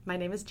My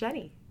name is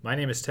Jenny. My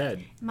name is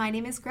Ted. My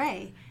name is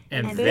Gray.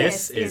 And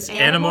this is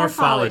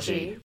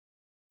Anamorphology.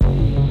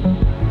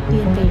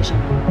 The invasion,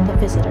 the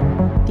visitor,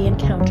 the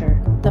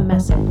encounter, the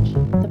message,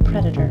 the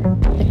predator,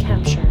 the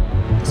capture,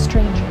 the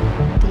stranger,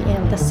 the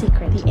alien, the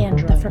secret, the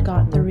android, the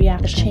forgotten, the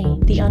reaction, the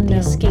change, the unknown, the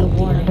escape, the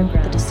warning,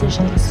 the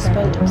decision, the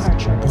exposed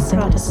departure,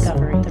 the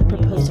discovery, the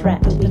proposed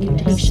threat, the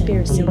mutation,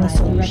 the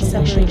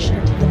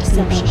separation, the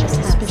deception, the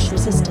suspicion,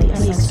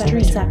 resistance, the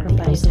extreme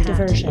sacrifice, the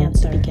diversion,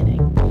 the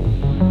beginning.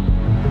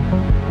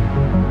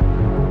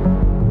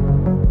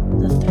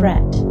 The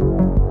threat.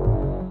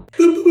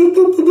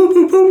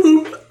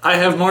 I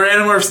have more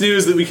Animorphs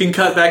news that we can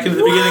cut back into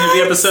the beginning of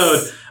the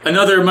episode.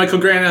 Another Michael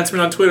Gray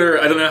announcement on Twitter.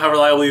 I don't know how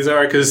reliable these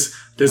are because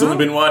there's only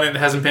been one and it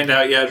hasn't panned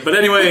out yet. But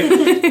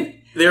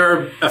anyway, there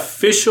are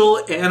official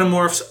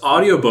Animorphs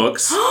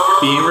audiobooks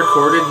being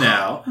recorded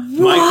now.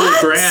 Michael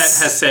Grant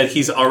has said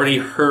he's already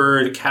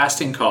heard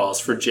casting calls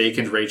for Jake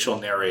and Rachel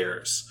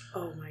narrators.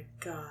 Oh my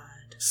god.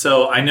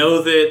 So I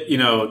know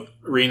that,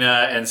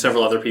 Rena and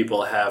several other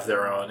people have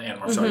their own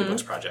Animorphs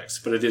audiobooks projects,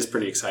 but it is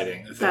pretty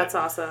exciting. That's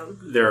awesome.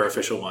 There are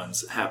official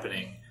ones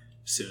happening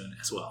soon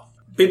as well.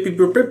 Beep, beep,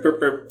 burp, burp,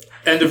 burp, burp.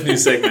 End of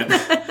news segment.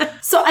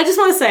 So I just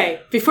want to say,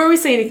 before we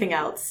say anything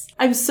else,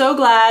 I'm so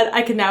glad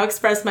I can now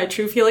express my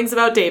true feelings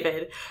about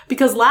David.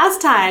 Because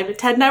last time,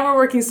 Ted and I were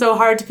working so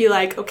hard to be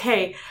like,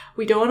 okay,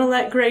 we don't want to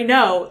let Gray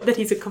know that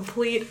he's a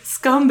complete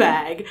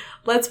scumbag.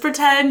 Let's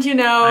pretend, it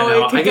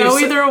can go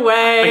either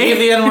way. I gave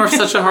the Animorphs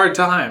such a hard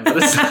time. But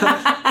it's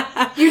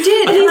You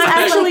did.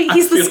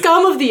 He's the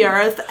scum of the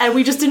earth, and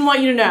we just didn't want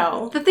you to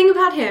know. The thing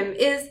about him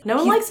is no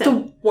one likes he's him.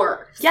 The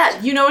worst.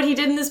 Yeah, you know what he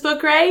did in this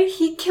book, Gray?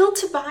 He killed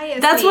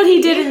Tobias. That's what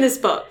he did in this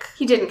book.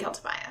 He didn't kill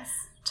Tobias.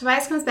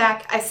 Tobias comes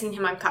back. I've seen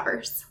him on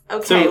covers.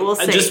 Okay, so, we'll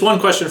see. Just one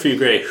question for you,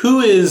 Gray.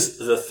 Who is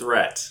the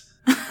threat?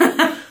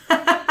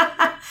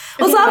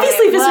 Well, it's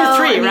obviously Visser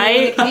 3,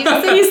 right?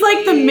 He's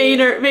like the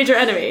major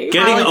enemy.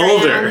 Getting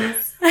older.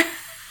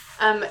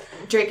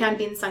 Dracon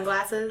bean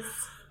sunglasses.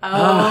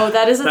 Oh,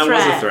 that is a threat.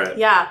 That was a threat.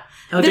 Yeah.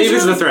 No,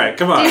 David's the threat.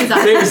 Come on.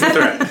 David's the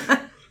threat.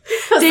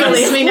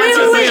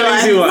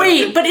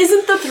 Wait, but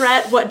isn't the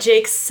threat what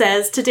Jake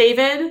says to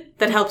David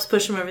that helps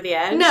push him over the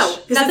edge? No,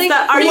 nothing.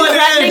 Are you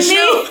threatening me?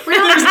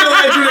 There's no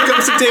edge when it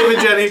comes to David,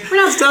 Jenny. We're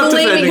not Stop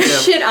blaming defending him.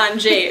 shit on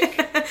Jake.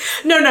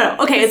 No.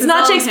 Okay, it's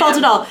not Jake's fault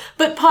at all.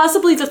 But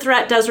possibly the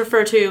threat does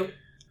refer to,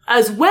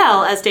 as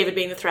well as David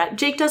being the threat,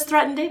 Jake does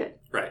threaten David.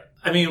 Right.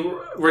 I mean,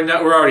 we're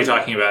already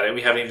talking about it.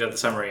 We haven't even done the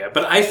summary yet.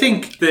 But I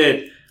think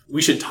that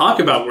we should talk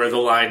about where the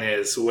line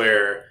is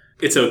where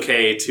it's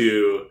okay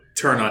to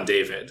turn on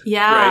David.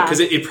 Yeah. Right? Because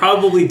it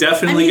probably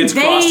definitely gets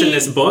crossed in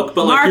this book.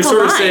 But like you're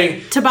sort of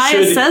saying,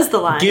 Tobias says the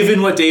line.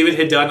 Given what David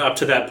had done up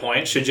to that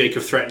point, should Jake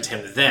have threatened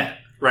him then?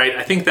 Right?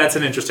 I think that's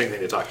an interesting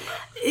thing to talk about.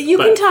 You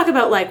can talk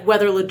about like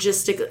whether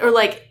logistic or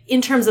like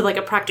in terms of like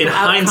a practical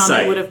outcome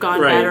it would have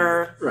gone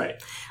better.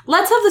 Right.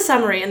 Let's have the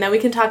summary and then we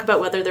can talk about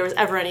whether there was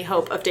ever any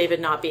hope of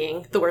David not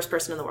being the worst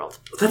person in the world.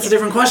 That's a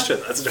different question.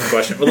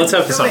 But let's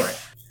have the summary.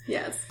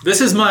 Yes.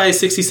 This is my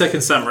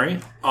 60-second summary.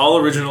 All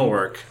original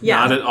work. Yeah.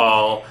 Not at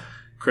all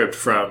cribbed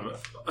from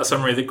a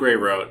summary that Gray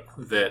wrote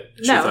that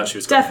she thought she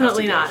was going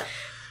definitely to have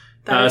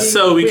to not.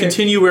 So we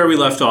continue where we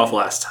left off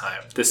last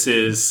time. This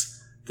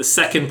is the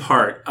second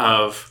part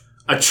of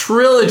a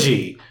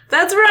trilogy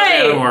That's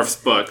right. of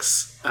Animorphs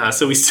books.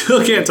 So we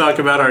still can't talk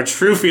about our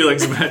true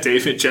feelings about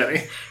David,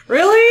 Jenny.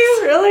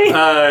 Really?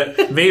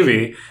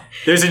 Maybe.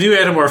 There's a new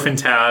Animorph in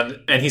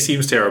town, and he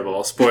seems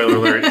terrible. Spoiler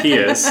alert, he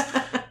is.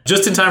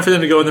 Just in time for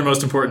them to go on their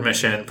most important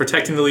mission,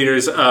 protecting the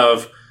leaders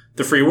of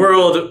the free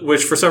world,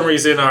 which for some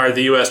reason are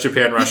the US,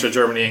 Japan, Russia,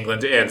 Germany,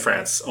 England, and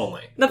France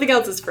only. Nothing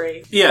else is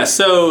free. Yeah,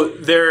 so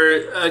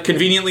they're,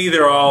 conveniently,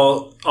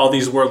 all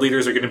these world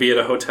leaders are going to be at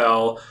a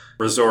hotel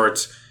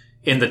resort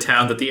in the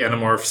town that the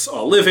Animorphs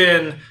all live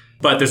in.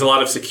 But there's a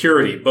lot of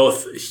security,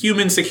 both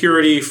human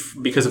security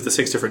because of the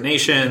 6 different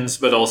nations,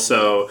 but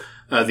also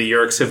the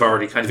Yeerks have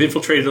already kind of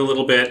infiltrated a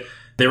little bit.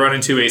 They run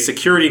into a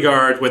security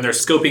guard when they're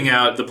scoping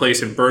out the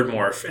place in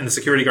Birdmorph, and the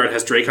security guard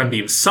has Dracon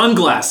Beam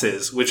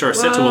sunglasses, which are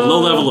set to a low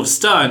level of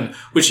stun,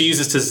 which he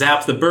uses to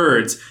zap the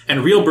birds,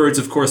 and real birds,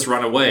 of course,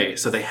 run away,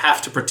 so they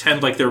have to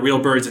pretend like they're real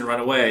birds and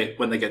run away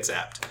when they get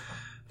zapped.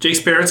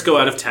 Jake's parents go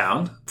out of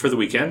town for the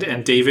weekend,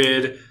 and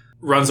David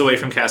runs away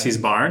from Cassie's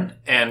barn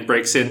and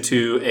breaks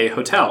into a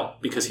hotel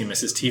because he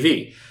misses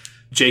TV.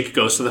 Jake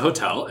goes to the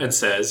hotel and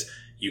says,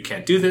 "You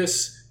can't do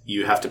this.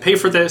 You have to pay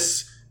for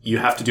this. You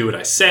have to do what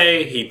I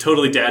say." He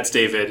totally dads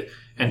David,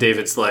 and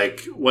David's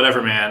like,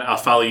 "Whatever, man. I'll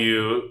follow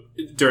you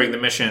during the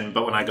mission,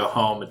 but when I go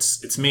home,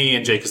 it's me."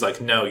 And Jake is like,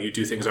 "No, you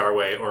do things our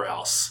way or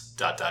else. ...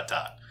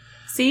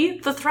 See?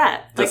 The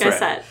threat. I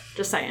said.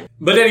 Just saying.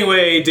 But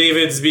anyway,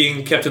 David's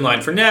being kept in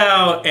line for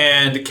now,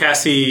 and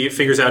Cassie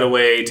figures out a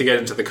way to get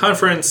into the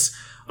conference.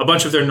 A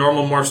bunch of their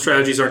normal morph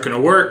strategies aren't going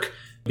to work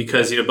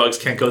because, bugs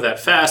can't go that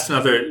fast, and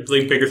other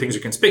bigger things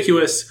are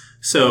conspicuous.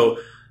 So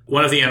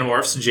one of the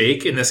Animorphs,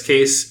 Jake, in this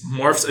case,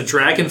 morphs a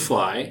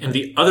dragonfly, and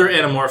the other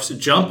Animorphs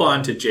jump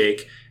onto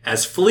Jake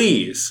as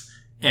fleas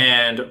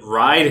and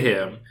ride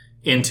him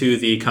into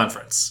the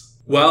conference.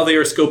 While they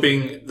are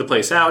scoping the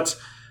place out,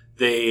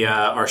 they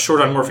are short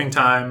on morphing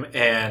time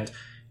and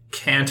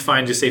can't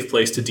find a safe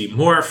place to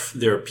demorph.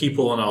 There are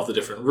people in all the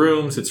different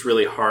rooms. It's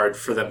really hard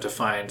for them to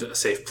find a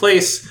safe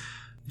place.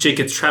 Jake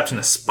gets trapped in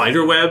a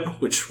spider web,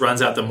 which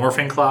runs out the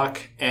morphing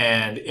clock.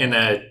 And in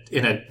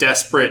a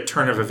desperate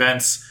turn of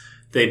events,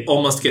 they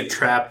almost get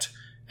trapped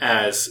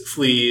as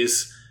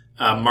fleas.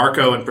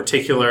 Marco, in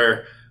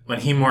particular, when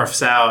he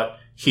morphs out,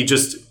 he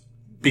just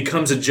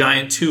becomes a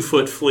giant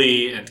 2-foot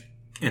flea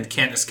and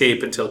can't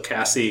escape until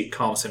Cassie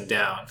calms him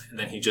down. And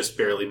then he just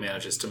barely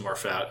manages to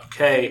morph out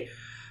okay.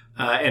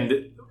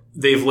 And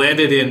they've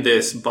landed in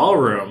this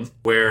ballroom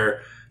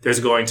where there's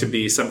going to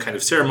be some kind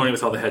of ceremony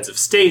with all the heads of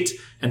state,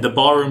 and the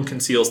ballroom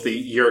conceals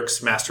the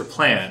Yeerk's master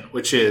plan,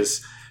 which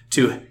is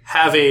to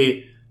have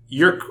a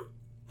Yeerk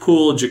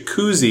pool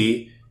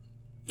jacuzzi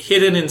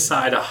hidden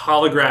inside a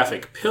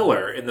holographic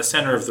pillar in the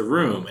center of the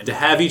room, and to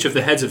have each of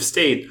the heads of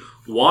state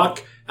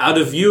walk out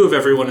of view of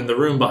everyone in the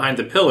room behind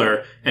the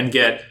pillar and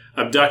get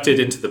abducted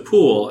into the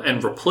pool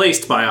and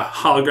replaced by a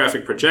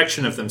holographic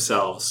projection of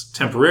themselves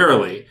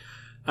temporarily,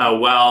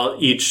 while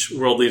each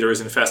world leader is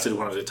infested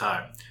one at a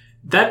time.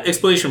 That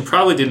explanation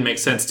probably didn't make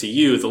sense to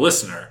you, the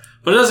listener,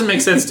 but it doesn't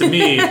make sense to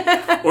me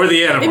or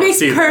the Animorphs. It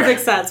makes either.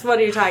 perfect sense. What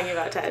are you talking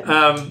about, Ted?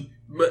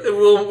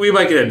 But we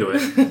might get into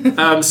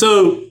it.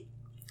 So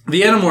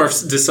the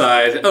Animorphs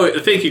decide... Oh,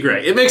 thank you,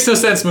 Gray. It makes no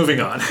sense moving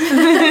on. So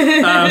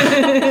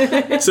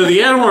the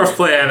Animorph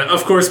plan,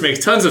 of course, makes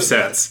tons of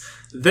sense.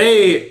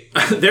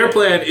 Their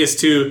plan is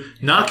to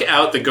knock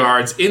out the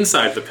guards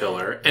inside the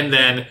pillar and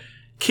then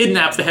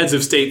kidnap the heads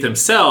of state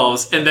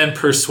themselves and then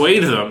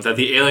persuade them that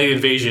the alien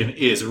invasion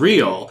is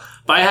real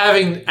by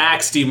having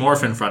Axe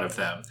demorph in front of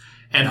them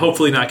and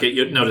hopefully not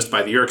get noticed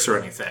by the Yeerks or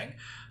anything.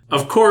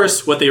 Of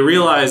course, what they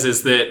realize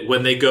is that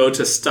when they go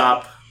to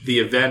stop the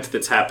event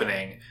that's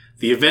happening,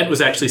 the event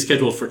was actually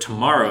scheduled for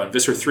tomorrow, and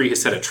Visser 3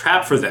 has set a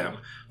trap for them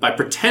by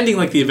pretending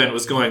like the event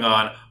was going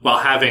on while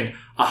having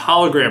a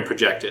hologram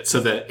projected. So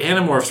the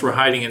Animorphs were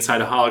hiding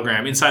inside a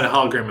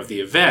hologram of the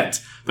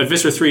event. But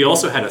Visser 3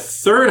 also had a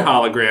third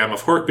hologram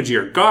of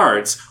Hork-Bajir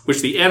guards,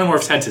 which the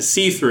Animorphs had to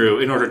see through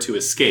in order to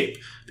escape.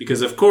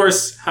 Because, of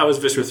course, how is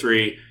Visser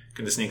 3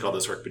 going to sneak all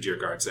those Hork-Bajir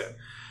guards in?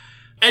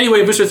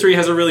 Anyway, Visser 3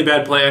 has a really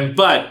bad plan,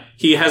 but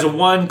he has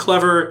one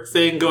clever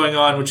thing going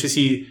on, which is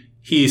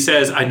he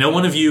says, I know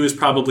one of you is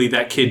probably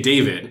that kid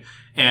David,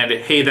 and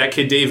hey, that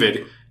kid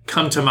David,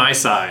 come to my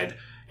side,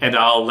 and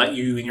I'll let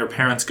you and your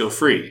parents go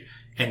free.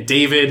 And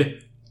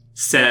David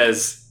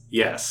says,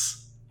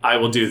 yes, I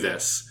will do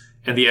this.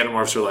 And the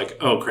Animorphs are like,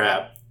 oh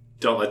crap,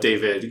 don't let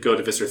David go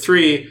to Visser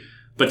 3.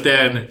 But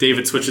then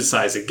David switches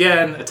sides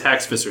again,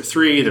 attacks Visser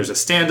 3, there's a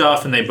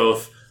standoff, and they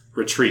both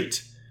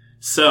retreat.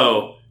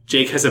 So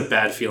Jake has a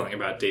bad feeling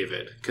about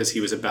David, because he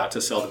was about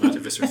to sell them out to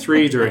Visser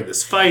 3 during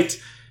this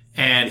fight,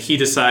 and he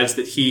decides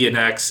that he and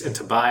Axe and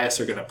Tobias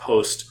are going to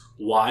post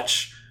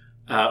watch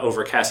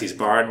over Cassie's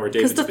barn where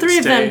David's because the three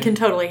of them can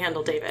totally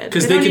handle David.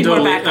 Because they can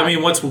totally... I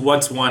mean, what's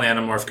one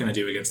Animorph going to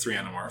do against three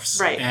Animorphs?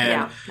 Right,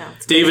 and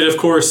David, of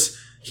course,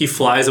 he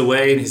flies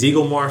away in his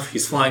Eagle Morph.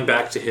 He's flying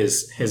back to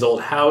his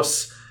old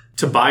house.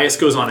 Tobias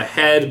goes on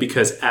ahead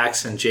because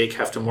Axe and Jake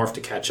have to morph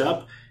to catch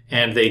up,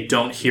 and they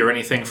don't hear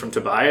anything from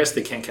Tobias.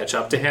 They can't catch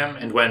up to him.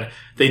 And when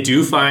they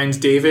do find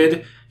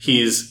David,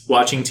 he's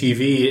watching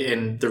TV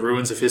in the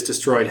ruins of his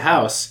destroyed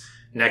house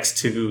next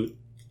to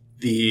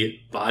the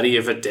body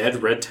of a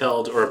dead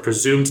red-tailed, or a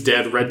presumed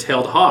dead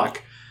red-tailed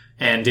hawk.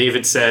 And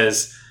David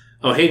says,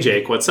 oh, hey,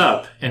 Jake, what's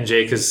up? And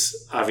Jake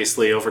is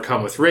obviously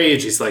overcome with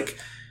rage. He's like,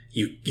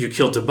 you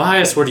killed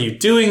Tobias. What are you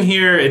doing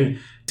here? And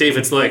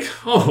David's like,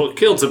 oh,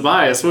 killed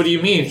Tobias? What do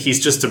you mean?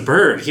 He's just a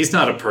bird. He's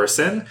not a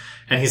person.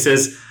 And he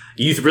says,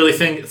 you really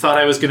thought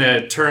I was going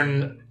to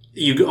turn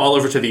you all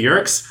over to the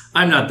Yeerks?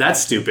 I'm not that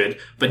stupid,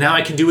 but now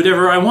I can do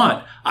whatever I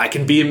want. I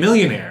can be a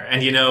millionaire.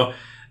 And,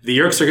 the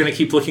Yeerks are going to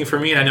keep looking for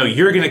me, and I know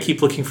you're going to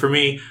keep looking for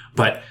me,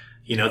 but,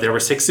 there were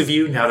 6 of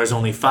you, now there's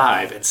only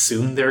 5, and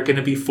soon there are going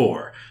to be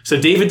 4. So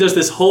David does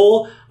this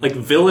whole,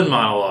 villain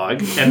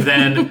monologue, and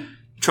then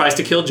tries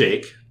to kill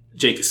Jake.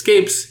 Jake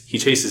escapes, he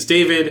chases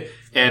David,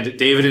 and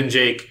David and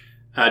Jake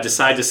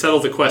decide to settle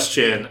the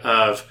question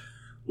of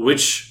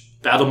which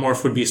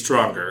Battlemorph would be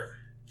stronger,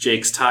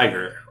 Jake's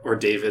tiger or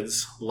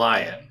David's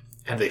lion.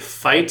 And they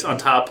fight on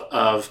top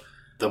of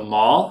the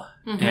mall,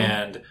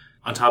 and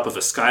on top of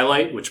a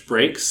skylight, which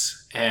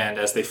breaks. And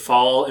as they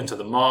fall into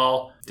the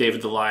mall,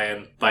 David the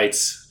lion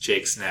bites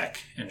Jake's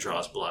neck and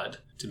draws blood.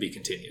 To be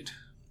continued.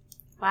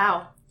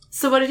 Wow.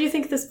 So what did you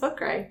think of this book,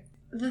 Ray?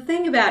 The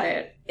thing about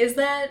it is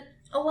that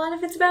a lot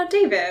of it's about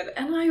David,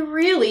 and I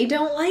really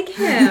don't like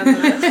him.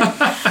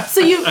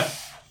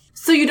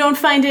 So you don't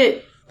find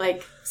it,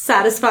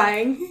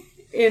 satisfying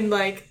in,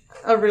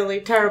 a really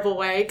terrible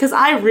way? Because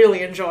I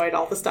really enjoyed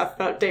all the stuff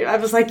about David. I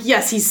was like,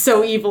 yes, he's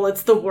so evil,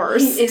 it's the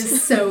worst. He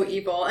is so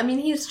evil. I mean,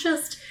 he's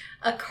just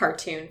a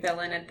cartoon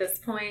villain at this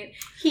point.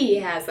 He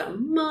has a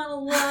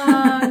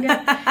monologue.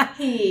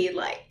 He,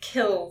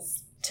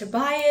 kills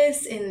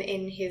Tobias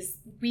in his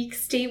weak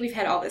state. We've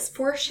had all this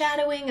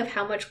foreshadowing of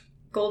how much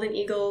golden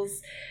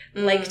eagles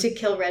like to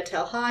kill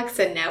red-tailed hawks,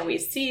 and now we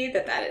see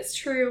that that is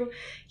true.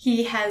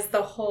 He has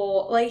the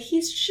whole, like, he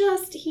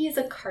is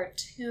a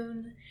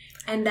cartoon,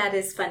 and that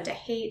is fun to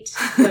hate,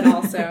 but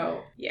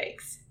also,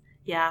 yikes.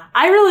 Yeah.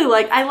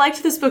 I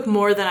liked this book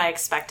more than I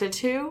expected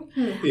to.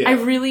 Yeah. I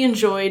really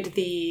enjoyed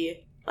the,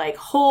 like,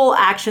 whole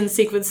action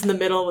sequence in the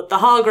middle with the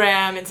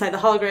hologram inside the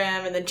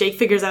hologram, and then Jake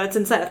figures out it's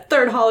inside a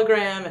third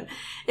hologram, and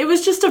it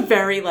was just a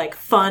very, like,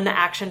 fun,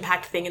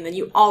 action-packed thing, and then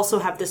you also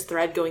have this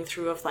thread going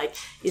through of, like,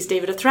 is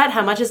David a threat?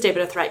 How much is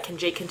David a threat? Can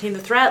Jake contain the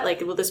threat?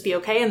 Like, will this be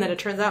okay? And then it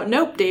turns out,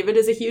 nope, David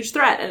is a huge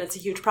threat, and it's a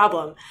huge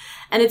problem.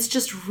 And it's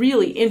just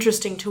really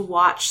interesting to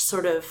watch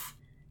sort of,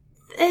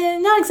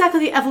 not exactly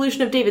the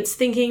evolution of David's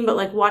thinking, but,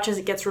 like, watch as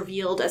it gets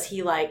revealed as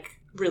he, like,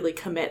 really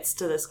commits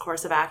to this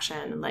course of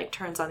action and, like,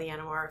 turns on the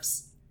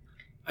Animorphs.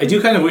 I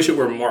do kind of wish it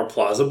were more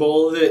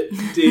plausible that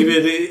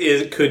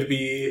David could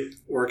be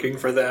working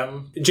for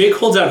them. Jake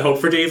holds out hope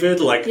for David,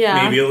 like,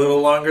 maybe a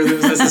little longer than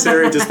is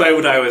necessary, despite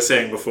what I was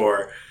saying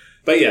before.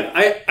 But yeah,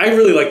 I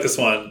really like this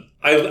one.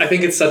 I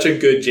think it's such a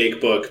good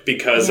Jake book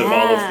because of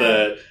all of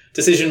the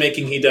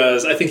decision-making he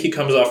does. I think he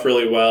comes off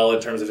really well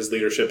in terms of his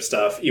leadership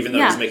stuff, even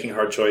though he's making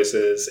hard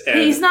choices. And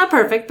he's not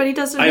perfect, but he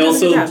does I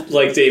also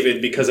like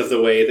David because of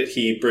the way that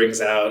he brings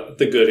out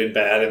the good and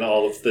bad in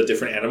all of the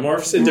different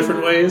Animorphs in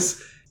different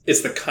ways.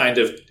 It's a kind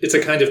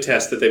of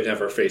test that they've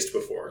never faced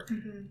before.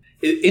 Mm-hmm.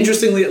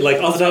 Interestingly,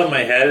 like, off the top of my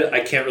head, I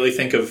can't really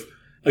think of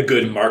a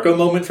good Marco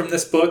moment from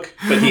this book,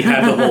 but he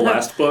had the whole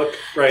last book,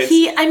 right?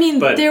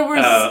 There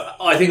was...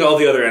 I think all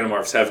the other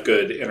Animorphs have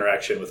good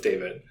interaction with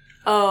David.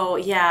 Oh,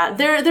 yeah.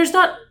 There's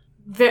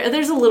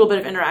a little bit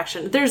of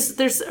interaction.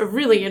 There's a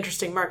really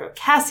interesting Marco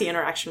Cassie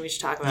interaction we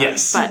should talk about.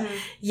 Yes. But,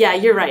 yeah,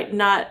 you're right.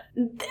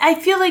 I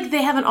feel like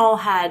they haven't all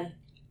had...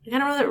 I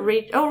don't know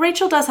that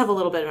Rachel does have a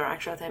little bit of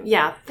interaction with him.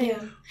 Yeah.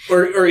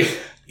 Or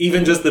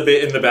even just the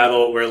bit in the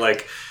battle where,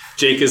 like,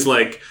 Jake is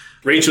like,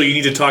 Rachel, you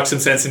need to talk some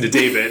sense into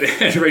David,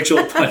 and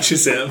Rachel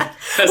punches him.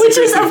 Which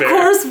is, of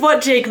course,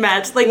 what Jake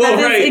meant. Like, that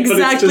is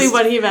exactly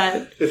what he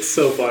meant. It's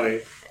so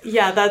funny.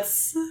 Yeah,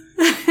 that's...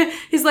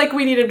 He's like,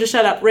 we need him to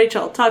shut up.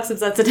 Rachel, talk some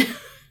sense into...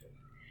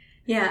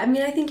 Yeah, I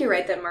mean, I think you're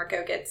right that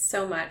Marco gets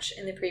so much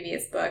in the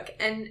previous book,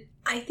 and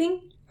I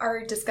think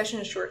our discussion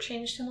has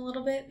shortchanged him a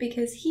little bit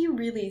because he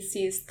really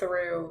sees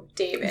through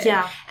David.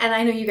 Yeah. And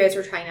I know you guys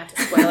were trying not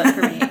to spoil it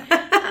for me.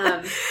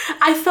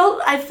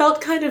 I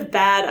felt kind of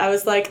bad. I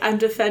was like, I'm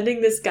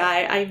defending this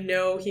guy. I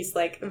know he's,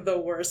 like, the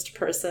worst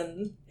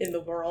person in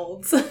the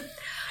world.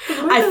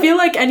 I feel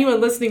like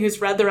anyone listening who's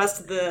read the rest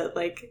of the,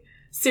 like,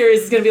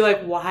 series is going to be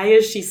like, why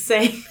is she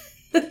saying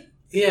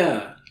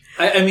Yeah.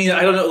 I mean,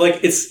 I don't know.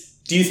 Like,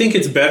 do you think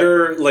it's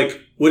better, like,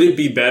 would it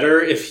be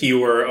better if he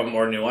were a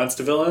more nuanced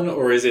villain,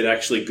 or is it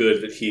actually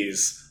good that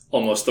he's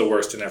almost the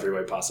worst in every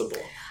way possible?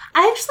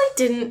 I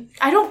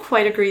don't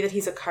quite agree that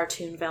he's a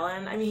cartoon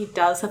villain. I mean, he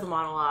does have a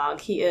monologue.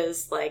 He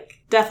is,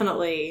 like,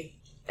 definitely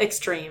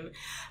extreme.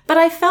 But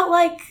I feel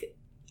like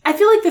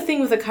the thing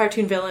with a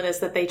cartoon villain is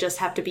that they just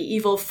have to be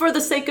evil for the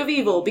sake of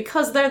evil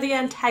because they're the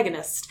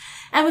antagonist.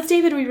 And with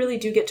David, we really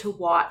do get to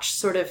watch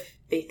sort of,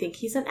 they think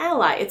he's an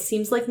ally. It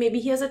seems like maybe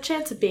he has a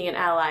chance of being an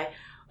ally.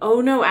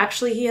 Oh no,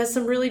 actually he has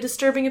some really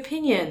disturbing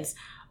opinions.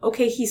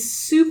 Okay, he's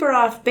super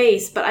off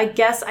base, but I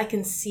guess I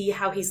can see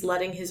how he's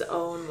letting his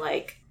own,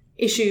 like,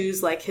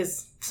 issues, like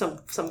some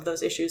of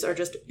those issues are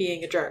just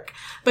being a jerk.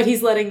 But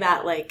he's letting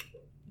that, like,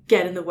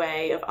 get in the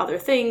way of other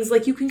things.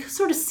 Like, you can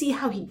sort of see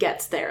how he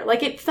gets there.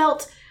 Like, it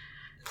felt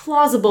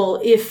plausible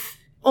if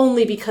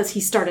only because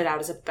he started out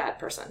as a bad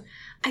person.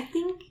 I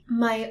think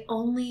my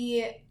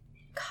only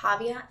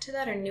caveat to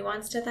that or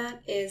nuance to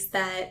that is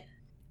that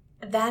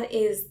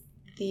is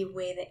the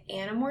way the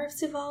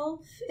Animorphs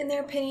evolve in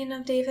their opinion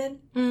of David.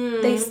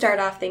 They start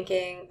off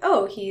thinking,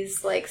 oh,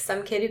 he's like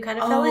some kid who kind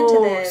of fell into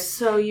this.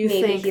 So you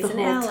maybe think he's the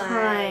an whole ally.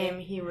 time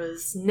he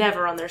was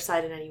never on their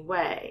side in any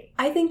way.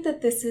 I think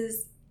that this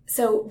is,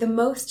 so the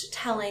most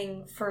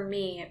telling for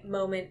me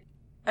moment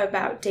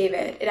about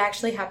David, it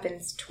actually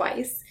happens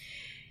twice.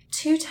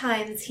 2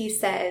 times he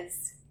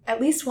says,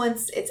 at least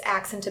once it's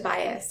Axe and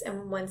Tobias,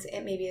 and once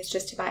it maybe is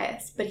just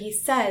Tobias, but he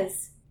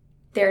says,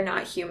 they're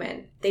not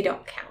human. They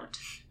don't count.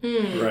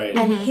 Right.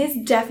 And his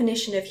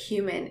definition of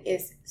human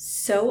is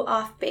so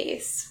off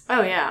base.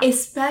 Oh, yeah.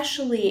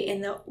 Especially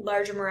in the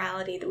larger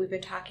morality that we've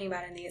been talking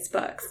about in these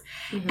books.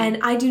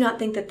 And I do not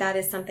think that that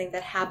is something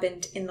that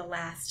happened in the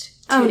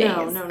last 2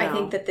 days. No. I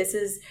think that this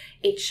is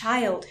a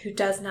child who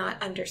does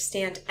not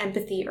understand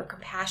empathy or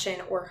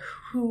compassion or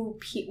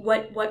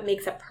what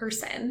makes a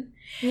person.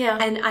 Yeah.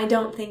 And I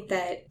don't think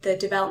that the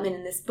development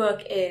in this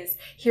book is,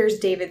 here's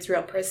David's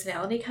real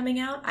personality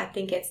coming out. I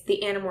think it's the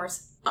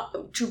Animorphs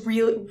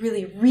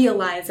really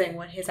realizing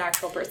what his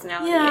actual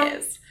personality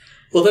is.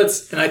 Well,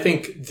 and I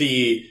think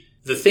the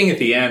thing at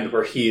the end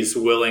where he's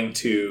willing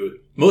to,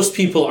 most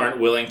people aren't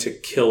willing to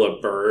kill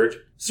a bird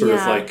sort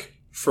of like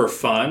for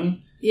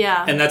fun.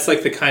 Yeah. And that's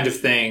like the kind of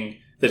thing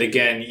that,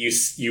 again,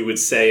 you would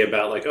say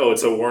about, like, oh,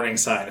 it's a warning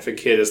sign if a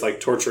kid is, like,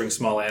 torturing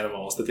small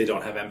animals that they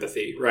don't have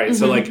empathy, right?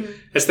 So, like,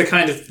 it's the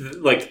kind of,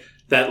 like,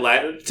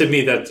 to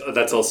me,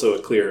 that's also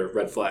a clear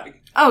red flag.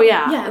 Oh,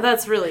 yeah. Yeah.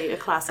 That's really a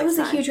classic That was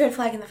sign. a huge red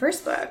flag in the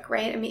first book,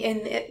 right? I mean,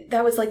 and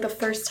that was like the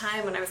first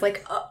time when I was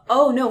like,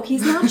 oh no,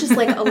 he's not just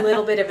like a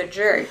little bit of a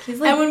jerk. He's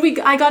like... And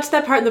when I got to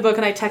that part in the book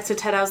and I texted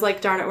Ted, I was like,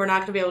 darn it, we're not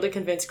going to be able to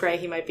convince Gray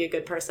he might be a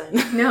good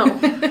person. No.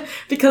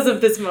 Because of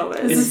this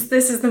moment.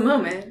 This is the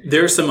moment.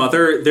 There are some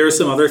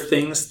other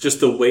things, just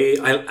the way,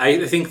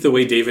 I think the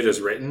way David is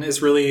written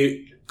is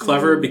really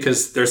clever,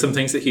 because there's some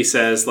things that he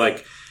says,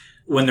 like,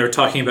 when they're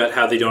talking about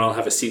how they don't all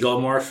have a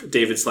seagull morph,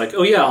 David's like,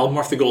 oh yeah, I'll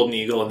morph the golden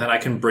eagle and then I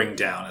can bring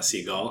down a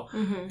seagull.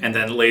 Mm-hmm. And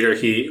then later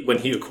when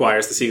he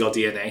acquires the seagull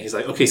DNA, he's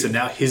like, okay, so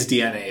now his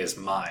DNA is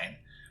mine,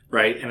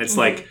 right? And it's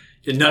like,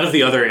 none of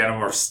the other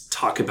Animorphs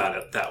talk about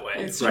it that way,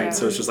 It's right? true.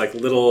 So it's just like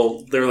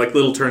they're like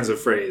little turns of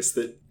phrase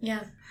that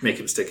make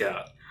him stick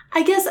out.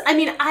 I guess, I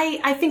mean,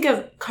 I think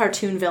of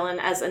cartoon villain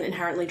as an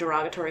inherently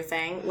derogatory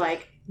thing.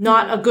 Like,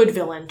 not a good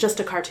villain, just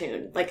a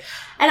cartoon. Like,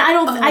 and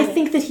I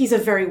think that he's a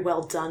very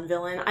well done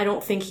villain. I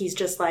don't think he's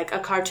just like a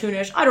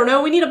cartoonish, I don't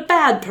know, we need a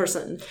bad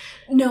person.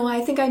 No,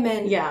 I think I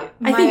meant... Yeah.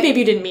 I think maybe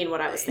you didn't mean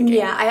what I was thinking.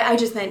 Yeah, I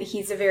just meant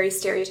he's a very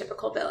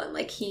stereotypical villain.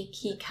 Like,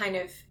 he kind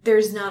of...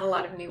 There's not a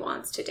lot of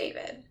nuance to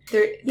David.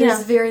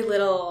 There's very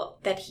little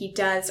that he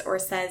does or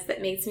says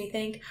that makes me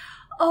think,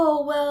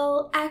 oh,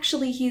 well,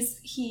 actually,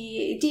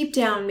 he deep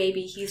down,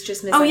 maybe he's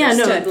just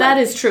misunderstood. Oh, yeah, no, that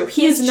is true.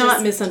 He is not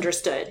just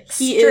misunderstood.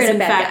 He is, in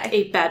bad fact, guy.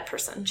 a bad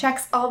person.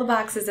 Checks all the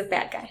boxes of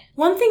bad guy.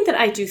 One thing that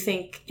I do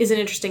think is an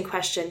interesting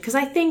question, because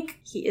I think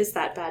he is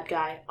that bad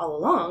guy all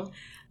along,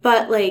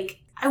 but,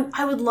 like,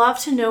 I would love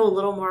to know a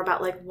little more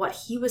about, like, what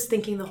he was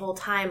thinking the whole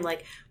time.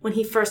 Like, when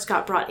he first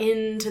got brought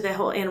into the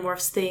whole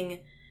Animorphs thing,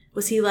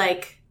 was he,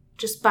 like,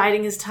 just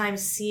biding his time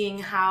seeing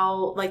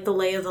how, like, the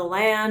lay of the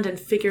land and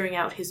figuring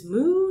out his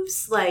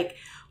moves? Like,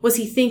 was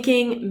he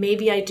thinking,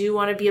 maybe I do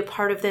want to be a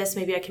part of this,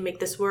 maybe I can make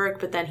this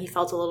work, but then he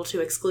felt a little too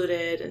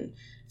excluded, and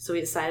so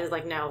he decided,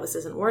 like, no, this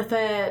isn't worth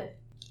it?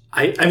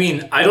 I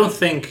mean, I don't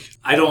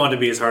want to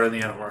be as hard on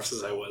the Animorphs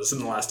as I was in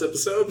the last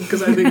episode,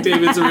 because I think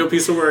David's a real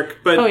piece of work,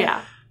 but Oh,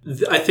 yeah.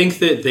 I think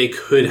that they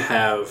could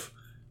have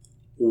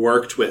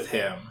worked with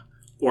him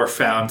or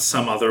found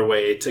some other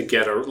way to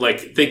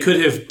they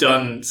could have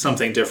done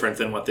something different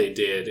than what they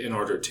did in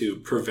order to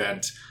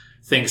prevent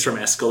things from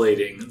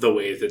escalating the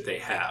way that they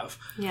have.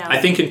 Yeah. I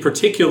think in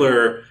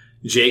particular,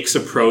 Jake's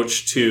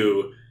approach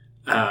to,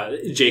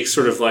 Jake's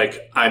sort of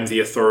like, I'm the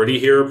authority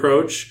here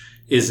approach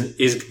is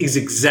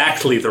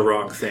exactly the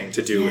wrong thing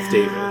to do with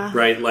David,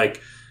 right?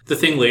 Like, the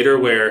thing later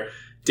where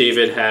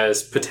David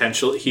has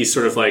potential, he's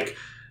sort of like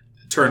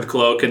turned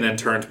cloak and then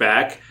turned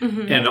back,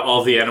 and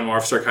all the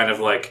Animorphs are kind of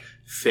like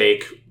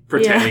fake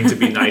pretending to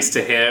be nice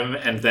to him,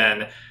 and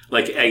then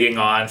like egging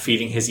on,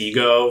 feeding his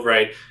ego,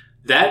 right?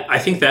 I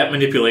think that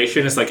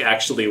manipulation is like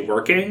actually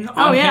working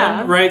on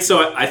him, right?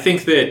 So I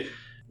think that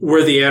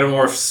were the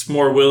Animorphs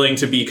more willing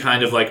to be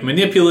kind of like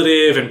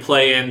manipulative and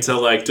play into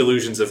like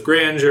delusions of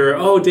grandeur,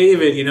 oh,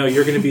 David,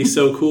 you're going to be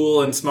so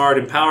cool and smart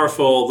and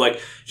powerful,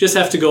 like, just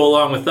have to go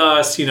along with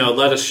us,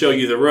 let us show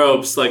you the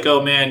ropes, like,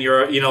 oh man,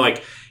 you're,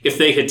 like, if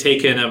they had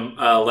taken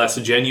a less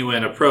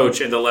genuine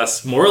approach and a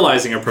less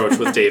moralizing approach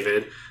with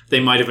David, they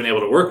might have been able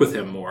to work with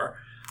him more.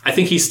 I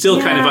think he's still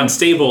kind of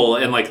unstable,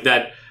 and like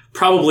that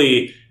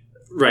probably,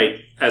 right,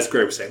 as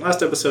Greg was saying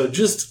last episode,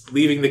 just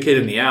leaving the kid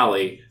in the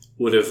alley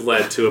would have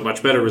led to a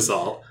much better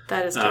result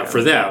That is true.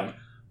 for them.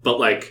 But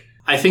like,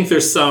 I think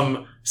there's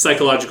some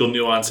psychological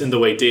nuance in the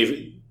way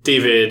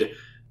David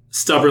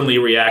stubbornly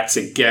reacts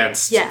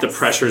against the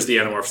pressures the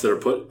Animorphs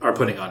that are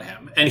putting on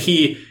him. And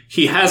he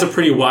has a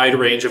pretty wide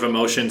range of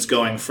emotions,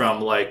 going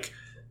from like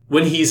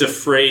when he's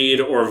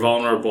afraid or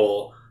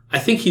vulnerable. I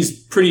think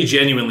he's pretty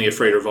genuinely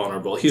afraid or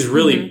vulnerable. He's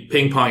really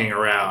ping-ponging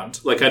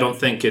around. Like, I don't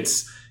think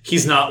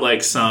he's not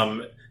like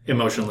some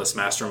emotionless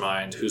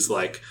mastermind who's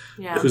like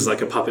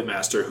a puppet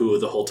master who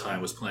the whole time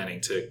was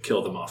planning to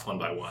kill them off one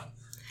by one.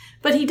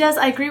 But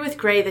I agree with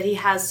Gray that he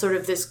has sort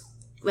of this,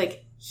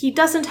 like, he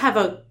doesn't have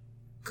a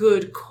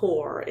good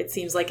core, it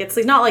seems like. It's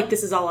like not like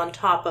this is all on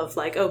top of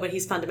like, oh, but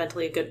he's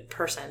fundamentally a good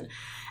person.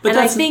 But and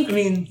I think,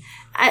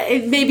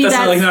 maybe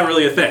that's not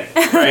really a thing,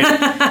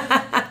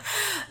 right?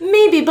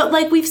 Maybe, but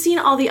like we've seen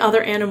all the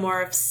other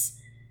Animorphs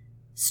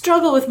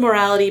struggle with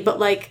morality, but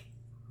like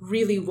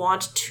really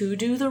want to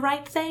do the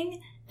right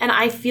thing. And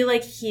I feel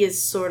like he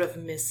is sort of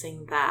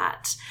missing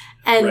that.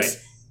 And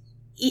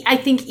I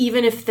think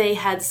even if they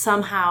had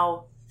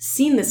somehow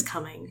seen this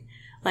coming,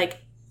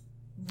 like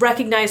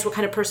recognized what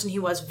kind of person he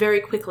was very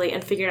quickly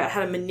and figured out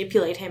how to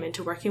manipulate him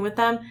into working with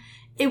them,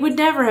 it would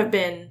never have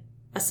been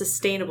a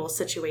sustainable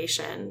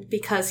situation,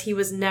 because he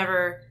was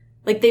never,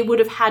 like, they would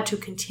have had to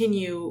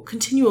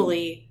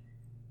continually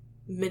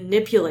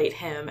manipulate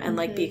him and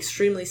like be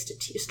extremely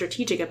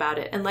strategic about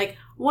it. And like,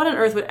 what on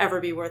earth would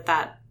ever be worth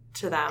that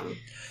to them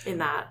in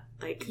that?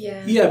 Like,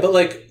 but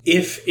like,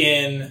 if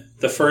in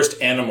the first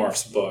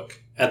Animorphs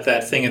book, at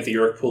that thing at the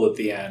York Pool at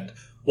the end,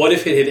 what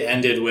if it had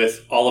ended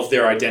with all of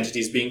their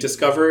identities being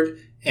discovered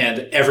and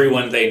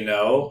everyone they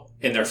know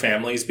in their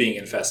families being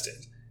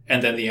infested?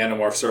 And then the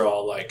Animorphs are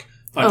all like,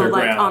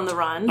 underground, on the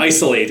run,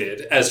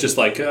 isolated as just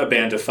like a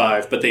band of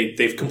 5, but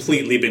they've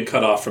completely been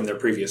cut off from their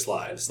previous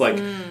lives. Like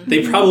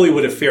they probably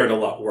would have fared a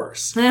lot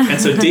worse. And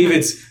so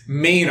David's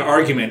main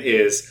argument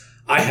is,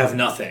 I have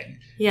nothing.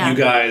 Yeah. You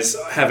guys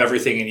have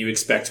everything, and you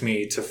expect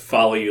me to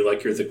follow you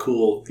like you're the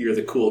cool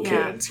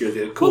kids. You're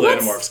the cool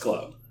Animorphs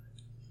Club.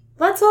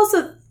 Let's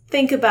also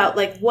think about,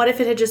 like, what if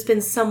it had just been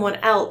someone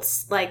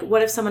else? Like,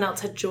 what if someone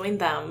else had joined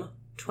them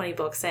 20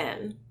 books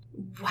in?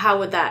 How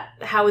would that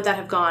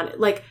have gone?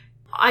 Like,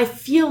 I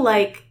feel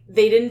like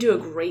they didn't do a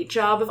great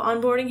job of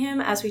onboarding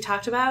him, as we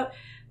talked about.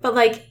 But,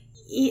 like,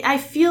 I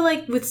feel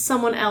like with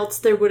someone else,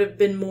 there would have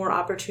been more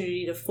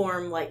opportunity to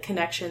form, like,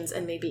 connections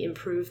and maybe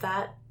improve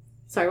that.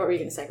 Sorry, what were you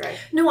going to say, Greg?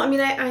 No, I mean,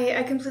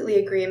 I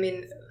completely agree. I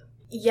mean,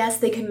 yes,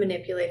 they can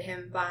manipulate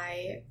him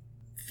by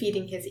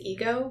feeding his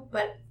ego,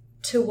 but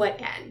to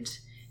what end?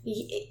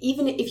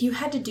 Even if you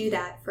had to do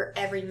that for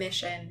every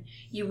mission,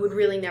 you would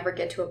really never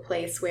get to a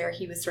place where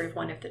he was sort of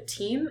one of the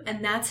team,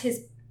 and that's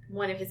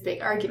one of his big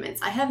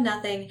arguments. I have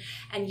nothing,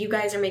 and you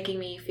guys are making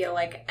me feel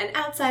like an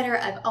outsider.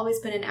 I've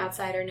always been an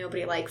outsider.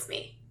 Nobody likes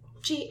me.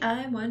 Gee,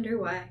 I wonder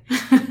why.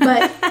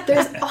 But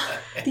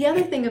the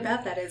other thing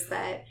about that is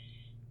that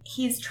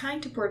he's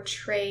trying to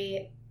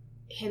portray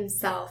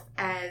himself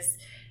as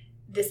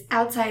this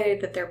outsider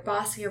that they're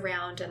bossing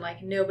around and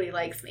like, nobody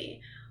likes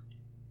me.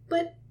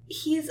 But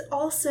he's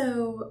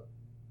also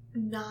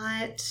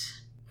not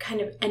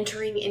kind of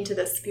entering into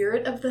the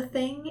spirit of the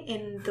thing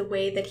in the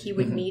way that he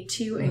would need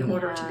to in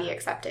order to be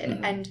accepted.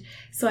 And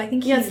so I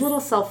think it's a little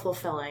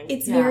self-fulfilling.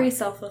 It's very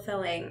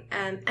self-fulfilling.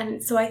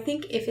 And so I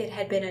think if it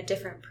had been a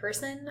different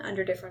person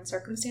under different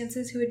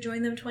circumstances who had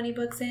joined them 20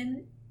 books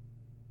in,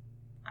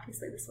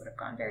 obviously this would have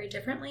gone very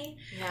differently.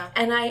 Yeah.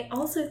 And I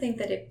also think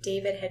that if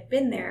David had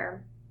been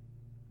there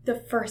the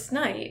first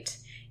night,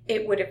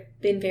 it would have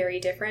been very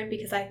different,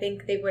 because I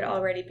think they would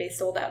already be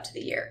sold out to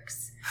the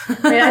Yeerks.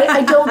 Right?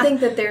 I don't think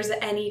that there's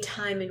any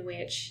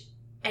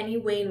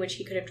way in which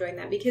he could have joined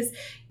them, because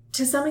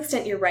to some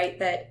extent you're right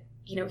that,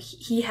 you know,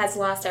 he has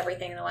lost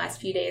everything in the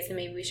last few days and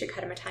maybe we should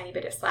cut him a tiny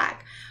bit of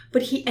slack.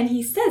 But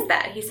he says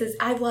that. He says,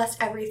 I've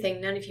lost everything.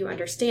 None of you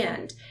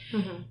understand.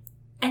 Mm-hmm.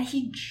 And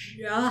he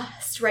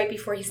just, right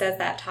before he says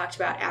that, talked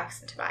about Ax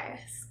and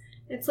Tobias.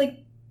 It's like,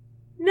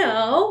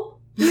 no,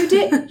 you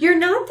did. You're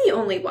not the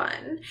only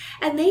one.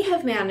 And they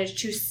have managed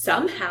to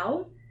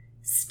somehow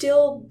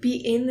still be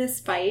in this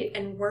fight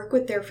and work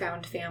with their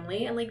found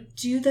family and like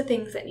do the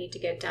things that need to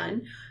get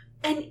done.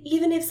 And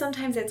even if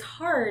sometimes it's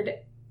hard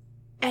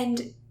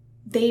and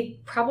they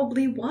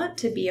probably want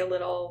to be a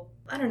little,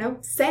 I don't know,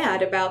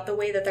 sad about the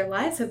way that their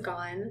lives have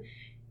gone,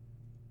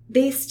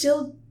 they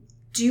still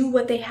do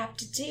what they have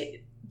to do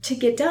to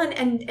get done.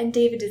 And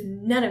David does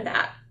none of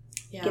that.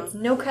 Yeah. Gets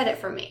no credit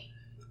from me.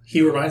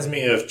 He reminds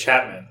me of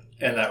Chapman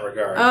in that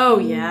regard. Oh,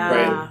 yeah.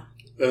 Right?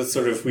 It was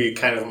sort of, we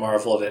kind of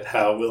marveled at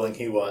how willing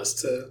he was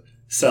to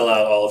sell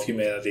out all of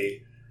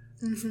humanity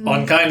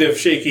on kind of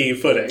shaky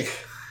footing.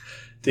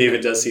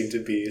 David does seem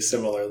to be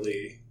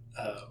similarly,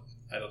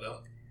 I don't know,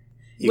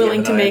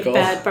 willing to make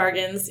bad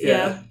bargains.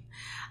 Yeah.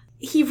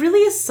 He really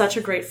is such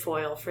a great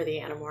foil for the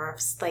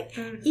Animorphs. Like,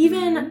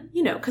 even,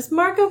 you know, because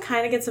Marco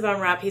kind of gets a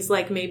bum rap. He's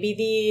like maybe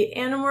the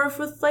Animorph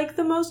with like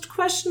the most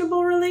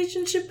questionable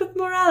relationship with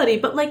morality.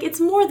 But like, it's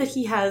more that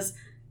he has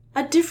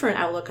a different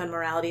outlook on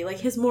morality. Like,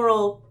 his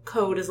moral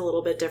code is a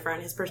little bit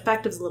different. His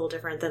perspective's a little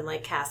different than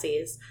like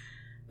Cassie's.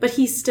 But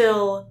he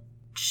still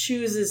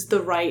chooses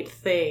the right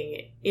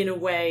thing in a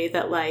way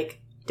that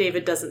like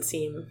David doesn't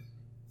seem...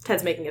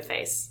 Ted's making a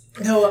face.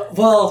 No,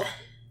 well,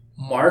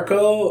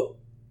 Marco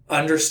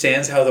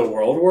understands how the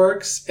world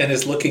works and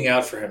is looking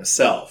out for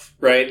himself,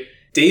 right?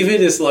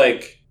 David is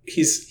like,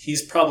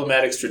 he's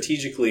problematic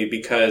strategically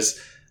because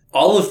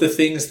all of the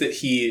things that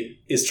he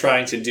is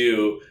trying to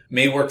do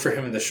may work for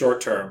him in the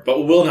short term,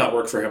 but will not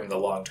work for him in the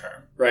long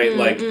term, right?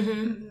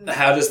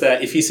 How does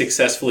that, if he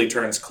successfully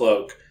turns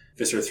cloak,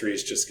 Visser 3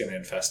 is just going to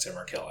infest him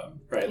or kill him,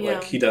 right? Yeah.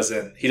 Like, he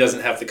doesn't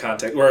have the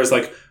context. Whereas,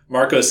 like,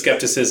 Marco's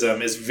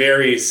skepticism is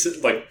very,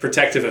 like,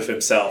 protective of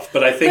himself.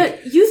 But I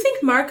think... But you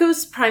think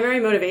Marco's primary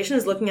motivation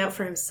is looking out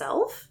for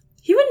himself?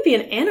 He wouldn't be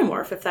an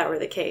Animorph if that were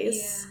the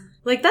case. Yeah.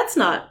 Like, that's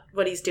not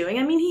what he's doing.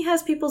 I mean, he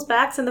has people's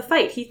backs in the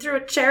fight. He threw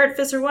a chair at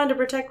Visser 1 to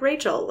protect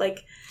Rachel.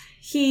 Like,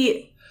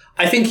 he...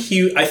 I think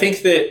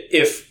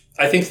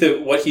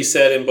that what he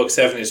said in Book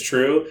 7 is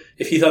true.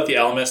 If he thought the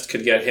Ellimist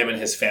could get him and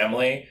his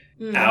family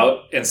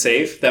out and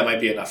safe, that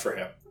might be enough for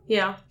him.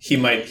 Yeah. He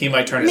might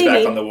turn his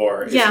back on the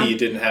war if he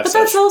didn't have such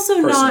that's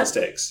also personal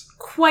stakes.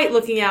 Quite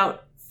looking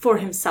out for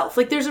himself.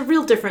 Like, there's a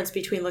real difference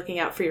between looking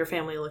out for your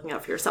family and looking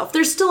out for yourself.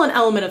 There's still an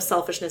element of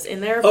selfishness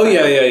in there. Oh,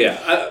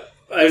 yeah.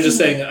 I was just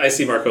saying I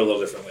see Marco a little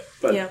differently.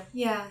 But.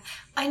 Yeah.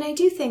 And I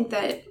do think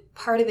that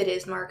part of it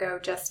is Marco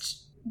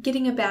just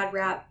getting a bad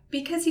rap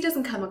because he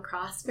doesn't come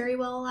across very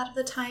well a lot of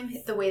the time.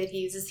 The way that he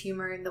uses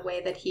humor and the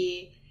way that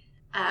he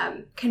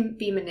can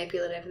be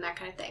manipulative and that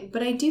kind of thing.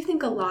 But I do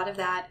think a lot of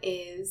that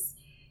is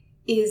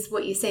is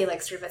what you say,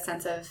 like sort of a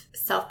sense of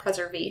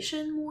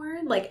self-preservation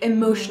more, like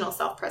emotional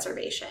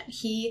self-preservation.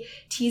 He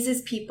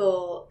teases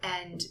people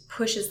and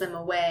pushes them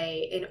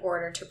away in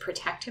order to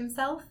protect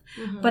himself.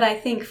 But I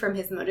think from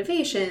his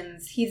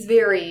motivations, he's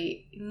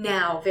very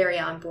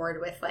on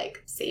board with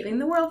like saving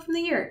the world from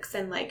the Yeerks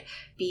and like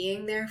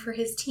being there for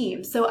his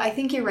team. So I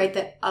think you're right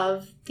that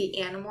of the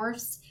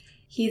Animorphs,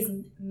 he's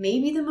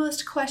maybe the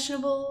most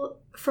questionable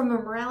from a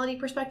morality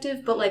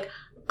perspective, but like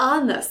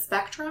on the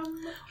spectrum.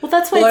 Well,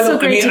 that's why it's so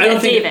great to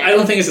get David. I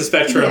don't think it's a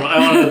spectrum. I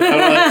want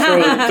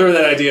to throw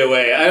that idea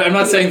away. I'm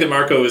not saying that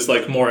Marco is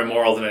like more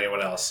immoral than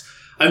anyone else.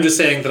 I'm just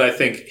saying that I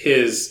think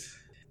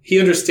he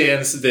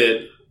understands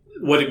that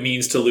what it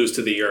means to lose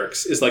to the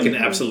Yeerks is like an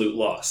absolute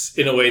loss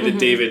in a way that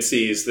David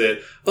sees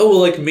that,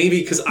 like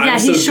maybe because I'm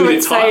so good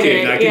at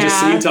talking, I can just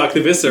sweet talk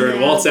the Visser and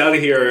waltz out of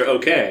here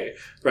okay.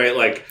 Right?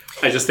 Like,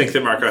 I just think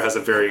that Marco has a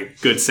very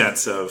good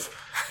sense of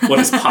what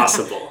is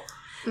possible.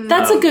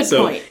 That's a good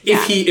point.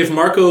 If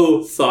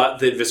Marco thought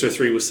that Visser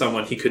 3 was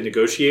someone he could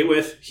negotiate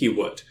with, he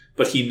would.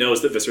 But he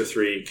knows that Visser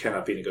 3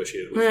 cannot be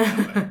negotiated with in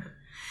that way.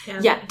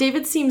 Yeah,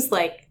 David seems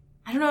like,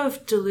 I don't know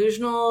if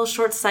delusional,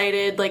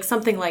 short-sighted, like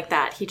something like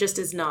that. He just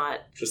is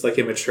not. Just like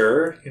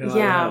immature? I don't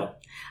know.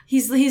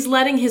 He's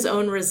letting his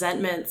own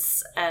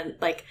resentments and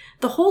like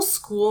the whole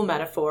school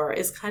metaphor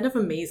is kind of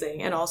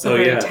amazing and also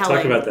very telling.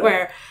 Talk about that.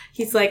 Where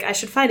he's like, I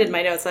should find it in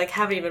my notes. I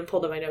haven't even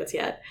pulled in my notes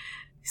yet.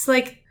 He's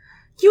like,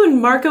 you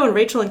and Marco and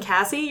Rachel and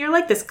Cassie, you're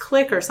like this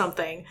clique or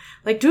something.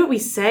 Like, do what we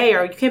say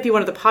or you can't be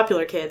one of the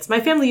popular kids. My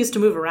family used to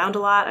move around a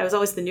lot. I was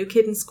always the new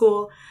kid in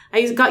school.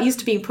 I got used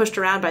to being pushed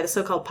around by the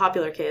so-called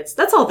popular kids.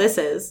 That's all this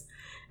is.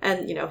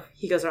 And,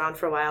 he goes around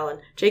for a while and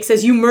Jake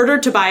says, you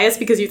murdered Tobias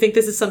because you think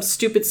this is some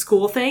stupid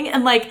school thing?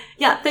 And like,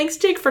 yeah, thanks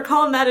Jake for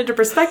calling that into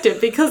perspective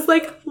because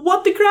like,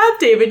 what the crap,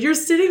 David? You're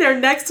sitting there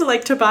next to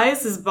like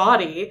Tobias's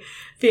body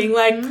being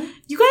like,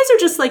 you guys are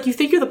just like, you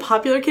think you're the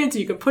popular kids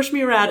and you can push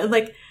me around. And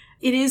like,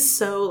 it is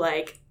so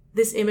like,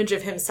 this image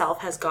of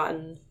himself has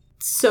gotten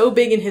so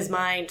big in his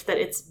mind that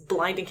it's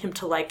blinding him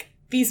to like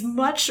these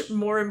much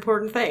more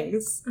important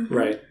things.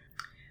 Right.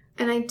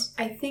 And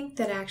I think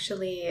that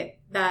actually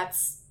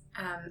that's,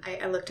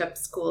 I looked up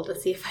school to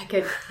see if I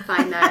could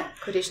find that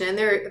quotation, and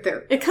there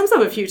it comes up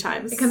a few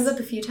times. It comes up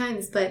a few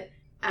times, but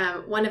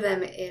one of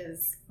them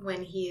is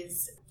when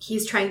he's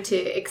trying to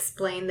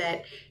explain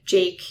that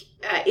Jake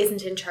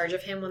isn't in charge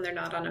of him when they're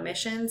not on a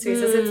mission. So he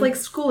says it's like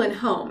school and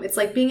home. It's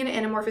like being in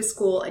an Animorphous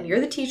school, and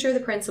you're the teacher, the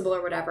principal,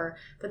 or whatever.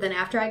 But then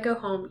after I go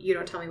home, you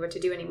don't tell me what to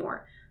do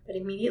anymore. But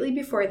immediately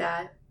before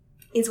that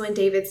is when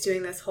David's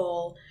doing this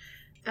whole.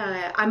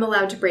 I'm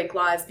allowed to break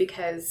laws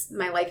because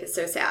my life is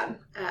so sad.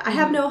 I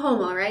have no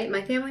home, all right?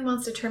 My family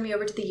wants to turn me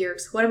over to the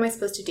Yeerks. What am I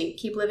supposed to do?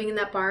 Keep living in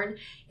that barn?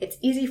 It's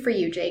easy for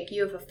you, Jake.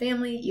 You have a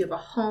family. You have a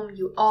home.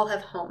 You all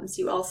have homes.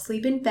 You all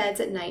sleep in beds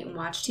at night and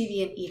watch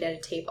TV and eat at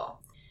a table.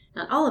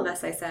 Not all of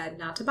us, I said.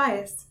 Not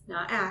Tobias.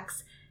 Not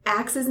Axe.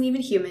 Axe isn't even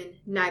human.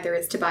 Neither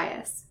is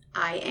Tobias.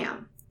 I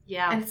am.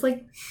 Yeah. And it's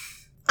like,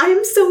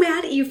 I'm so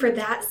mad at you for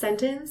that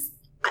sentence.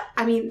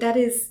 I mean, that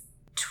is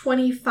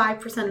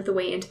 25% of the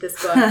way into this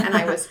book, and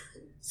I was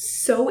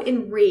so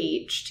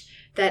enraged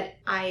that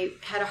I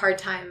had a hard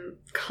time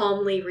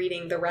calmly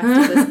reading the rest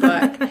of this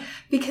book,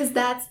 because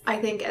that's, I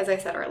think, as I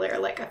said earlier,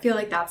 like, I feel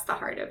like that's the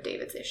heart of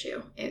David's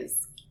issue,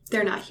 is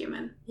they're not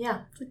human.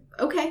 Yeah. It's like,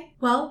 okay,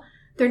 well,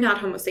 they're not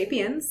Homo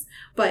sapiens,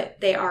 but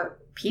they are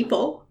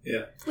people.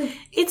 Yeah.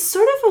 It's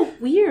sort of a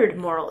weird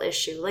moral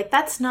issue. Like,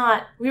 that's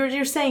not,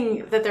 you're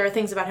saying that there are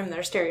things about him that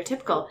are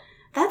stereotypical.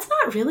 That's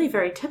not really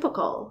very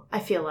typical, I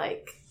feel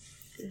like.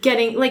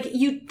 Getting, like,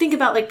 you think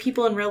about, like,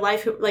 people in real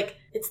life who, like,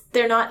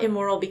 they're not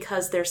immoral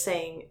because they're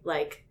saying,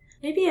 like,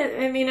 maybe,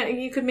 I mean,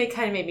 you could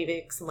maybe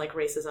make some, like,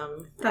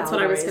 racism. That's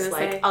what I was going to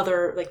say.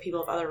 Other, like,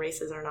 people of other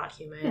races are not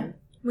human. Yeah.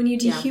 When you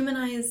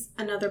dehumanize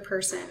another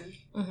person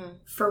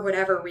for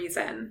whatever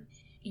reason,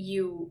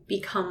 you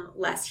become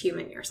less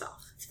human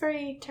yourself. It's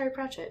very Terry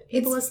Pratchett.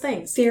 People as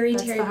things. Very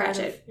Terry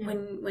Pratchett.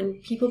 When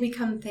people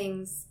become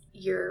things,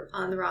 you're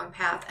on the wrong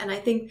path. And I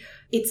think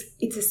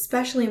it's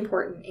especially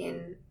important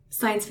in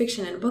science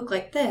fiction in a book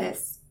like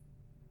this.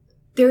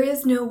 There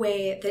is no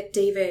way that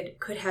David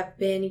could have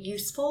been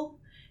useful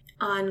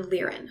on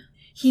Lyran.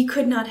 He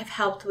could not have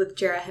helped with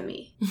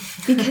Jerahemi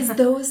because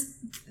those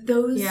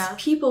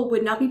people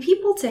would not be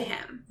people to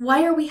him.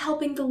 Why are we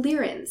helping the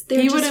Lyrans?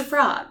 They're just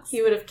frogs.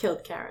 He would have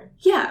killed Karen.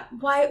 Yeah.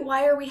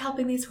 Why are we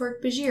helping these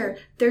Hork-Bajir?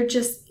 They're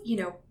just,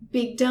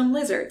 big dumb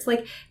lizards.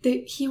 Like,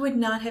 he would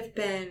not have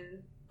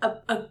been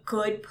a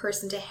good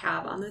person to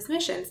have on those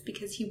missions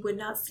because he would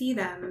not see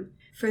them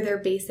for their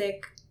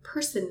basic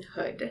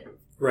personhood.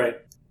 Right.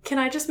 Can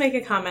I just make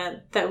a comment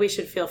that we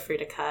should feel free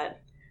to cut?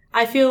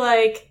 I feel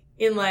like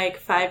in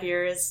 5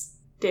 years,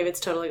 David's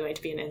totally going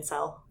to be an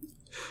incel.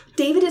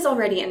 David is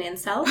already an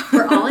incel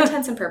for all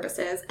intents and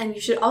purposes, and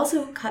you should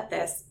also cut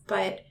this,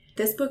 but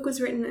this book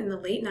was written in the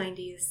late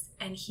 90s,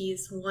 and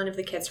he's one of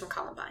the kids from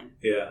Columbine.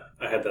 Yeah,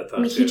 I had that thought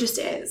I mean, too. he just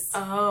is.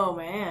 Oh,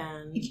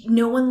 man.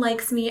 No one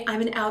likes me.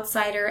 I'm an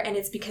outsider, and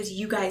it's because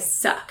you guys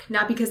suck,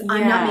 not because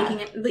I'm not making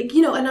it. Like,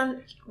 you know, and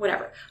I'm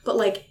whatever. But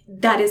like,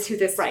 that is who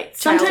this child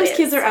Sometimes is.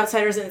 kids are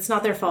outsiders, and it's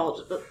not their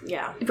fault. But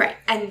yeah, right,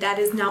 and that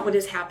is not what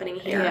is happening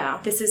here. Yeah.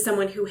 This is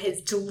someone who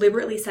is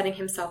deliberately setting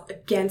himself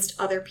against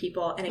other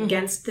people and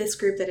against this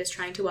group that is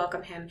trying to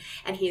welcome him,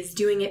 and he is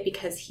doing it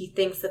because he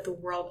thinks that the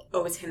world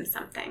owes him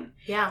something.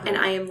 Yeah. And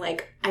I am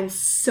like, I'm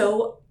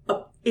so.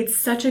 It's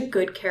such a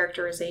good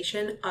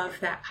characterization of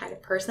that kind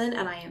of person,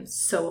 and I am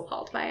so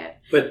appalled by it.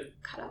 But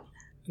Cut off.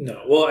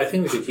 no, well, I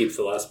think we should keep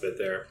the last bit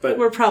there. But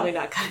We're probably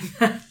not cutting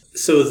that.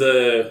 so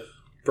the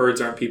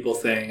birds aren't people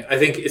thing. I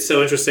think it's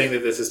so interesting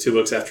that this is 2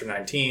 books after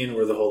 19,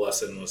 where the whole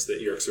lesson was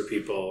that Yeerks are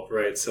people,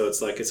 right? So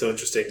it's like, it's so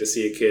interesting to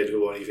see a kid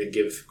who won't even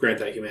grant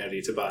that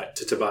humanity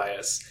to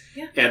Tobias.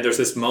 Yeah. And there's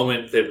this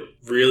moment that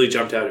really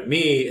jumped out at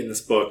me in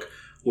this book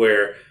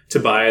where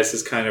Tobias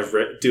is kind of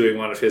doing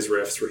one of his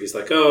riffs where he's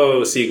like,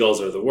 oh,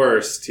 seagulls are the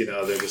worst. You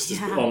know, they're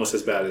just almost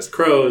as bad as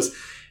crows.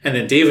 And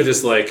then David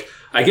is like,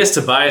 I guess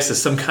Tobias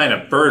is some kind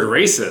of bird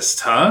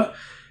racist, huh?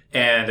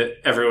 And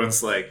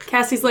everyone's like...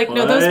 Cassie's like, what?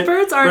 no, those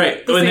birds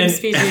aren't the same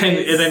species.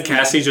 And then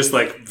Cassie just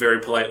like very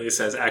politely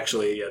says,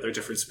 actually, yeah, they're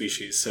different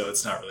species, so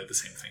it's not really the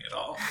same thing at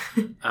all.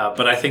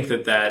 But I think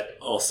that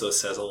also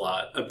says a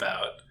lot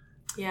about...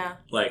 Yeah.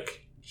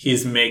 Like,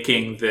 he's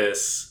making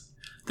this...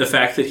 The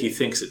fact that he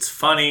thinks it's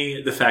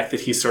funny, the fact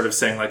that he's sort of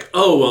saying like,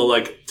 oh, well,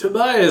 like,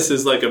 Tobias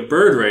is like a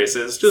bird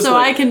racist. Just so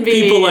like I can be...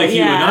 people like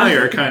you and I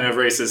are kind of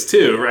racist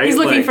too, right? He's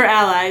looking like, for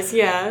allies,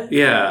 yeah.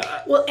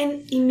 Yeah. Well,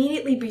 and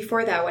immediately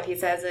before that, what he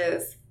says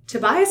is,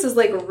 Tobias is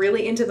like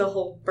really into the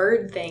whole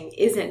bird thing,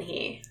 isn't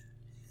he?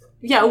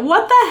 Yeah,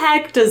 what the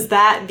heck does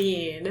that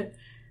mean?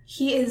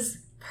 He is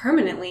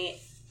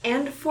permanently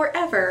and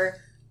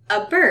forever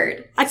a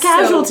bird. A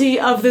casualty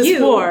of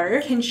this war.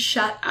 You can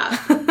shut up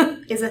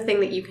is a thing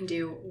that you can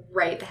do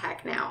right the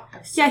heck now.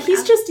 Yeah,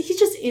 he's just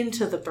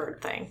into the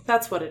bird thing.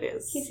 That's what it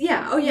is. He's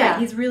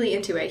really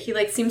into it. He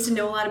like seems to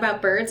know a lot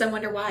about birds. I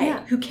wonder why.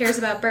 Yeah. Who cares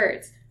about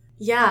birds?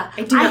 Yeah,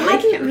 I do not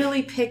like hadn't him.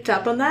 really picked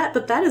up on that,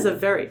 but that is a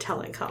very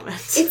telling comment.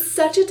 It's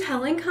such a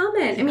telling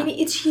comment. I mean,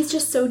 he's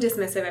just so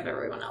dismissive of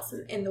everyone else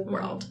in the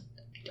world.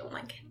 I don't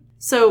like him.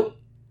 So,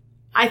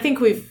 I think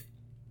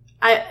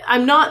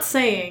I'm not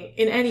saying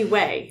in any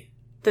way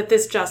that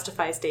this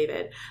justifies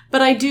David,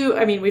 but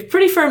we've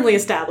pretty firmly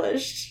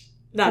established,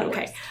 not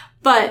okay,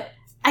 but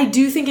I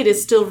do think it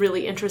is still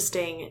really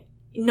interesting.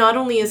 Not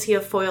only is he a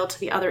foil to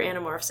the other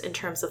Animorphs in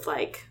terms of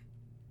like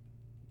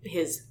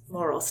his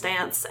moral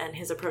stance and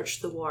his approach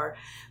to the war,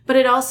 but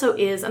it also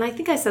is, and I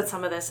think I said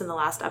some of this in the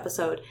last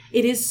episode,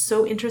 it is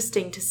so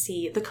interesting to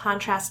see the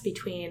contrast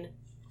between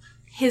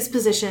his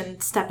position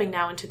stepping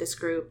now into this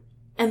group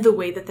and the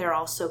way that they're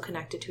all so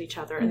connected to each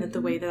other and that the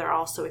way that they're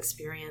all so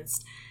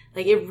experienced.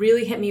 Like, it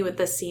really hit me with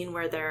the scene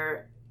where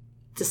they're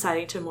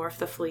deciding to morph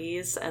the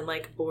fleas and,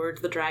 like, board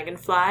the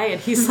dragonfly. And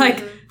he's like,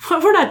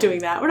 we're not doing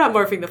that. We're not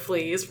morphing the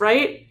fleas,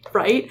 right?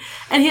 Right?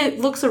 And he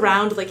looks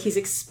around like he's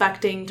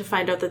expecting to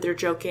find out that they're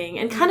joking.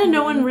 And kind of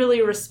no one really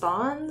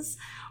responds,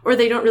 or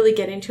they don't really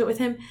get into it with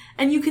him.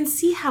 And you can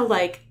see how,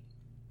 like,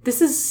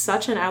 this is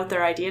such an out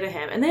there idea to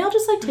him. And they all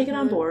just, like, take it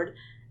on board.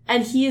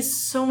 And he is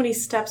so many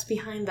steps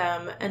behind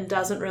them and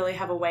doesn't really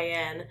have a way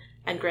in.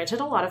 And granted,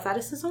 a lot of that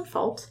is his own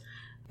fault.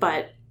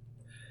 But...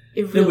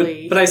 it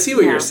really, but I see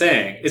what you're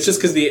saying. It's just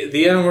because the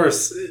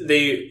Animorphs,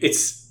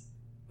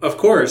 of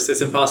course,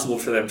 it's impossible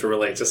for them to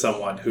relate to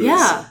someone who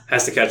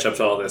has to catch up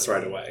to all this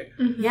right away.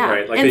 Yeah,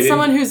 right? Like and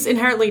someone who's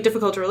inherently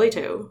difficult to relate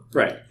to.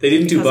 Right. They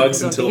didn't do because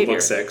bugs of his own until behavior.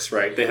 book 6,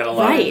 right? They had a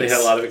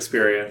lot of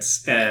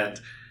experience,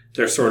 and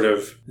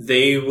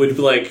they would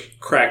like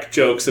crack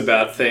jokes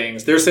about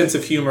things. Their sense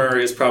of humor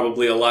is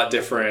probably a lot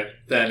different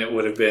than it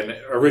would have been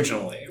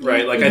originally,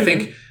 right? Like I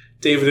think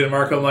David and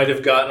Marco might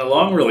have gotten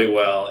along really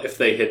well if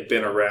they had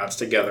been around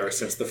together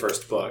since the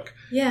first book.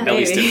 Yeah, at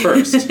least at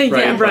first, right?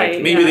 Yeah, right.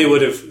 Like, maybe they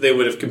would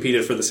have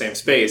competed for the same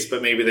space,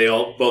 but maybe they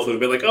both would have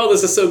been like, "Oh,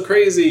 this is so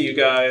crazy, you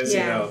guys!" Yeah.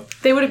 You know,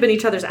 They would have been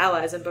each other's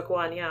allies in book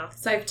 1. Yeah.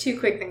 So I have 2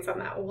 quick things on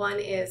that. One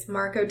is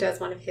Marco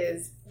does one of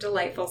his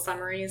delightful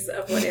summaries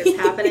of what is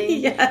happening.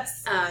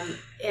 Yes.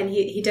 And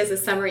he does a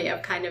summary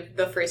of kind of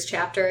the first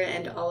chapter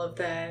and all of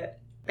the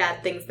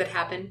bad things that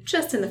happen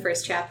just in the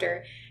first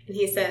chapter. And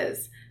he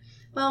says,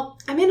 well,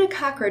 I'm in a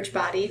cockroach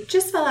body,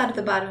 just fell out of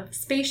the bottom of a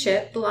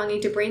spaceship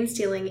belonging to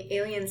brain-stealing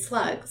alien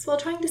slugs while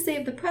trying to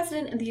save the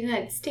President of the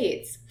United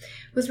States.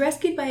 Was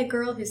rescued by a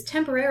girl who's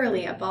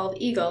temporarily a bald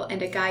eagle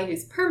and a guy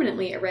who's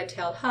permanently a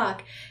red-tailed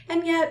hawk,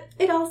 and yet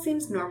it all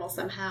seems normal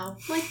somehow.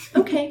 Like,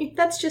 okay,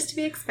 that's just to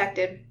be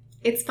expected.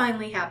 It's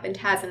finally happened,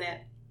 hasn't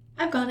it?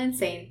 I've gone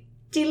insane.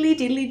 Diddly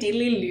diddly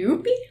diddly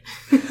loopy.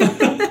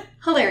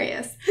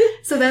 Hilarious.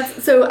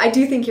 So I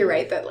do think you're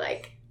right that,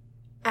 like,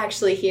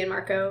 actually he and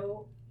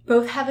Marco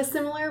both have a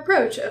similar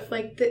approach of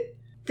like,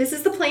 this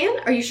is the plan?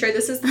 Are you sure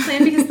this is the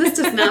plan? Because this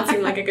does not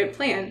seem like a good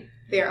plan.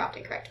 They are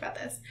often correct about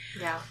this.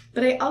 Yeah.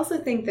 But I also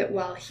think that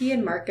while he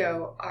and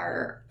Marco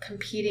are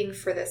competing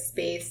for the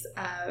space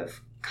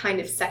of kind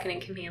of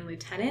second-in-command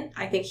lieutenant.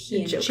 I think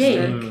he and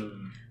Jokester. Jake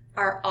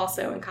are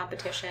also in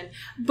competition,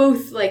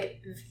 both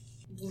like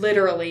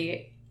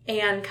literally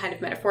and kind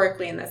of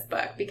metaphorically in this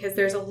book, because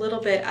there's a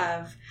little bit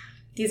of,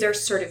 these are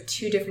sort of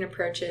two different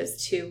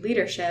approaches to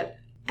leadership.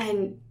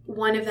 And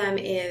one of them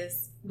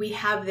is, we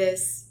have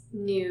this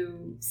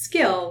new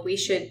skill, we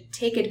should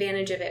take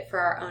advantage of it for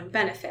our own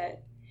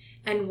benefit.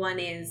 And one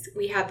is,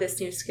 we have this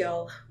new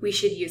skill, we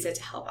should use it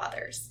to help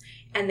others.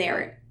 And they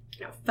are,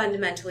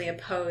 fundamentally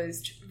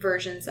opposed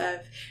versions of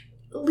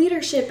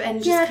leadership. And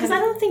just Yeah, because I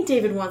don't think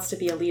David wants to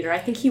be a leader. I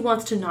think he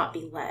wants to not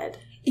be led.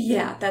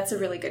 Yeah, that's a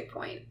really good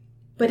point.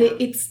 But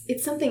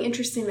it's something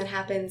interesting that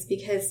happens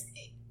because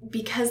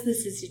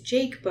this is a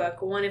Jake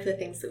book. One of the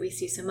things that we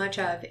see so much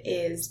of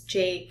is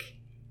Jake's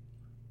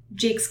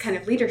kind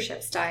of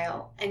leadership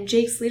style. And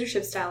Jake's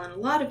leadership style in a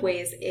lot of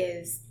ways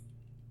is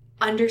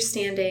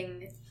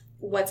understanding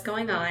what's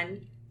going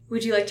on.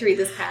 Would you like to read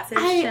this passage,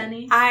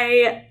 Jenny?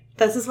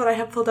 This is what I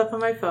have pulled up on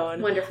my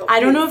phone. Wonderful. I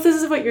don't know if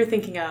this is what you're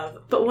thinking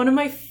of, but one of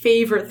my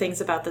favorite things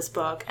about this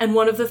book, and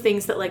one of the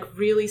things that like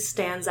really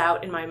stands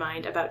out in my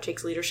mind about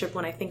Jake's leadership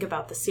when I think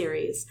about the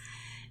series,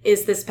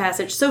 is this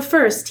passage. So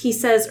first, he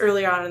says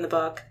earlier on in the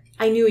book,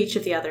 I knew each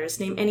of the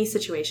others. Name any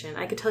situation.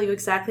 I could tell you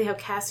exactly how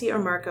Cassie or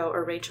Marco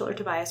or Rachel or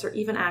Tobias or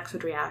even Axe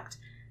would react.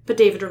 But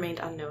David remained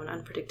unknown,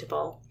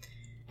 unpredictable.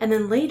 And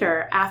then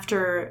later,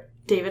 after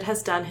David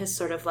has done his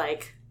sort of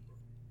like,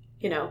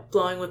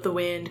 blowing with the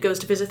wind, goes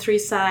to visit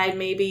Three's side,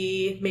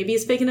 maybe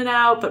he's faking it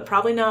out, but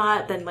probably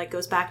not, then like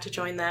goes back to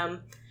join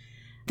them.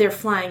 They're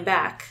flying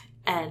back,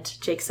 and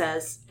Jake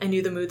says, I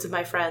knew the moods of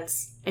my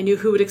friends. I knew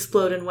who would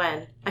explode and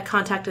when. I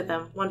contacted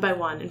them, one by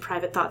one, in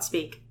private thought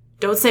speak.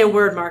 Don't say a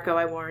word, Marco,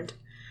 I warned.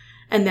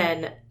 And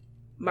then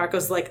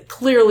Marco's like,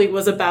 clearly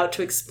was about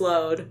to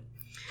explode.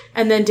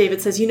 And then David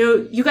says,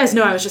 you guys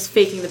know I was just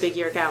faking the big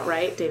yerk out,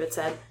 right? David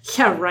said.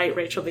 Yeah, right,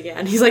 Rachel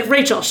began. He's like,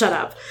 Rachel, shut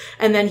up.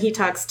 And then he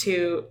talks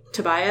to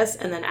Tobias,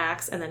 and then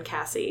Axe, and then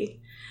Cassie.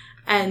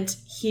 And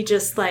he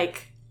just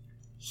like,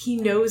 he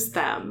knows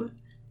them.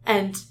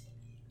 And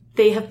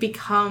they have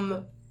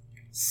become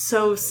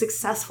so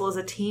successful as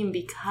a team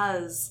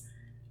because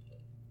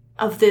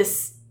of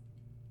this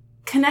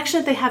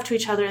connection that they have to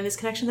each other, and this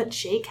connection that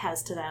Jake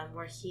has to them,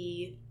 where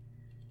he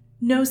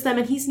knows them,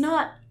 and he's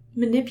not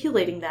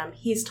manipulating them.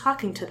 He's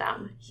talking to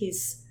them.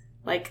 He's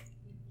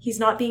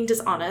not being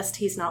dishonest.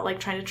 He's not like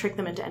trying to trick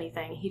them into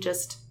anything. He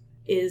just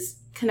is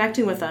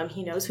connecting with them.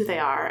 He knows who they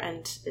are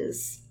and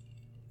is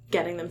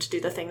getting them to do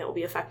the thing that will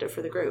be effective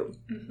for the group.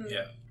 Mm-hmm.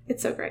 Yeah.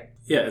 It's so great.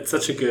 Yeah, it's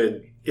such a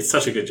good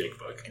Jake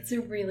book. It's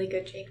a really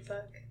good Jake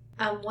book.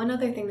 One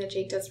other thing that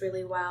Jake does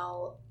really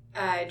well,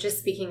 just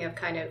speaking of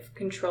kind of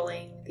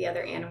controlling the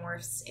other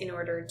Animorphs in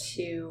order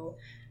to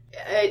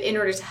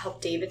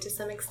help David to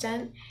some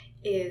extent,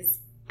 is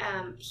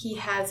he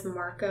has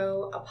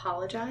Marco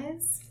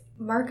apologize.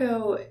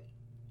 Marco,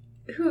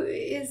 who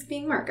is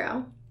being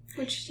Marco,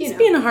 which, he's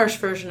being a harsh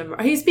version of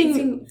Marco. He's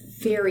being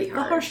very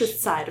harsh. The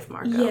harshest side of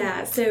Marco.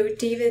 Yeah, so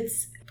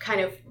David's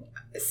kind of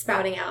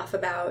spouting off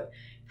about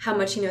how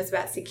much he knows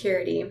about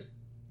security.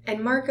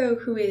 And Marco,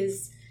 who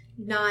is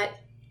not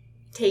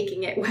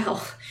taking it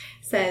well,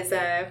 says,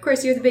 of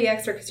course, you're the big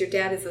expert because your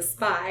dad is a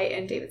spy.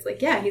 And David's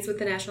like, yeah, he's with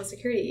the National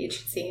Security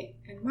Agency.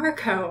 And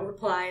Marco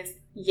replies,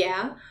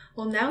 yeah,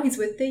 well, now he's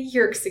with the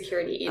Yerk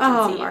Security Agency.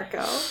 Oh,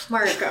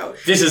 Marco.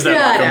 This is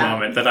that Marco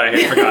moment that I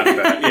had forgotten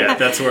about. Yeah,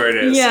 that's where it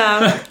is.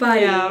 Yeah.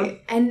 Buddy. Yeah.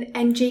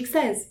 And Jake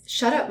says,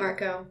 shut up,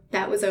 Marco.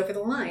 That was over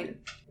the line.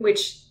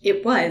 Which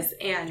it was.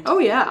 And oh,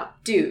 yeah.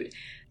 Dude.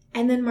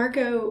 And then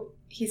Marco,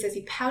 he says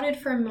he pouted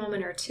for a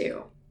moment or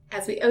two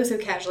as we oh so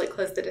casually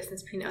closed the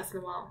distance between us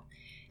and the wall.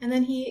 And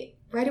then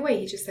right away,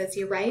 he just says,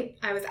 you're right.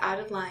 I was out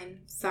of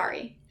line.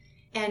 Sorry.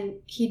 And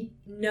he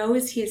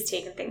knows he has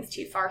taken things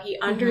too far. He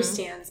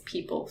understands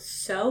people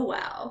so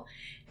well.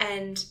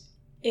 And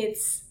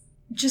it's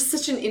just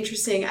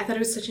I thought it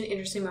was such an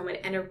interesting moment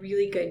and a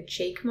really good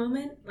Jake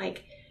moment.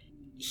 Like,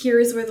 here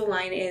is where the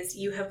line is.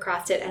 You have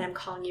crossed it and I'm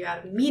calling you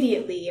out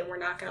immediately and we're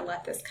not going to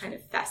let this kind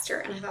of fester.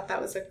 And I thought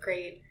that was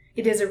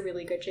it is a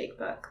really good Jake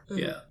book.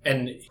 Yeah.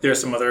 And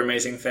there's some other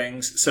amazing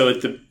things. So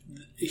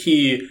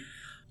he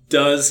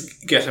does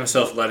get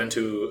himself led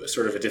into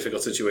sort of a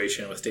difficult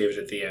situation with David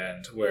at the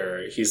end,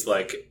 where he's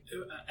like,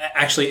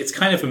 actually, it's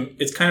kind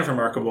of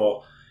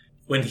remarkable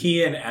when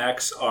he and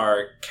Axe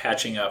are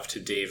catching up to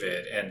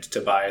David and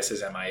Tobias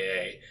is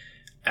MIA.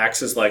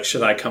 Axe is like,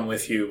 should I come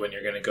with you when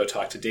you're going to go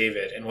talk to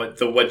David? And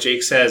what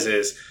Jake says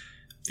is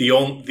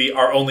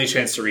our only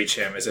chance to reach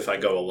him is if I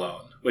go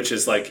alone, which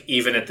is like,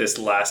 even at this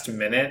last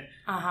minute,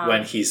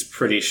 when he's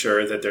pretty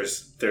sure that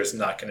there's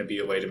not going to be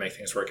a way to make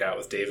things work out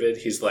with David,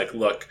 he's like,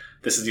 look,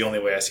 this is the only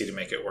way I see to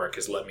make it work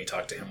is let me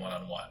talk to him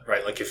one-on-one,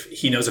 right? Like, if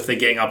he knows if they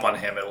gang up on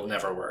him, it'll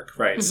never work,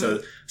 right?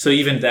 Mm-hmm. So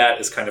even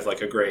that is kind of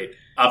like a great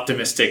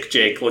optimistic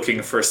Jake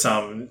looking for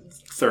some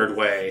third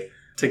way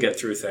to get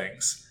through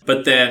things.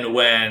 But then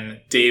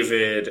when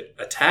David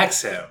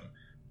attacks him,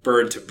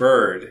 bird to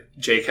bird,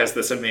 Jake has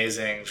this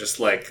amazing just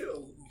like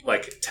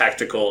like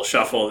tactical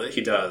shuffle that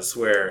he does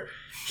where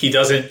he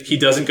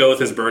doesn't go with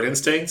his bird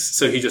instincts,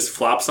 so he just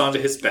flops onto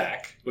his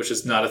back, which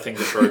is not a thing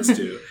that birds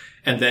do.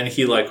 And then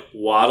he like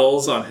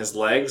waddles on his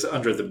legs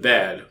under the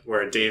bed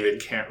where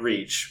David can't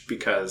reach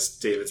because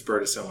David's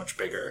bird is so much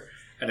bigger.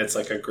 And it's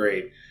like a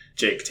great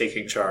Jake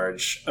taking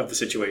charge of the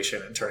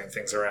situation and turning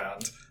things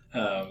around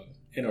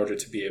in order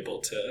to be able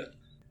to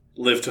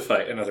live to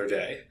fight another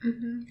day.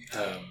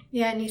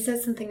 Yeah, and he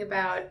says something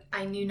about,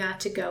 I knew not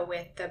to go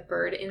with the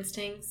bird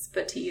instincts,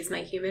 but to use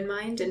my human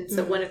mind. And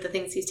so one of the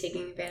things he's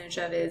taking advantage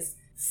of is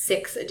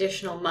 6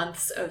 additional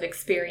months of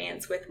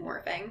experience with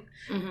morphing,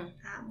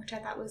 which I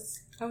thought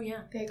was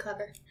very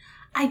clever.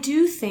 I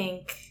do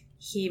think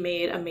he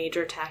made a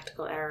major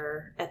tactical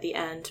error at the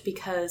end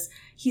because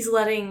he's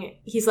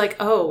like,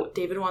 oh,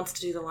 David wants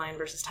to do the lion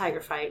versus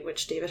tiger fight,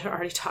 which David had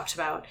already talked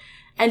about.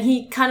 And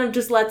he kind of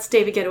just lets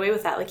David get away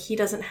with that. Like, he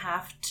doesn't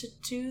have to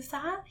do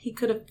that. He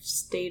could have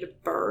stayed a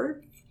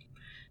bird,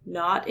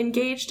 not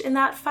engaged in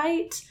that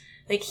fight.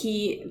 Like,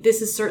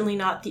 this is certainly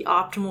not the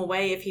optimal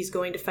way if he's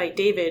going to fight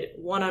David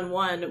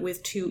one-on-one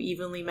with 2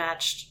 evenly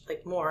matched,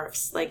 like,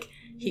 morphs. Like,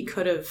 he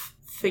could have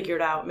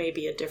figured out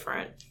maybe a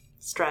different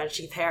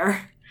strategy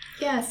there.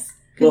 Yes,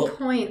 good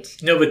point.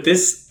 No, but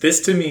this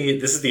to me,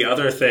 this is the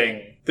other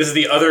thing. This is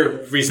the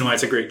other reason why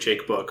it's a great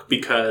Jake book,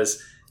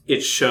 because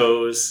it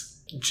shows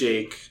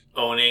Jake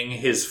owning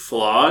his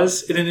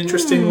flaws in an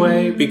interesting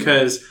way,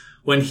 because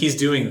when he's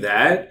doing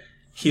that,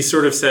 he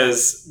sort of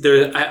says,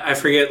 I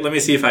forget, let me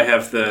see if I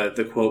have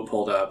the quote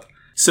pulled up.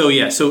 So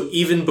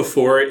even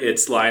before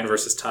it's lion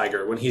versus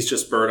tiger, when he's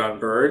just bird on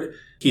bird,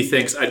 he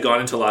thinks, I'd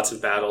gone into lots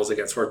of battles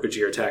against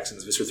Hork-Bajir,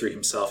 Taxons, Visser 3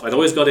 himself. I'd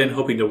always got in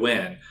hoping to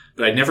win,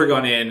 but I'd never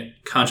gone in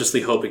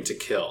consciously hoping to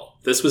kill.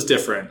 This was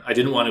different. I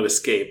didn't want to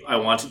escape. I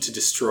wanted to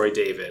destroy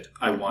David.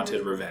 I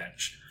wanted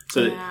revenge.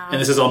 So, and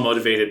this is all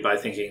motivated by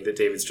thinking that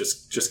David's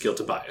just guilt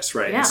to bias,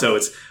 right? Yeah. And so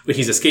it's when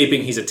he's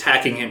escaping, he's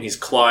attacking him, he's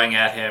clawing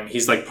at him,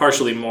 he's like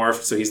partially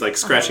morphed, so he's like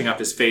scratching up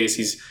his face,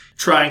 he's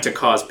trying to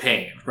cause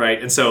pain,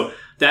 right? And so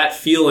that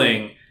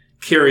feeling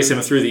carries him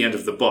through the end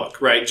of the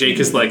book, right? Jake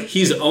is like,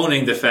 he's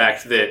owning the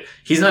fact that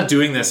he's not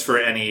doing this for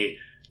any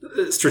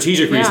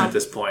strategic reason at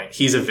this point.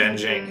 He's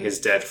avenging his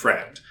dead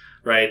friend,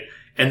 right?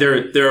 And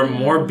there are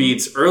more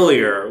beats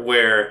earlier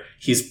where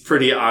he's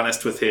pretty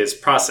honest with his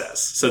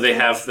process. So they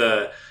have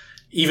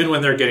even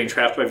when they're getting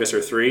trapped by Visser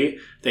 3,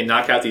 they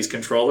knock out these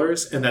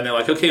controllers, and then they're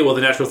like, okay, well,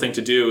 the natural thing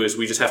to do is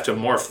we just have to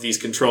morph these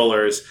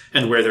controllers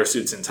and wear their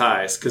suits and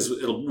ties, because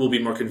we'll be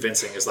more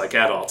convincing as, like,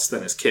 adults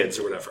than as kids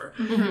or whatever.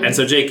 And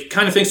so Jake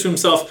kind of thinks to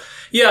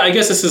himself, yeah, I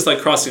guess this is, like,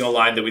 crossing a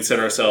line that we'd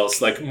set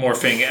ourselves, like,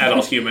 morphing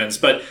adult humans,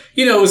 but,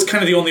 it was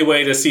kind of the only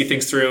way to see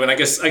things through, and I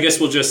guess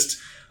we'll just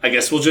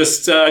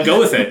go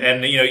with it.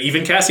 And,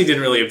 even Cassie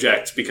didn't really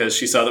object because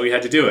she saw that we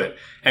had to do it.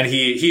 And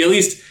he at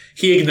least,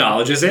 he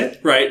acknowledges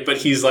it, right? But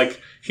he's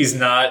like, he's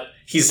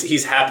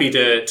happy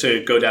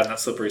to go down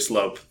that slippery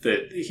slope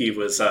that he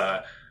was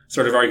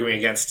sort of arguing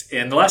against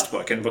in the last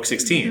book, in book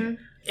 16.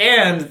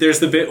 And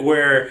there's the bit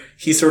where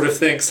he sort of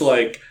thinks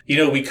like,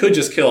 we could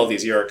just kill all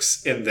these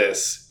Yeerks in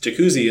this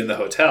jacuzzi in the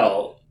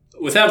hotel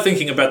without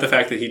thinking about the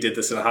fact that he did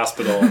this in a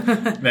hospital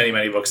many,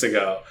 many books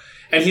ago.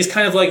 And he's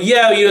kind of like,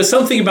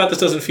 something about this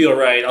doesn't feel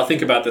right. I'll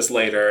think about this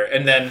later.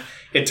 And then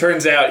it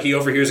turns out he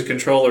overhears a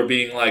controller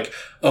being like,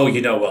 oh,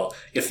 well,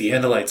 if the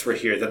Andalites were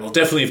here, then we'll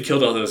definitely have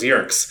killed all those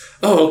Yeerks.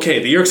 Oh,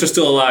 okay, the Yeerks are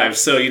still alive.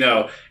 So,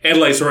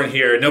 Andalites weren't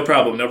here. No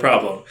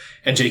problem.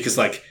 And Jake is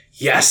like,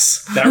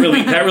 yes, that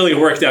really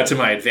worked out to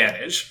my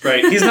advantage,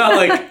 right? He's not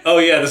like, oh,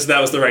 yeah,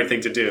 that was the right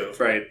thing to do,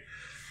 right?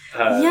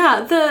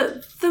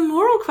 The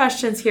moral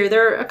questions here,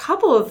 there are a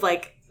couple of,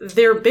 like,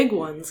 their big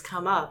ones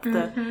come up.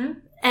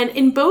 And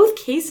in both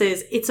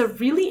cases, it's a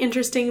really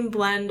interesting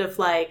blend of,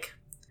 like,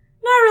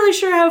 not really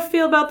sure how I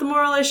feel about the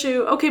moral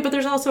issue. Okay, but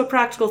there's also a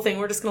practical thing.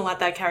 We're just going to let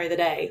that carry the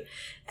day.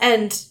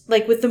 And,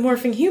 like, with the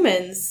morphing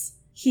humans,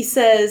 he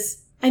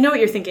says, I know what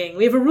you're thinking.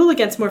 We have a rule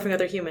against morphing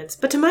other humans.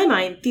 But to my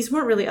mind, these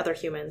weren't really other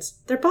humans.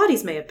 Their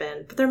bodies may have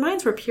been, but their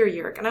minds were pure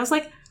Yeerk. And I was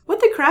like,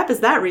 what the crap is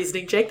that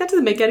reasoning, Jake? That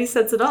doesn't make any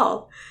sense at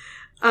all.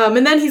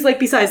 And then he's like,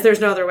 besides,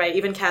 there's no other way.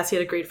 Even Cassie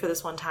had agreed for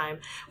this one time.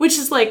 Which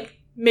is, like,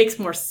 makes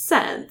more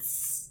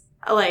sense.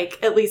 Like,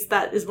 at least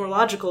that is more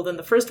logical than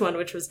the first one,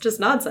 which was just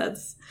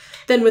nonsense.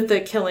 Then with the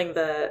killing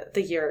the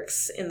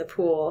Yeerks in the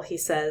pool, he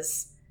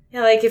says,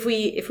 like, if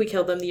we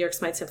killed them, the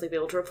Yeerks might simply be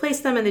able to replace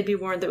them, and they'd be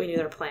warned that we knew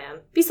their plan.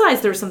 Besides,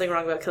 there was something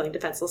wrong about killing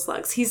defenseless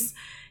slugs. He's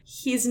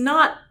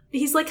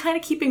like kind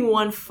of keeping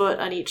one foot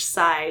on each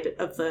side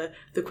of the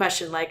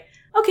question, like,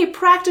 okay,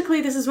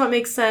 practically this is what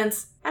makes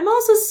sense. I'm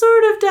also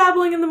sort of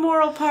dabbling in the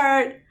moral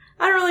part.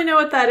 I don't really know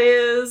what that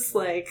is,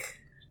 like...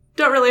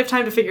 Don't really have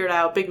time to figure it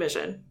out. Big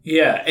mission.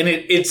 Yeah, and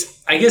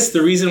it's... I guess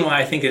the reason why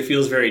I think it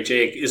feels very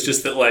Jake is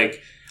just that,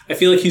 like, I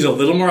feel like he's a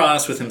little more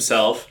honest with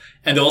himself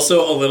and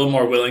also a little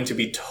more willing to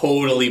be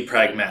totally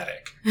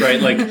pragmatic, right?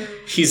 Like,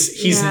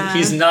 he's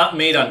not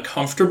made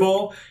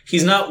uncomfortable.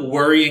 He's not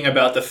worrying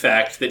about the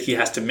fact that he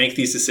has to make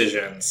these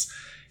decisions.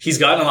 He's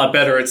gotten a lot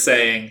better at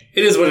saying,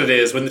 it is what it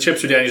is. When the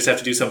chips are down, you just have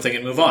to do something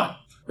and move on,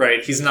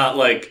 right? He's not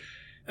like...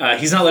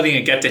 he's not letting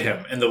it get to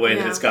him in the way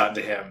that it's gotten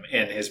to him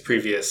in his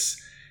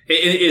previous,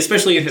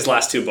 especially in his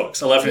last two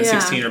books. 11 and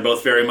 16 are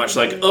both very much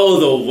like, oh,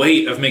 the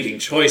weight of making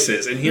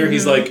choices. And here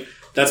he's like,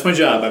 that's my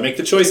job. I make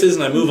the choices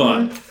and I move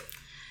on.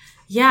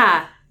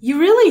 Yeah. You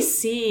really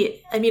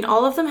see, I mean,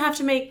 all of them have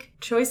to make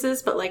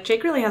choices, but like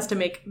Jake really has to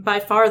make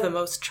by far the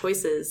most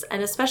choices.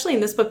 And especially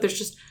in this book, there's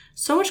just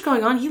so much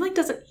going on. He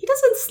doesn't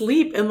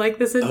sleep in like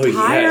this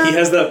entire he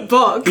has that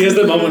book. He has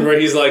that moment where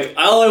he's like,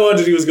 all I wanted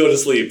to do was go to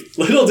sleep.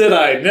 Little did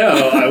I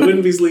know I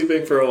wouldn't be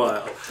sleeping for a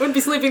while. Wouldn't be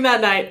sleeping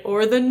that night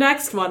or the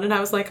next one. And I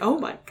was like, oh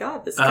my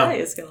God, this guy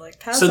is going to like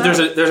pass out.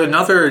 So there's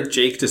another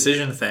Jake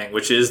decision thing,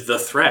 which is the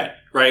threat,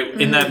 right?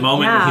 In that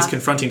moment when he's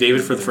confronting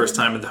David for the first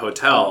time in the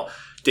hotel,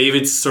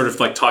 David's sort of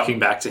like talking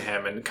back to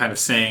him and kind of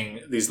saying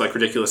these like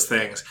ridiculous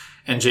things.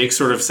 And Jake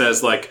sort of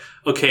says like,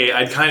 okay,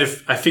 I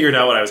figured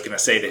out what I was going to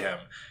say to him.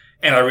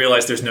 And I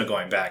realized there's no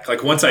going back.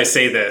 Like once I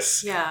say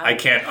this, I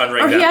can't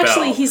unring that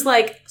bell. He's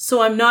like,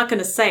 so I'm not going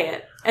to say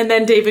it. And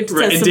then David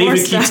says some more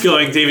stuff.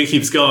 David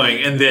keeps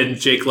going. And then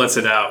Jake lets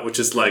it out, which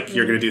is like,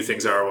 you're going to do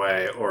things our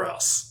way or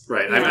else.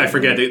 Right. I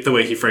forget the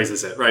way he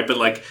phrases it. Right. But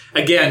like,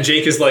 again,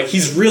 Jake is like,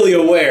 he's really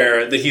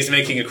aware that he's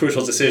making a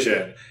crucial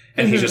decision.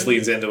 And he just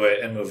leans into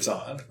it and moves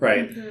on,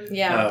 right? Mm-hmm.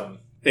 Yeah.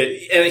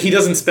 And he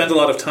doesn't spend a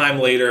lot of time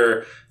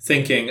later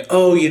thinking,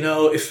 oh, you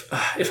know, if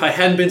I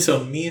hadn't been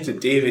so mean to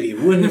David, he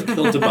wouldn't have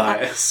killed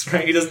Tobias,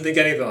 right? He doesn't think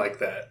anything like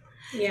that.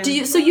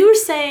 Yeah. So you were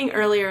saying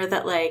earlier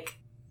that like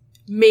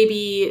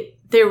maybe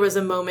there was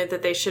a moment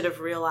that they should have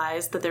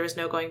realized that there was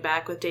no going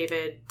back with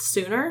David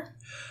sooner?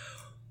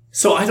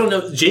 So I don't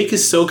know. Jake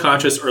is so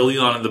conscious early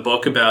on in the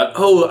book about,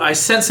 oh, I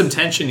sense some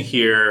tension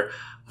here.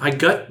 My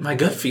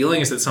gut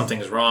feeling is that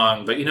something's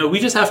wrong, but you know,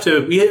 we have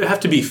to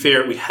be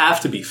fair. We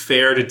have to be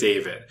fair to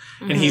David.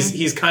 And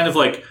he's kind of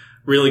like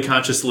really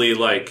consciously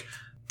like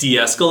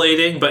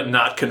de-escalating, but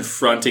not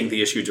confronting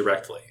the issue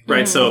directly.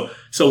 Right. So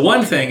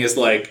one thing is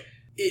like,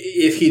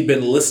 if he'd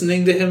been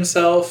listening to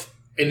himself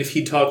and if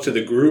he talked to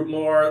the group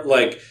more,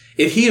 like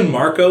if he and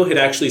Marco had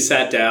actually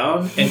sat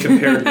down and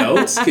compared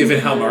notes, given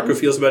how Marco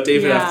feels about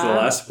David after the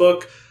last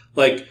book,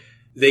 like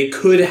they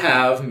could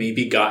have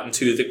maybe gotten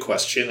to the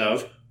question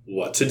of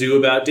what to do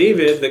about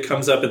David that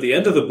comes up at the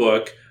end of the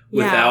book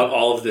without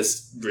all of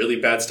this really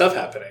bad stuff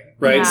happening,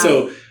 right?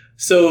 Yeah.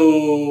 So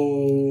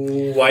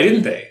why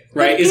didn't they,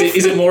 right?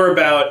 Is it more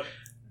about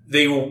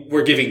they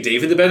were giving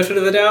David the benefit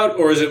of the doubt,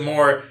 or is it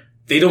more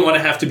they don't want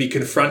to have to be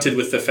confronted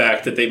with the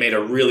fact that they made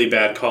a really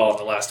bad call in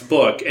the last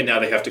book and now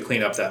they have to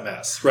clean up that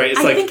mess, right?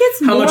 I think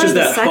it's how more much is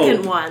the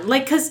second one.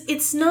 Like, because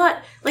it's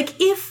not, like,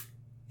 if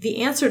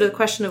the answer to the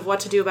question of what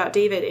to do about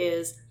David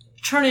is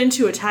turn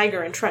into a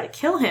tiger and try to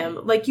kill him,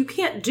 like, you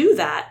can't do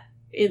that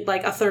in,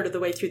 like, a third of the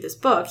way through this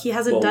book. He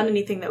hasn't done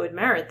anything that would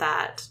merit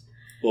that.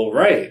 Well,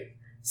 right.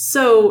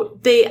 So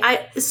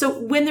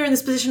when they're in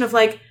this position of,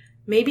 like,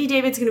 maybe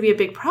David's going to be a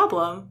big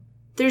problem,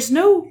 there's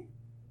no,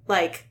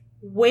 like,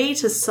 way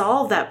to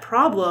solve that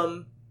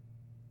problem.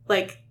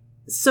 Like,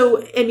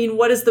 so, I mean,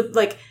 what is the,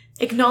 like,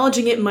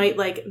 acknowledging it might,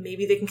 like,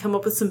 maybe they can come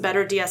up with some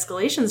better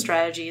de-escalation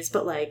strategies,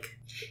 but, like...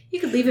 You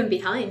could leave him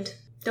behind.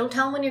 Don't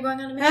tell him when you're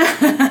going on a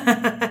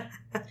mission.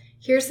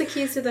 Here's the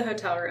keys to the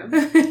hotel room.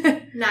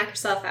 Knock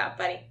yourself out,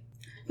 buddy.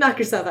 Knock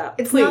yourself out.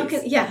 It's please. not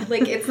gonna,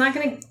 it's not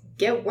going to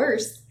get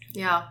worse.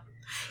 Yeah.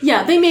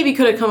 Yeah, they maybe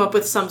could have come up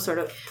with some sort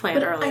of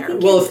plan earlier.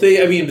 Well,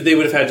 they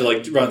would have had to,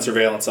 like, run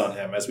surveillance on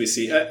him, as we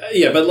see.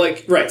 But,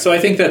 like, right. So I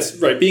think that's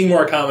right. Being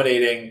more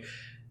accommodating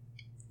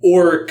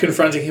or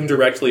confronting him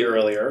directly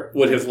earlier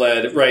would have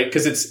led, right?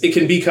 Because it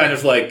can be kind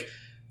of like,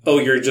 oh,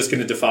 you're just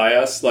going to defy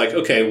us? Like,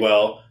 okay,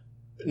 well,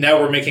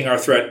 now we're making our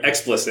threat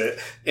explicit,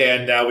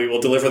 and now we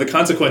will deliver the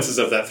consequences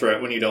of that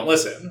threat when you don't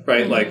listen,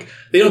 right? Mm-hmm. Like,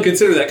 they don't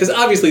consider that, because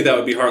obviously that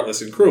would be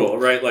heartless and cruel,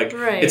 right? Like,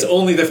 It's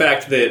only the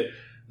fact that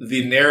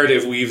the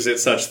narrative weaves it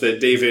such that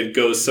David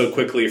goes so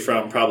quickly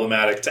from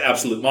problematic to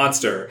absolute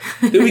monster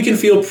that we can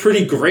feel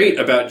pretty great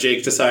about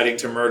Jake deciding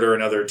to murder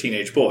another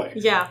teenage boy.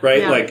 Yeah. Right?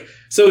 Yeah. Like,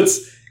 so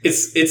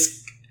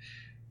it's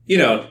you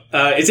know,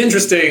 it's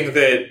interesting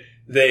that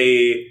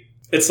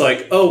it's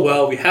like, oh,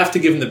 well, we have to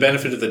give him the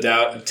benefit of the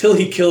doubt until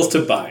he kills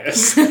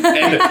Tobias.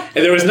 and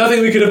there was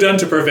nothing we could have done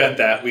to prevent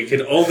that. We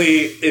can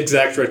only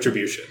exact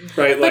retribution,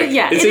 right? Like,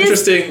 it's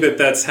interesting that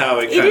that's how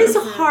it kind of It is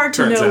hard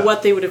to know out.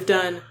 what they would have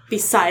done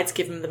besides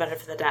give him the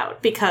benefit of the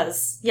doubt.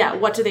 Because,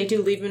 what do they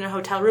do? Leave him in a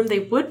hotel room? They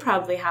would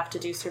probably have to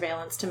do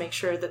surveillance to make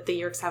sure that the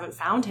Yeerks haven't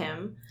found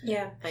him.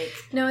 Yeah. Like,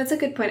 no, it's a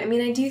good point. I mean,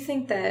 I do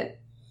think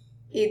that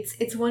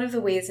it's one of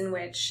the ways in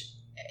which,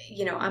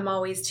 you know, I'm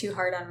always too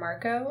hard on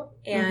Marco.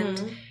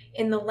 And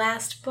in the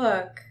last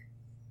book,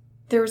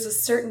 there was a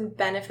certain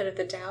benefit of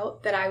the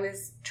doubt that I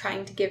was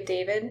trying to give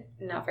David,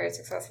 not very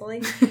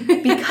successfully,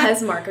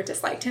 because Marco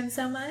disliked him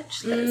so much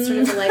that it's sort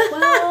of like,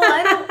 well,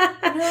 I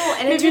don't know.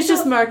 And maybe it's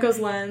just Marco's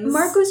lens.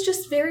 Marco's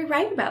just very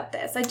right about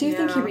this. I do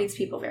think he reads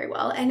people very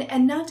well.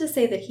 And not to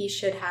say that he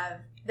should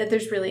have, that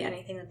there's really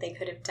anything that they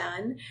could have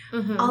done.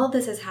 Mm-hmm. All of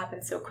this has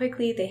happened so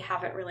quickly. They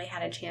haven't really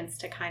had a chance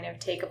to kind of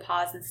take a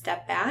pause and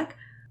step back.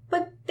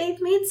 But they've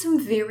made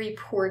some very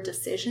poor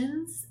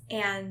decisions,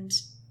 and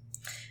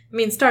I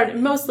mean,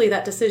 mostly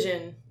that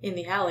decision in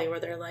the alley where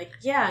they're like,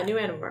 yeah, new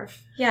Animorph.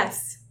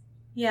 Yes.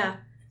 Yeah.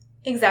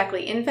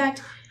 Exactly. In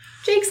fact,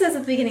 Jake says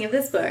at the beginning of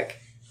this book,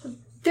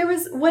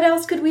 what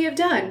else could we have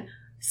done?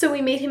 So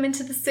we made him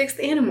into the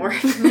 6th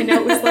Animorph. My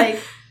note was like,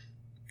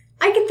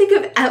 I can think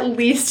of at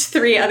least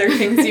 3 other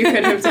things you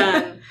could have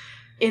done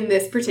in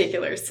this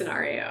particular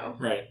scenario.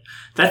 Right.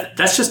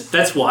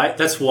 That's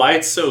why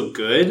it's so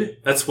good.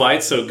 That's why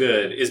it's so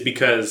good is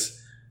because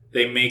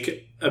they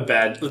make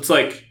it's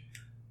like,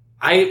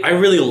 I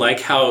really like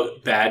how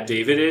bad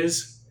David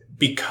is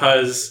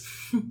because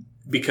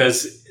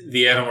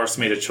the Animorphs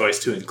made a choice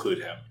to include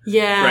him.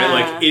 Yeah. Right?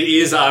 Like, it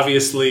is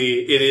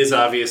obviously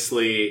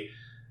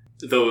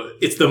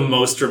it's the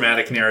most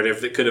dramatic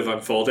narrative that could have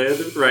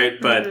unfolded, right?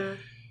 But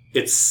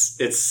it's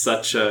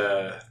such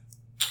a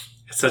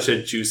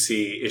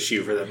juicy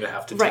issue for them to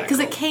have to tackle. Right, because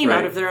it came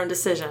out of their own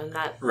decision.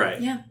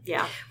 Right.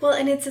 Yeah. Well,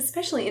 and it's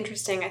especially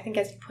interesting, I think,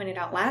 as you pointed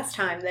out last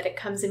time, that it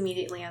comes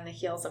immediately on the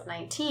heels of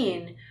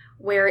 19,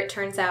 where it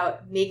turns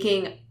out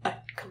making a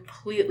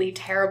completely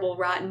terrible,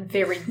 rotten,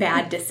 very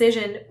bad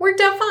decision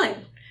worked out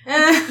fine.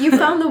 You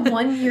found the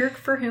one Yeerk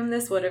for whom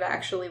this would have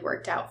actually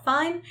worked out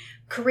fine.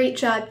 Great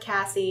job,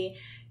 Cassie.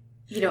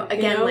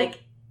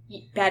 Like,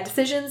 bad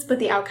decisions, but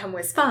the outcome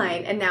was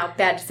fine. And now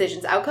bad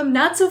decisions, outcome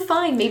not so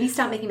fine. Maybe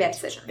stop making bad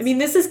decisions. I mean,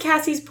 this is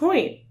Cassie's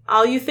point.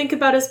 All you think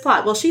about is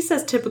plot. Well, she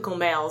says typical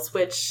males,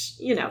 which,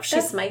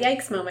 that's my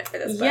yikes moment for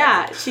this book.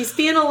 Yeah, she's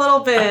being a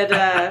little bit...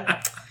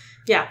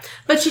 Yeah,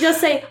 but she does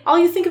say, all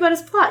you think about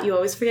is plot. You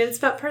always forget it's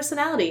about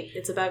personality.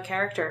 It's about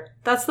character.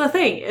 That's the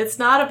thing. It's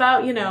not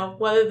about,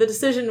 whether the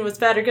decision was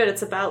bad or good.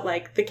 It's about,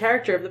 like, the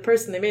character of the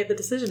person they made the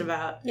decision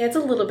about. Yeah, it's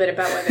a little bit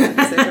about whether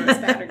the decision was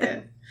bad or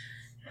good.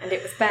 And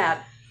it was bad.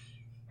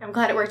 I'm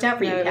glad it worked out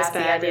for you, Cassie,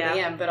 at the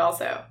end, but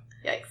also,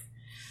 yikes.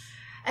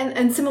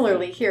 And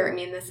similarly here, I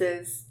mean, this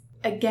is,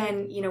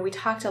 again, we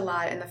talked a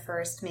lot in the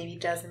first maybe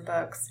dozen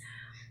books.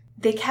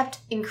 They kept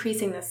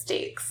increasing the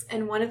stakes.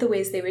 And one of the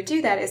ways they would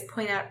do that is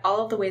point out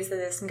all of the ways that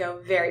this can go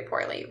very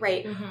poorly,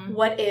 right? Mm-hmm.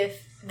 What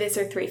if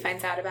Visser 3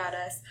 finds out about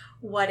us?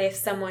 What if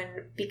someone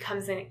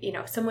becomes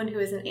someone who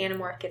is an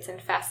Animorph gets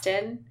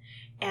infested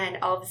and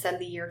all of a sudden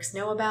the Yeerks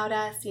know about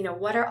us?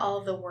 What are all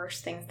of the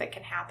worst things that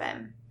can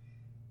happen?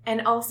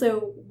 And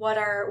also, where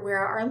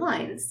are our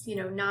lines?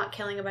 Not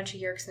killing a bunch of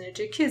Yeerks in a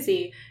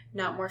jacuzzi,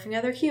 not morphing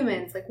other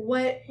humans. Like,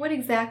 what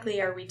exactly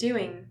are we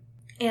doing?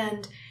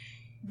 And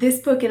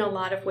this book, in a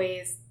lot of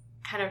ways,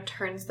 kind of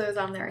turns those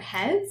on their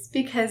heads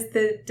because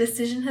the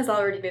decision has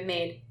already been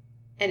made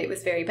and it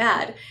was very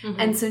bad. Mm-hmm.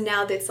 And so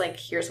now it's like,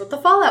 here's what the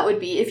fallout would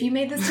be if you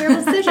made this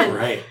terrible decision.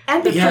 Right.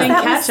 And because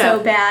that was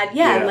so bad,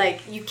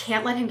 like, you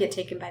can't let him get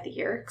taken by the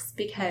Yeerks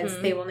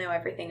because they will know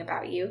everything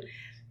about you.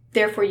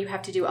 Therefore, you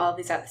have to do all of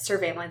these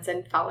surveillance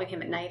and following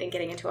him at night and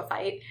getting into a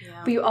fight.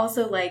 Yeah. But you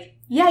also,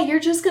 you're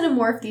just going to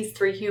morph these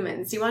 3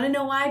 humans. You want to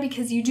know why?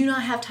 Because you do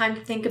not have time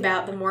to think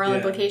about the moral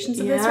implications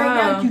of this right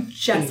now. You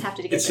just have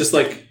to get It's just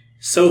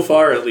so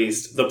far, at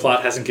least, the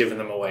plot hasn't given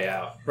them a way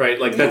out, right?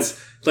 That's,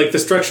 the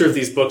structure of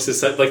these books is,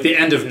 the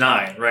end of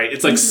 9, right?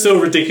 It's, so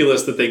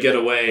ridiculous that they get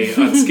away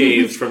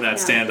unscathed from that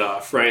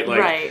standoff, right?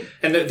 Right.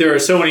 And there are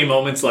so many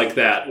moments like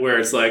that where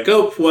it's like,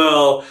 oh,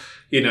 well,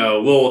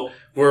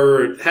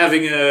 we're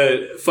having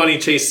a funny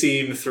chase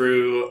scene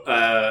through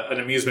an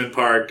amusement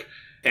park,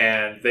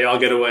 and they all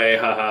get away.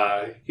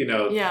 Haha!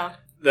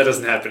 That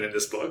doesn't happen in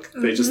this book.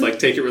 Mm-hmm. They just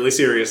take it really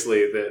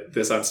seriously that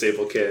this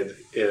unstable kid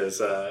has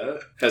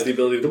the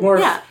ability to morph.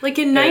 Yeah,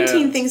 in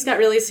 19, things got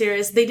really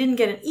serious. They didn't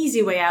get an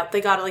easy way out.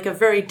 They got a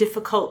very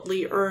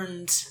difficultly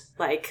earned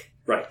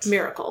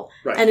miracle.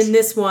 Right. And in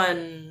this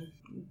one,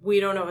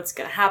 we don't know what's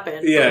going to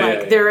happen.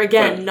 Yeah, they're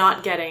again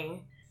not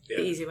getting the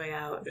easy way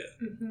out. Yeah.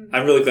 Mm-hmm.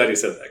 I'm really glad you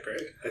said that,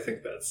 Greg. I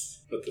think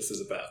that's what this is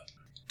about.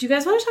 Do you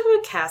guys want to talk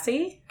about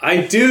Cassie?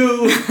 I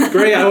do!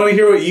 Greg, I want to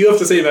hear what you have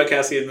to say about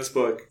Cassie in this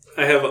book.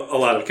 I have a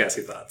lot of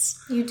Cassie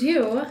thoughts. You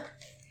do? I'm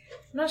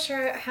not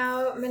sure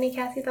how many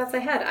Cassie thoughts I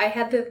had. I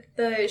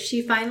had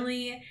she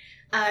finally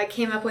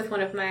came up with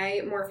one of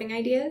my morphing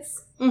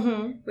ideas,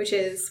 which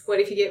is, what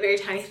if you get very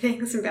tiny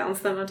things and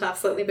balance them on top of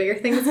slightly bigger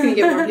things? Can you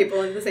get more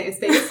people in the same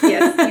space?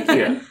 Yes, you can.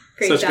 Yeah.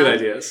 Great Such job. Good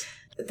ideas.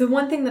 The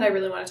one thing that I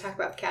really want to talk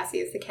about with Cassie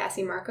is the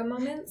Cassie Marco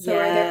moment. So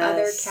are there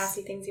other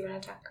Cassie things you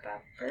want to talk about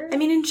first? I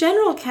mean, in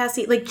general,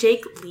 Cassie,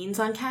 Jake leans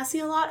on Cassie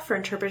a lot for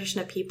interpretation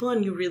of people,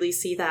 and you really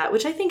see that,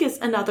 which I think is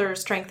another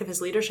strength of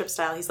his leadership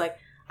style. He's like,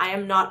 I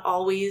am not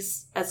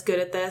always as good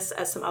at this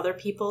as some other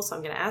people, so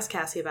I'm going to ask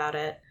Cassie about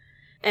it.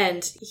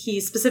 And he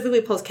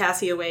specifically pulls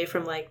Cassie away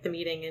from, the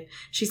meeting, and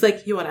she's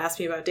like, you want to ask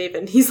me about David?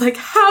 And he's like,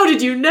 how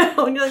did you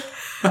know? And you're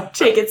like,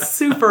 Jake, it's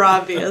super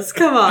obvious.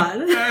 Come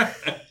on.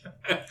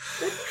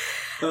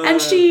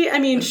 And she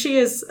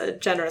is a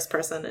generous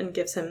person and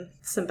gives him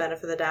some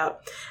benefit of the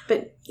doubt.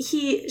 But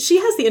she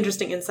has the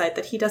interesting insight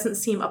that he doesn't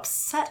seem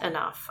upset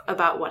enough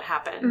about what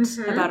happened,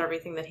 about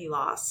everything that he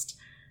lost,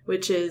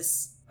 which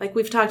is,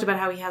 we've talked about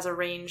how he has a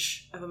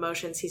range of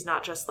emotions. He's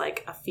not just,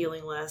 a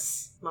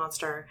feelingless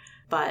monster,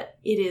 but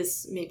it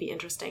is maybe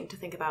interesting to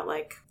think about,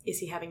 is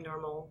he having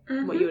normal,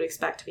 what you would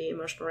expect to be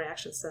emotional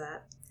reactions to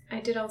that? I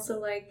did also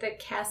like that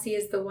Cassie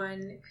is the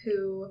one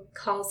who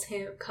calls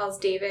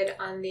David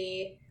on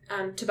the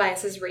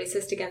Tobias is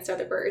racist against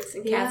other birds.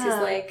 And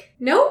Cassie's like,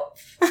 nope,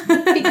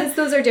 because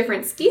those are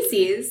different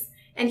species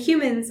and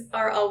humans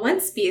are all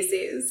one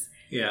species.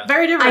 Yeah.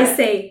 Very different. I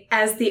say,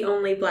 as the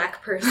only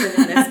black person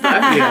in this book.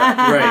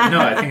 Yeah, right. No,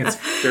 I think it's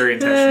very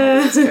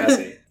intentional.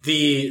 It's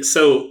Cassie.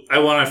 So I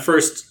want to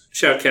first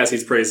shout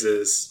Cassie's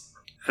praises,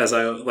 as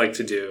I like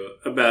to do,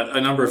 about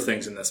a number of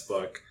things in this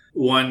book.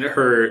 One,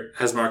 her,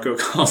 as Marco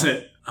calls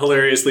it,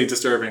 hilariously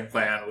disturbing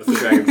plan with the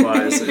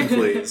dragonflies and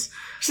fleas.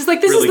 She's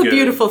like, this really is the good.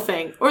 Beautiful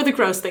thing, or the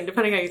gross thing,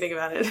 depending how you think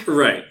about it.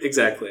 Right,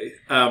 exactly.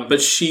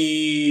 But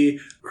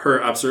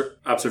her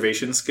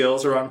observation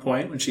skills are on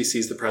point when she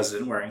sees the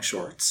president wearing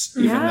shorts,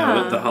 even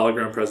though the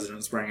hologram president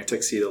was wearing a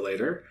tuxedo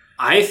later.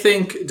 I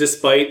think,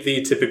 despite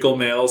the typical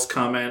male's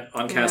comment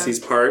on Cassie's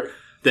part,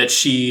 that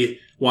she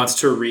wants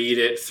to read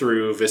it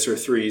through Visser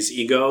 3's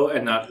ego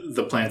and not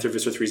the plan through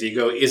Visser 3's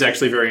ego is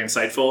actually very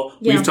insightful.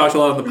 Yeah. We've talked a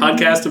lot on the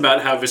podcast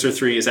about how Visser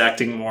 3 is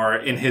acting more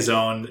in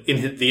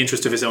the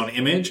interest of his own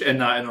image and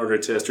not in order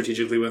to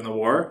strategically win the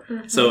war.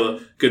 Mm-hmm. So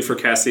good for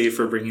Cassie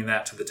for bringing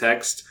that to the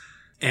text.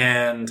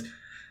 And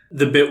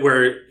the bit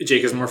where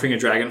Jake is morphing a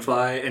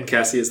dragonfly and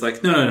Cassie is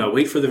like, no,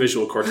 wait for the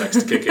visual cortex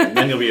to kick in.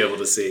 Then you'll be able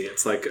to see.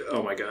 It's like,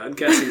 oh my God,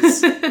 Cassie's,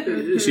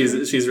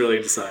 she's really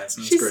into science.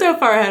 And she's great. So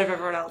far ahead of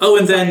everyone else. Oh,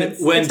 and then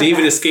when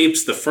David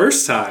escapes the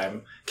first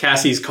time,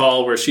 Cassie's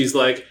call where she's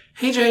like,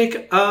 hey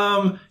Jake,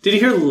 did you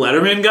hear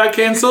Letterman got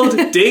canceled?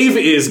 Dave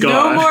is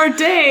gone. No more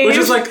Dave. Which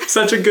is like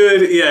such a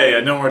good,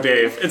 no more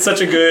Dave. It's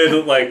such a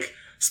good, like,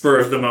 spur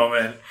of the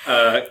moment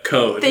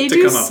code they to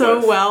do come up so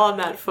with. well on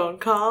that phone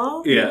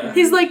call. Yeah.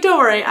 He's like, don't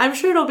worry, I'm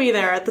sure it'll be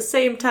there at the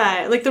same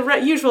time. Like the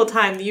usual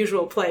time, the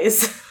usual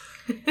place.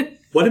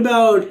 What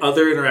about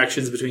other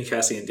interactions between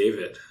Cassie and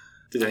David?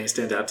 Did any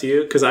stand out to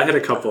you? Because I had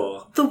a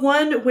couple. The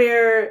one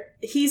where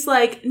he's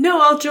like, no,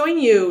 I'll join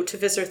you to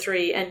Visser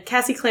 3, and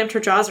Cassie clamped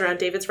her jaws around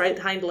David's right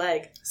hind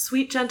leg.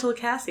 Sweet, gentle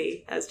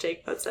Cassie, as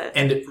Jake puts it.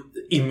 And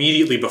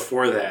immediately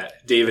before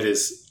that, David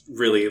is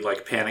really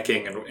like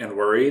panicking and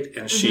worried,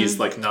 and she's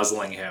like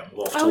nuzzling him,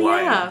 wolf to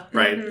lion,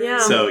 right? Mm-hmm. Yeah.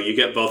 So you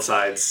get both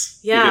sides.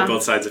 Yeah. You get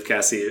both sides of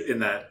Cassie in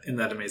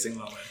that amazing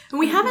moment. And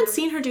we haven't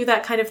seen her do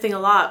that kind of thing a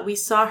lot. We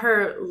saw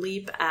her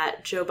leap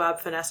at Joe Bob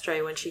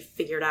Fenestre when she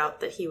figured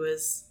out that he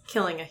was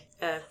killing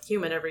a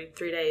human every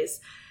 3 days.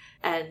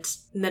 And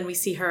then we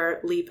see her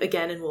leap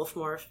again in Wolf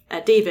Morph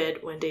at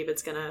David when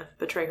David's gonna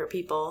betray her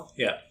people.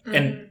 Yeah. Mm-hmm.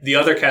 And the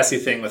other Cassie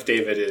thing with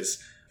David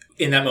is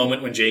in that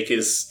moment when Jake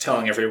is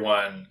telling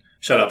everyone,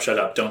 shut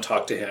up, don't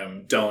talk to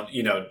him,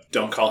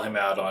 don't call him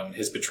out on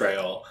his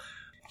betrayal.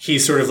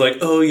 He's sort of like,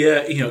 oh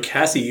yeah,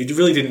 Cassie, you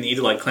really didn't need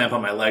to like clamp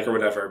on my leg or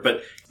whatever.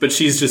 But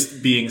she's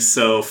just being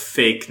so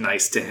fake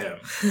nice to him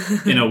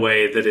in a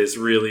way that is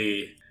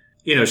really,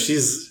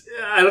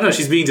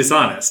 she's being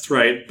dishonest,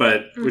 right?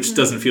 But which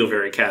doesn't feel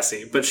very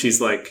Cassie. But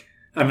she's like,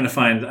 I'm gonna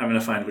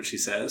find what she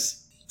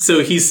says.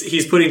 So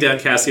he's putting down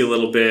Cassie a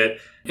little bit,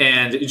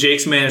 and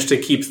Jake's managed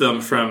to keep them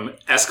from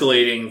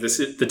escalating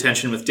the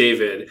tension with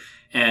David.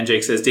 And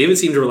Jake says, David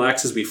seemed to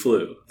relax as we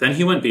flew. Then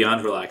he went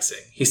beyond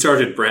relaxing. He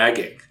started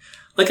bragging.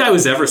 Like I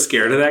was ever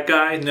scared of that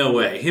guy? No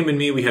way. Him and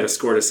me, we had a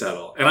score to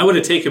settle. And I would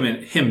have taken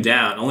him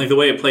down, only the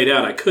way it played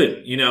out, I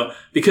couldn't,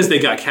 because they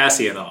got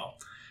Cassie and all.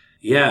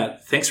 Yeah,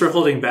 thanks for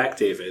holding back,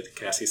 David,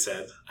 Cassie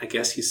said. I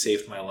guess you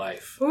saved my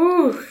life.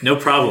 Ooh. No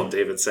problem,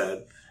 David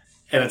said.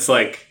 And it's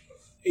like,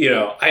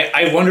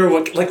 I wonder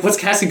what's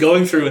Cassie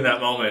going through in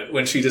that moment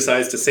when she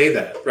decides to say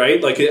that,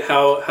 right? Like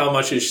how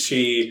much is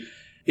she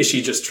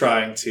just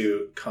trying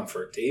to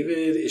comfort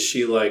David? Is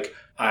she like,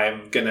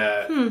 I'm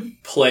gonna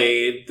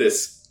play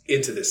this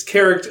into this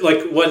character?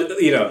 Like what,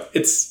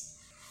 it's,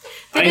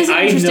 I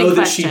know that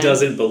question. She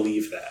doesn't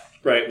believe that,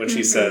 right? When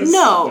she says,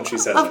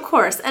 of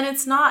course. And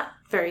it's not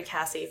very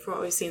Cassie from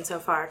what we've seen so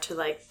far to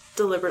like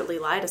deliberately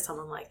lie to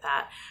someone like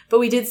that. But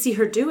we did see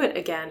her do it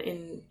again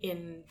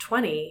in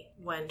 20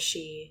 when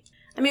she,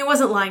 it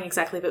wasn't lying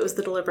exactly, but it was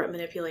the deliberate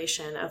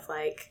manipulation of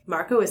like,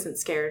 Marco isn't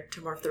scared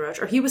to morph the roach,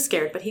 or he was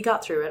scared, but he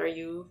got through it. Are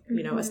you,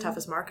 as tough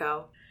as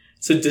Marco?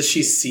 So does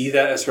she see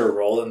that as her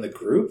role in the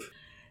group?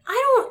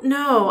 I don't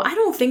know. I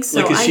don't think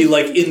so. Like, is she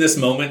like, in this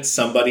moment,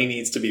 somebody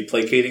needs to be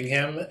placating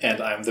him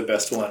and I'm the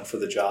best one for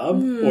the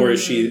job? Or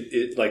is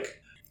she like...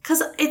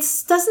 Because it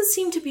doesn't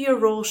seem to be a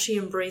role she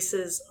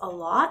embraces a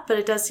lot, but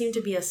it does seem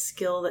to be a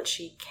skill that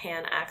she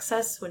can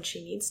access when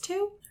she needs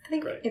to. I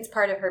think it's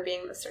part of her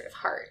being the sort of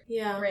heart.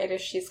 Yeah. Right? As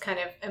she's kind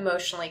of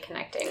emotionally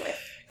connecting with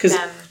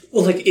them.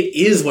 Well, like, it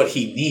is what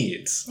he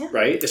needs,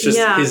 right? It's just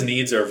his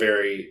needs are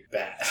very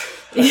bad.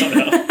 I don't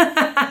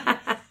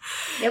know.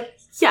 Yep.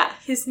 Yeah,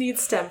 his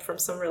needs stem from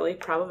some really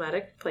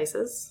problematic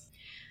places.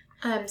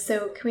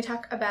 So can we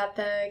talk about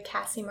the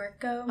Cassie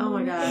Marco moment? Oh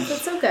my god.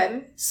 That's so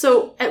good.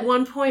 So at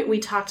one point we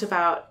talked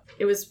about,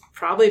 it was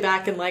probably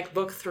back in like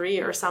book 3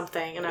 or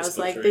something, and I was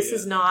like, this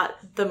is not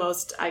the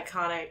most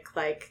iconic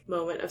like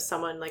moment of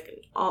someone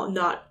like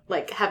not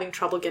like having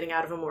trouble getting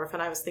out of a morph,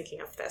 and I was thinking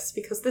of this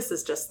because this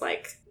is just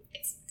like,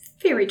 it's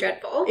very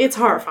dreadful. It's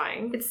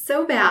horrifying. It's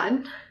so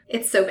bad.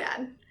 It's so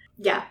bad.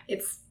 Yeah,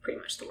 it's pretty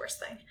much the worst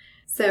thing.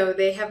 So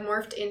they have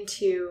morphed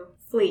into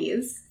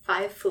fleas,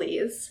 5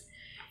 fleas,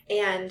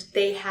 and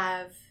they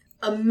have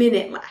a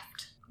minute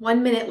left.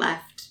 1 minute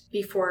left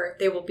before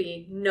they will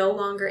be no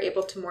longer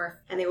able to morph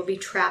and they will be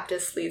trapped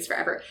as fleas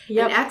forever.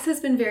 Yep. And X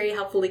has been very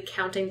helpfully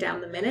counting down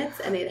the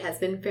minutes, and it has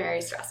been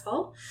very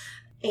stressful.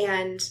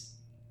 And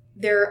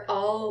they're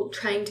all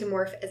trying to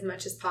morph as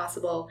much as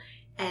possible.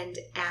 And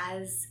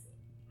as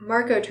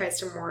Marco tries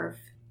to morph,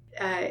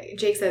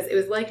 Jake says, it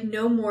was like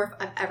no morph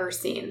I've ever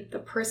seen. The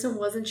person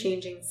wasn't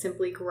changing,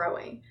 simply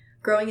growing.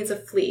 Growing is a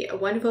flea, a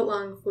 1 foot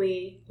long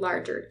flea,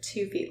 larger,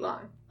 2 feet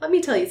long. Let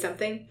me tell you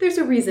something. There's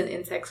a reason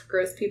insects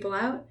gross people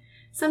out.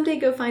 Someday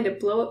go find a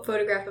blow-up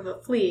photograph of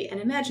a flea and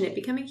imagine it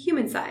becoming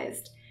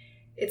human-sized.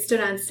 It stood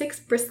on 6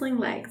 bristling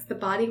legs. The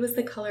body was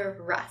the color of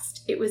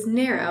rust. It was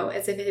narrow,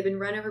 as if it had been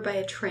run over by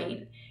a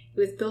train. It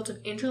was built of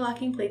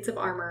interlocking plates of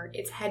armor.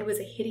 Its head was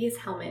a hideous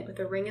helmet with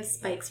a ring of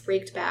spikes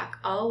raked back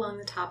all along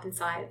the top and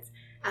sides.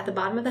 At the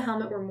bottom of the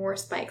helmet were more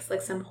spikes,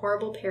 like some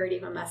horrible parody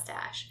of a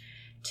mustache.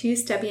 2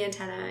 stubby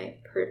antennae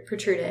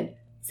protruded.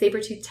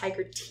 Saber-toothed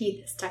tiger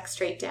teeth stuck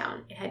straight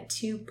down. It had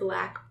 2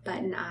 black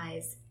button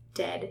eyes.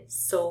 Dead,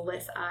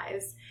 soulless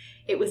eyes.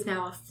 It was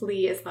now a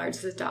flea as large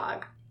as a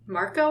dog.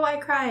 Marco, I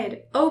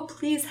cried. Oh,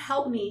 please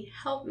help me,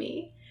 help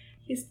me.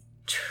 He's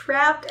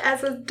trapped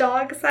as a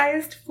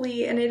dog-sized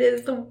flea, and it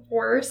is the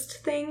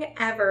worst thing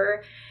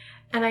ever.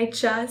 And I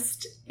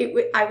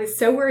was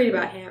so worried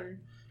about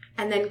him.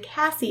 And then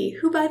Cassie,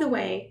 who, by the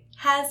way,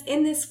 has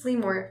in this flea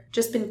morph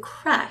just been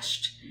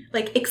crushed,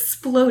 like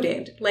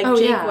exploded, like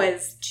Jake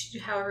was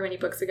however many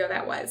books ago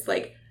that was,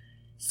 like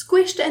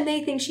squished, and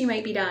they think she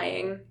might be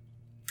dying.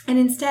 And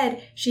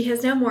instead, she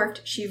has now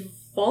morphed. She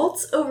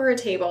vaults over a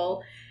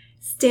table,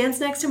 stands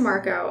next to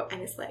Marco,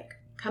 and is like,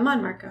 come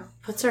on, Marco.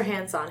 Puts her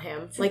hands on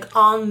him, like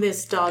on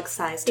this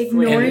dog-sized flea.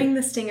 Ignoring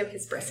the sting of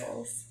his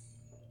bristles.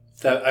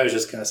 I was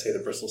just going to say the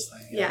bristles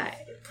thing. Yeah.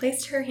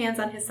 Placed her hands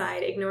on his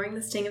side, ignoring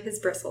the sting of his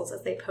bristles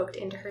as they poked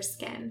into her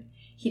skin.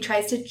 He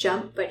tries to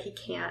jump, but he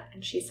can't,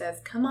 and she says,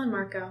 come on,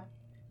 Marco.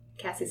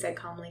 Cassie said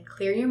calmly,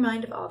 clear your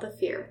mind of all the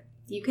fear.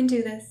 You can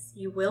do this.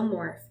 You will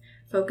morph.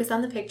 Focus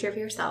on the picture of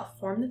yourself.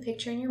 Form the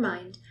picture in your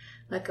mind.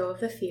 Let go of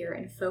the fear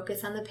and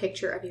focus on the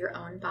picture of your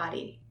own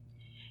body.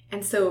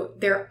 And so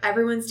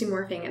everyone's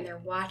demorphing and they're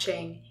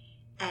watching,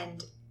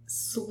 and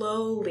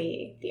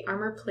slowly the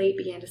armor plate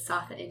began to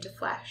soften into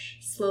flesh.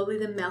 Slowly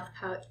the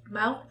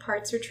mouth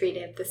parts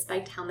retreated. The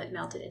spiked helmet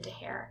melted into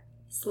hair.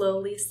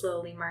 Slowly,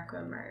 slowly Marco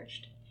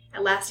emerged.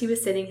 At last he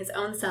was sitting his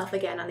own self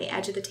again on the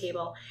edge of the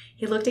table.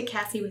 He looked at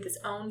Cassie with his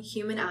own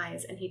human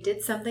eyes, and he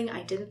did something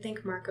I didn't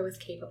think Marco was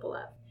capable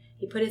of.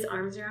 He put his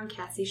arms around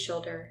Cassie's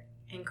shoulder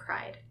and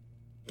cried.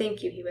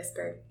 Thank you, he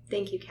whispered.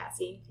 Thank you,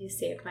 Cassie. You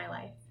saved my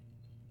life.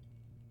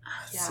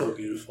 Yeah. So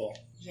beautiful.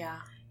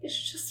 Yeah.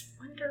 It's just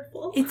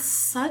wonderful. It's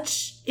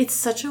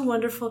such a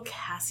wonderful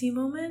Cassie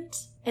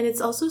moment. And it's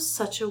also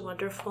such a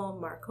wonderful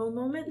Marco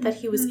moment that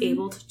he was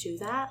able to do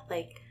that.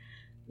 Like,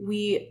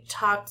 we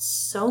talked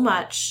so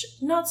much,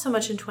 not so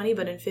much in 20,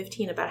 but in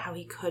 15, about how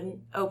he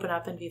couldn't open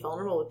up and be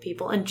vulnerable with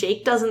people. And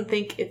Jake doesn't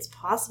think it's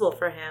possible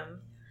for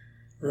him.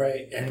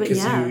 Right, and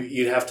because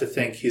you'd have to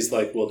think he's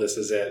like, well, this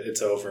is it,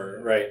 it's over,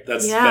 right?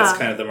 That's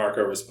kind of the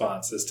Marco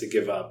response, is to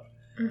give up.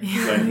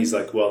 When he's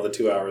like, well, the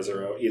 2 hours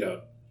are,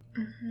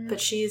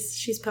 But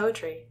she's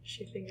poetry.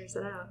 She figures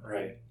it out.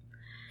 Right.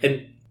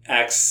 And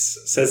Axe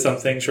says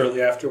something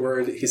shortly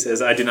afterward. He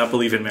says, I do not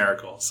believe in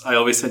miracles. I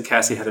always said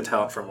Cassie had a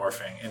talent for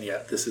morphing, and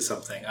yet this is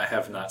something I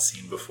have not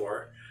seen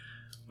before.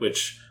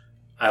 Which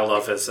I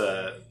love as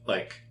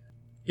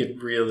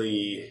it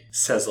really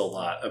says a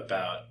lot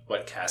about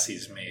what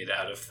Cassie's made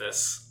out of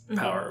this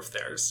power of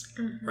theirs,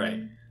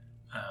 right?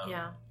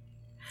 Yeah.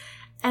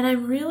 And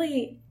I'm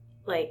really,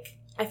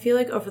 I feel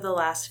like over the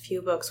last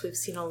few books, we've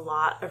seen a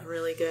lot of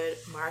really good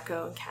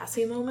Marco and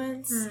Cassie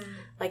moments.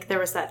 Like, there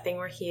was that thing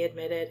where he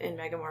admitted in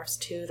Megamorphs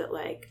 2 that,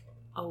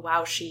 oh,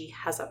 wow, she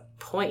has a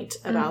point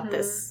about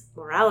this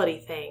morality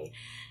thing.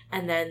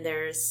 And then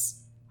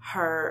there's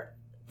sort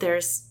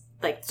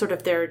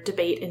of their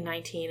debate in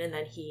 19, and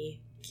then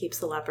he keeps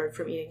the leopard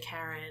from eating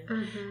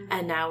Karen.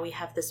 And now we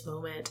have this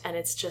moment, and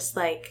it's just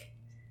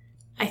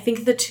I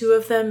think the two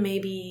of them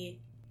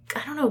maybe,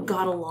 I don't know,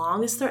 got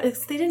along.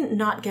 They didn't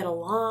not get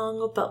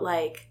along, but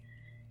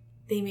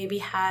they maybe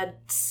had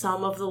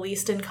some of the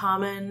least in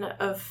common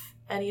of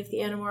any of the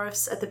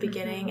Animorphs at the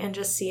beginning, and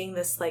just seeing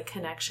this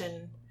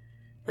connection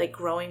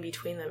growing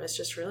between them is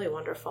just really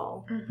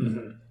wonderful.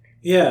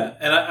 Yeah,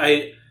 and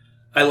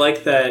I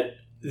like that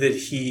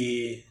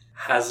he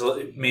has,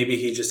 maybe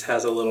he just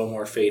has a little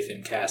more faith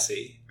in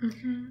Cassie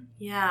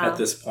at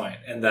this point,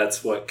 and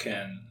that's what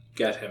can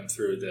get him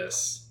through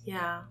this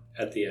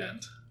at the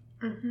end.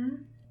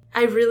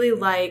 I really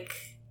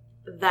like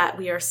that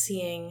we are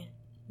seeing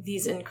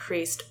these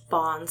increased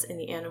bonds in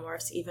the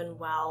Animorphs, even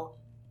while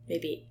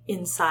maybe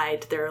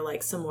inside there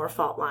are some more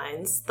fault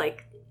lines,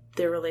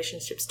 their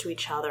relationships to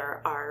each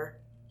other are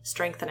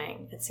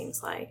strengthening, it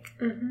seems like.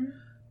 And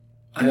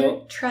their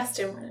trust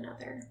in one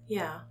another.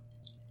 Yeah.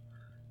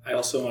 I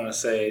also want to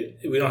say,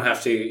 we don't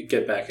have to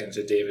get back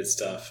into David's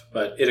stuff,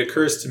 but it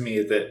occurs to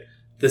me that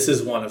this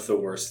is one of the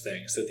worst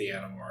things that the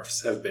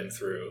Animorphs have been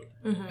through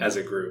as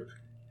a group.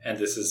 And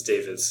this is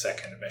David's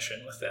second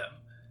mission with them.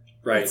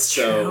 Right? That's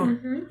so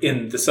true.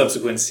 in the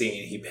subsequent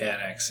scene, he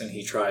panics and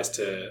he tries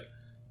to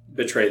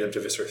betray them to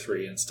Visser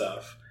 3 and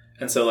stuff.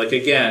 And so, like,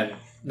 again,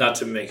 not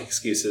to make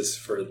excuses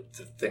for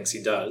the things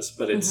he does,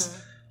 but it's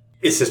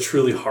a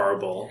truly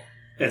horrible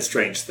and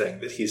strange thing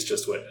that he's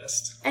just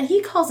witnessed. And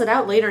he calls it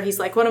out later. He's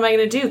like, what am I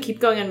going to do? Keep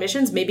going on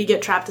missions? Maybe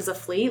get trapped as a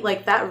fleet?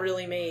 Like, that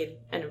really made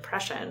an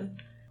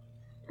impression.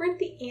 Weren't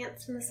the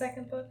ants in the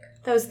second book?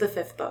 That was the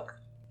 5th book.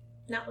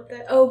 Not with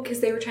the... Oh, because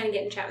they were trying to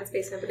get in Chapman's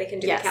basement, but they couldn't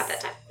do the cat that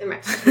time. Never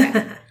mind.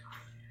 Okay.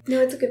 No,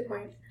 it's a good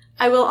point.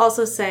 I will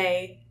also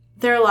say,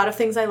 there are a lot of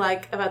things I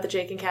like about the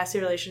Jake and Cassie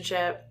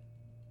relationship.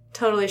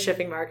 Totally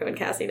shipping Marco and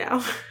Cassie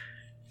now.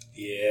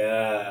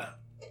 Yeah.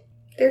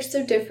 They're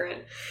so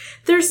different.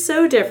 They're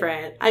so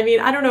different. I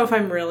mean, I don't know if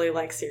I'm really,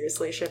 like,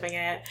 seriously shipping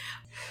it.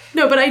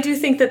 No, but I do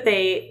think that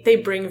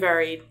they bring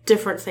very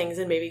different things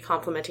and maybe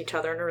complement each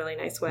other in a really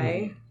nice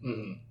way.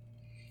 Mm-hmm.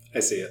 I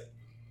see it.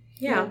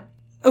 Yeah.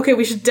 Okay,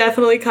 we should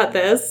definitely cut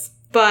this,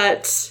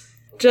 but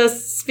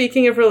just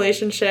speaking of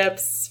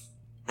relationships,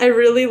 I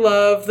really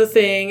love the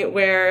thing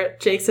where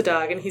Jake's a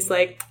dog and he's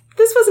like,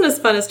 this wasn't as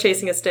fun as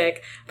chasing a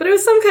stick, but it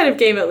was some kind of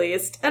game at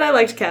least, and I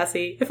liked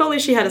Cassie. If only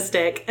she had a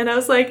stick. And I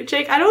was like,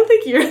 Jake, I don't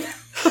think you're... That's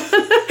a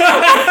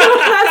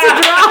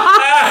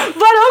draw,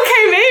 but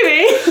okay,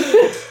 maybe.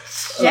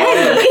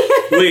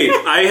 Wait,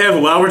 I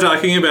have, while we're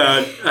talking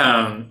about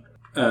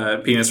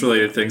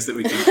penis-related things that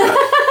we can cut,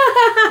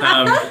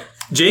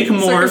 Jake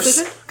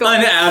morphs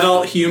an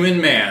adult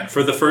human man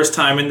for the first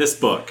time in this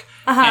book.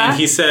 And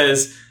he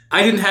says,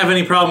 I didn't have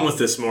any problem with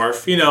this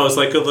morph. You know, it's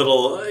like a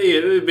little,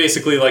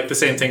 basically like the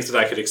same things that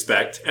I could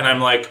expect. And I'm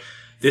like,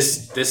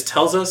 this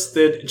tells us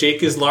that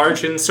Jake is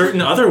large in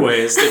certain other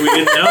ways that we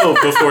didn't know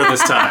before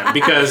this time.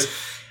 Because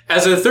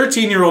as a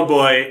 13-year-old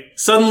boy,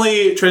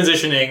 suddenly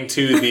transitioning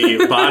to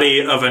the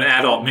body of an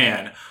adult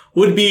man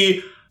would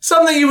be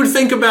something you would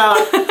think about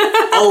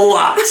a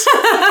lot.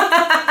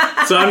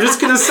 So I'm just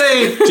going to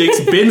say,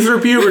 Jake's been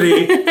through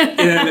puberty in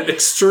an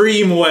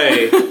extreme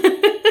way,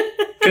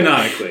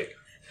 canonically.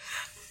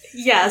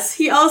 Yes,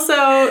 he also,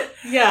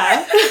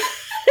 yeah.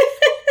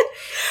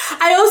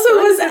 I also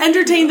was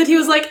entertained that he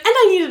was like, and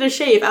I needed a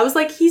shave. I was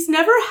like, he's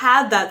never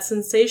had that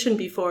sensation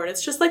before. And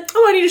it's just like,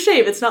 oh, I need a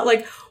shave. It's not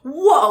like,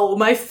 whoa,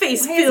 my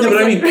face feels but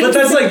I mean, like...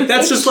 but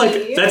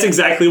that's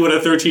exactly what a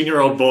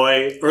 13-year-old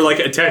boy or like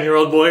a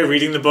 10-year-old boy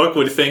reading the book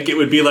would think it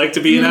would be like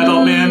to be an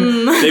adult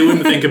man. They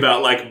wouldn't think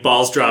about like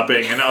balls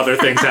dropping and other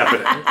things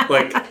happening.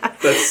 Like,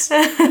 that's...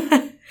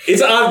 It's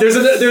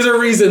there's a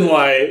reason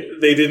why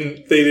they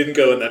didn't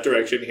go in that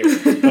direction here.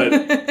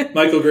 But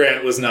Michael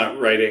Grant was not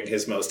writing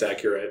his most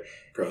accurate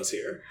prose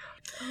here.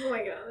 Oh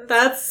my god.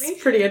 That's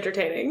pretty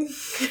entertaining.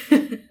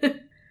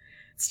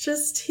 He's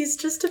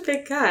just a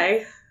big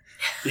guy.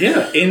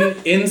 Yeah,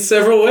 in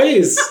several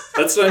ways.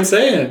 That's what I'm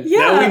saying. Yeah.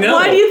 Now we know.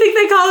 Why do you think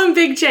they call him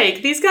Big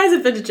Jake? These guys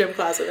have been to gym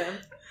class with him.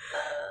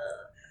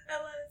 I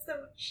love it so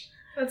much.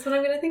 That's what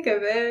I'm going to think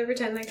of every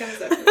time that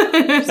comes up.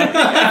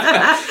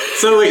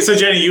 So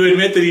Jenny, you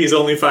admit that he's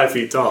only 5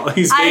 feet tall.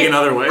 He's big in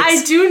other ways.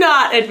 I do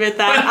not admit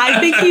that. I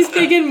think he's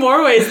big in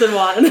more ways than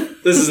one.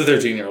 This is a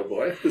 13-year-old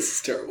boy. This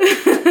is terrible.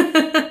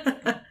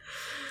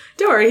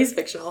 Don't worry, he's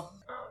fictional.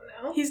 Oh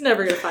no. He's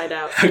never going to find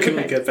out. How can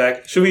we get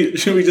back? Should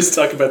we just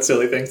talk about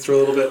silly things for a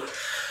little bit?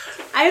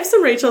 I have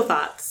some Rachel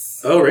thoughts.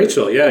 Oh,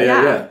 Rachel.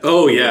 Yeah.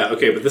 Oh, yeah.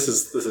 Okay, but this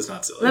is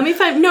not silly. Let me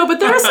find... No, but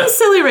there are some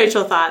silly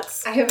Rachel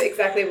thoughts. I have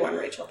exactly one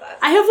Rachel thought.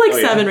 I have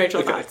 7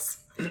 Rachel thoughts.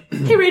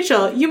 Hey,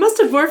 Rachel, you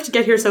must have morphed to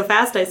get here so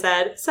fast, I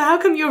said. So how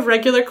come you have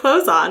regular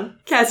clothes on?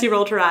 Cassie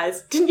rolled her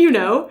eyes. Didn't you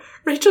know?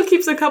 Rachel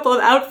keeps a couple of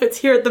outfits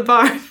here at the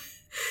barn.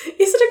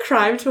 Is it a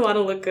crime to want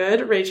to look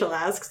good? Rachel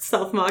asked,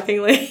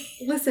 self-mockingly.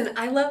 Listen,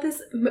 I love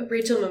this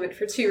Rachel moment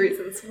for 2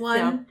 reasons.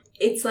 One,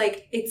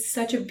 it's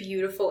such a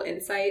beautiful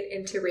insight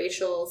into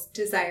Rachel's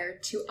desire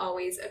to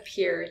always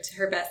appear to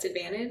her best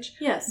advantage.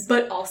 Yes.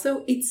 But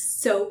also, it's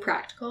so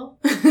practical.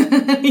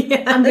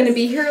 Yes. I'm going to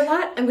be here a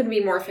lot. I'm going to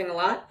be morphing a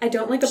lot. I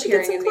don't like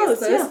appearing in these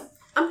clothes. Yeah.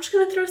 I'm just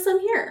going to throw some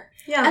here.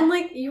 Yeah. And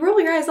you roll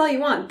your eyes all you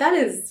want. That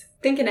is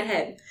thinking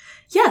ahead.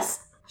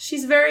 Yes.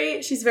 She's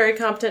very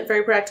competent,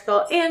 very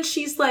practical, and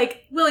she's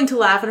willing to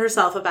laugh at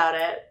herself about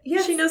it.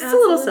 Yes, she knows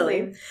absolutely. It's a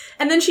little silly.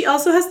 And then she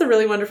also has the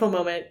really wonderful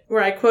moment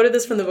where I quoted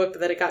this from the book, but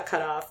then it got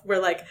cut off,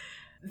 where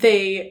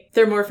they're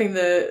morphing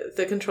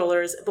the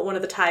controllers, but one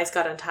of the ties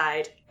got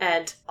untied,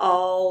 and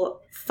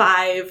all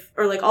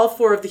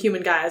 4 of the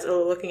human guys are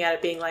looking at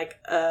it being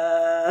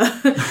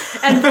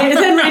and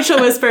then Rachel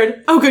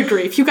whispered, "Oh, good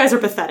grief, you guys are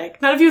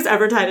pathetic. None of you has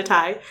ever tied a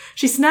tie."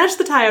 She snatched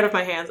the tie out of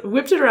my hands,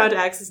 whipped it around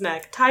Axe's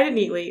neck, tied it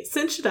neatly,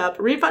 cinched it up,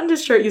 rebuttoned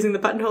his shirt using the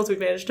buttonholes we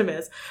managed to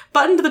miss,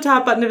 buttoned the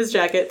top button of his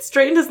jacket,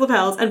 straightened his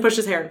lapels, and pushed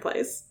his hair in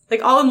place.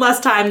 All in less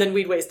time than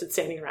we'd wasted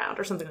standing around,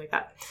 or something like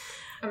that.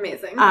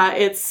 Amazing.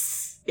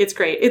 It's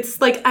great.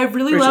 It's I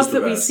really Rachel's love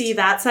that the we best. see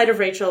that side of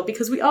Rachel,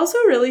 because we also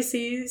really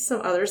see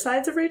some other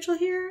sides of Rachel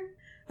here.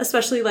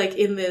 especially like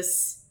in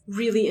this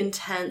really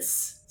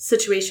intense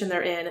situation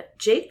they're in,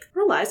 Jake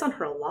relies on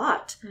her a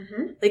lot.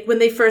 Mm-hmm. Like when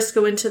they first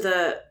go into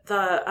the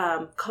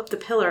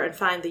pillar and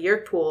find the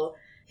Yeerk pool,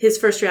 his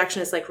first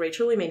reaction is like,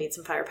 Rachel, we may need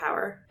some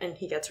firepower. And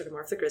he gets her to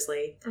morph the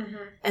grizzly. Mm-hmm.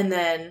 And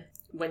then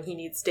when he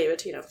needs David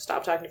to,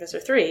 stop talking to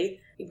Visitor 3,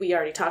 we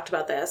already talked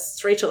about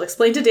this. Rachel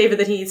explained to David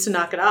that he needs to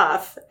knock it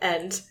off.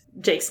 And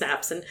Jake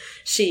snaps and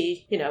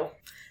she,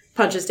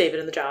 punches David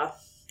in the jaw.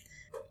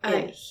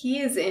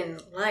 He is in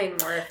lion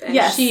morph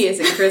and she is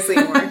in grizzly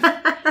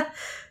morph.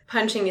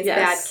 Punching is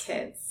bad,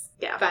 kids.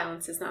 Yeah.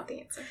 Violence is not the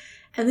answer.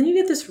 And then you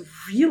get this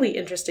really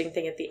interesting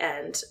thing at the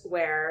end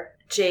where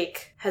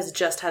Jake has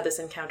just had this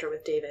encounter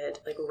with David,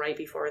 like right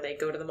before they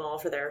go to the mall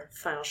for their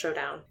final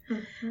showdown.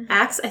 Mm-hmm.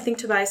 Axe, I think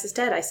Tobias is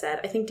dead, I said.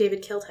 I think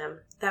David killed him.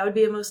 That would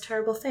be a most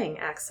terrible thing,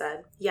 Axe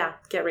said. Yeah,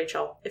 get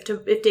Rachel.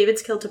 If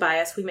David's killed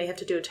Tobias, we may have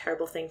to do a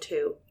terrible thing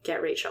too.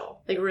 Get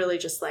Rachel. Like really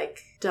just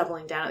like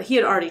doubling down. He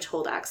had already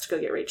told Axe to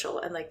go get Rachel.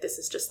 And like this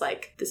is just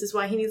like, this is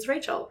why he needs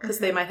Rachel. Because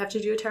they might have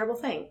to do a terrible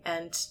thing.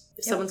 And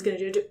if someone's going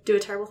to do a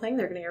terrible thing,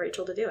 they're going to get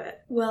Rachel to do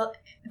it. Well,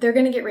 they're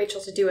going to get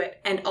Rachel to do it.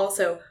 And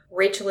also,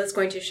 Rachel is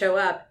going to show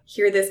up,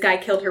 hear this guy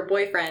killed her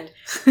boyfriend,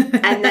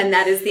 and then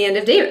that is the end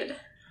of David.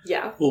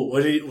 Yeah. Well,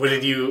 what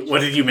did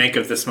you make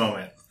of this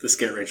moment? This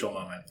get Rachel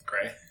moment,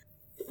 Gray?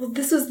 Well,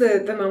 this was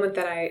the moment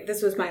that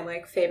this was my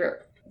like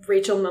favorite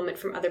Rachel moment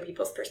from other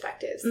people's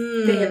perspectives.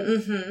 They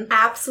have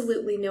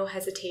absolutely no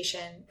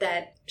hesitation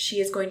that she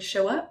is going to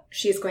show up.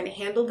 She is going to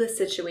handle this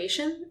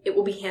situation. It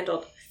will be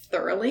handled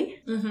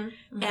thoroughly.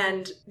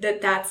 And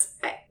that's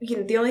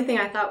the only thing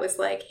I thought was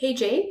like, hey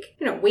Jake,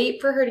 wait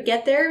for her to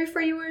get there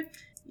before you would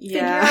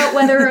figure out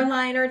whether a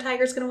lion or a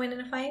tiger is going to win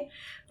in a fight.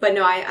 But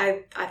no,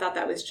 I thought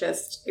that was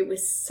it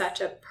was such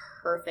a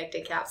perfect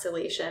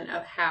encapsulation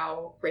of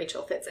how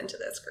Rachel fits into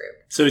this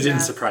group. So it didn't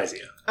surprise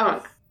you?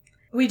 Oh,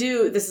 we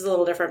do. This is a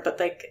little different, but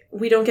like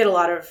we don't get a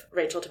lot of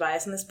Rachel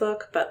Tobias in this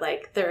book. But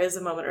like there is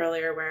a moment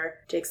earlier where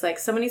Jake's like,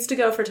 someone needs to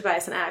go for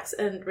Tobias and Axe,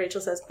 and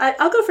Rachel says,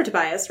 I'll go for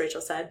Tobias.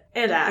 Rachel said,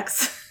 and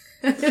Axe.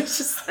 It's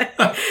just like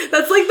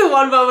that's like the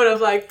one moment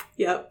of like,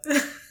 yep.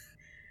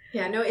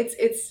 Yeah, no,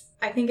 it's.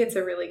 I think it's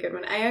a really good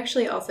one. I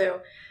actually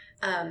also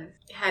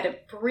had a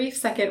brief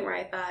second where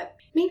I thought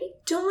maybe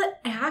don't let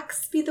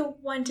Axe be the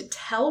one to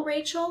tell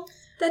Rachel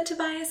that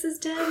Tobias is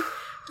dead.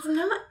 I'm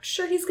not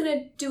sure he's going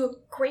to do a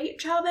great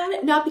job at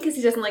it. Not because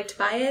he doesn't like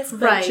Tobias,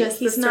 but just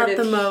he's not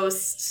the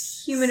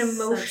most human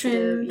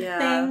emotion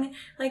thing.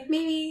 Like,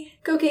 maybe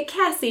go get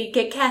Cassie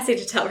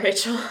to tell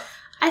Rachel.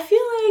 I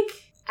feel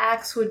like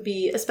Axe would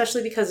be,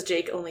 especially because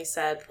Jake only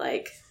said,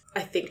 like, I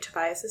think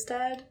Tobias is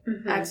dead.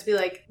 Axe would be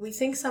like, we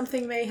think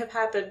something may have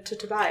happened to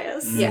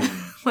Tobias. Yeah.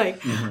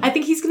 I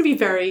think he's going to be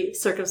very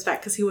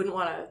circumspect because he wouldn't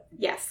want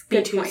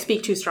to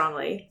speak too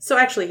strongly. So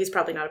actually, he's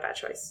probably not a bad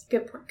choice.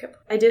 Good point.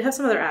 I did have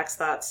some other Axe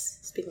thoughts,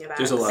 speaking of Axe.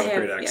 There's a lot of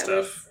great Axe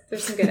stuff.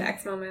 There's some good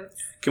Axe moments.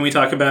 Can we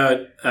talk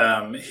about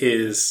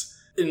his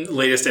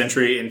latest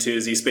entry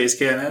into Z-Space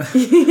canon?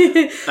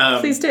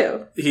 Please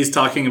do. He's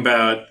talking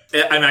about...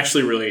 I'm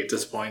actually really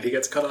disappointed he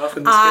gets cut off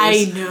in this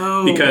case. I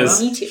know. Because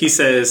he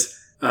says...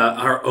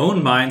 our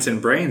own minds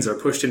and brains are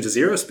pushed into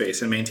zero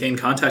space and maintain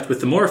contact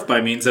with the morph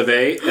by means of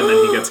and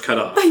then he gets cut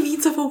off. By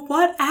means of a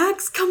what?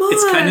 Axe? Come on.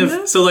 It's kind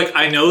of, so like,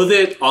 I know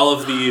that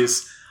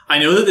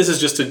this is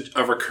just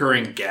a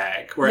recurring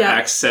gag where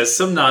Axe says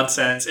some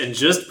nonsense and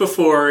just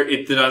before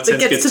the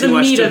nonsense gets too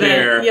much to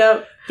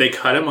bear, they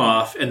cut him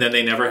off and then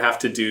they never have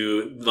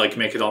to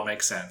make it all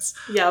make sense.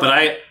 Yep.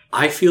 But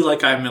I feel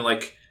like I'm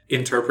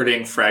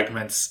interpreting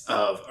fragments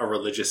of a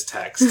religious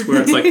text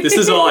where it's like, this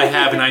is all I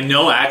have and I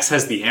know Axe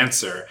has the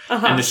answer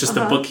and it's just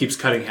the book keeps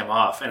cutting him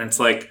off and it's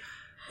like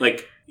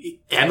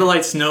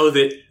Andalites know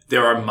that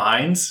there are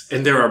minds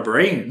and there are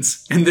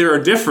brains and there are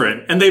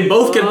different and they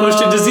both get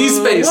pushed into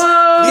Z-space.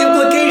 The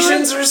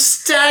implications are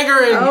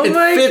staggering.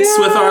 It fits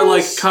with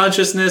our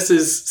consciousness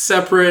is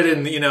separate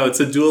and it's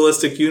a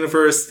dualistic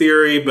universe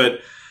theory, but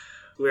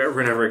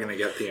we're never going to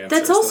get the answer.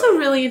 That's also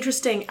really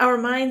interesting. Our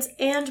minds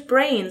and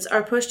brains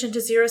are pushed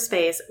into zero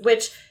space,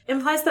 which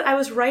implies that I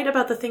was right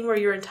about the thing where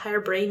your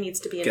entire brain needs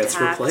to be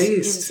intact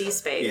in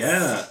Z-space.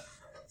 Yeah.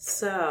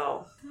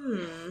 So,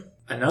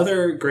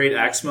 Another great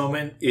Axe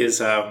moment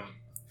is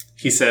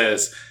he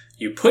says,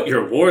 "You put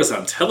your wars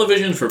on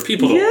television for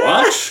people to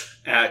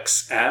watch?"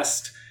 Axe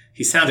asked.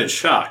 He sounded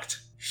shocked.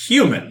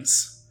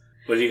 Humans.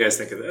 What do you guys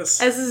think of this?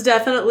 This is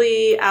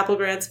definitely Apple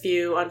Grant's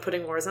view on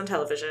putting wars on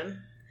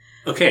television.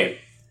 Okay.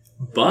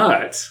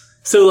 But,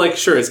 so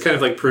sure, it's kind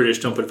of like prudish,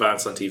 don't put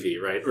violence on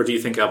TV, right? Or do you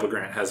think Apple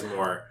Grant has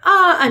more?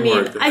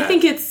 I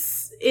think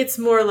it's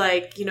more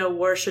like,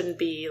 war shouldn't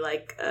be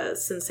like a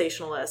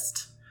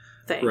sensationalist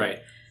thing. Right.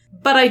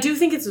 But I do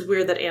think it's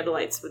weird that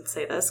Andalites would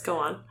say this. Go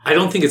on. I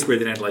don't think it's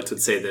weird that Andalites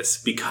would say this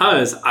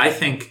because I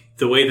think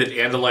the way that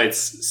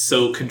Andalites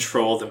so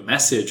control the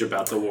message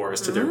about the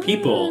wars to their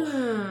people,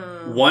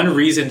 one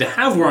reason to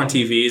have war on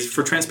TV is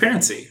for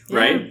transparency,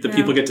 right? The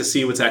people get to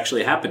see what's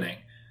actually happening.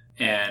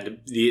 And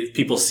the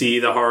people see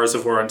the horrors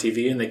of war on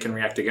TV and they can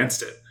react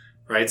against it,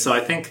 right? So I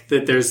think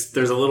that there's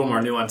a little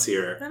more nuance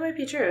here. That might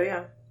be true,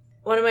 yeah.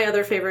 one of my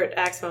other favorite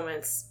Axe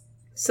moments.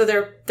 So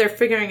they're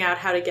figuring out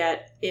how to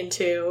get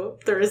into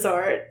the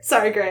resort.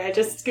 Sorry, Gray, I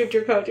just scooped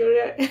your coat.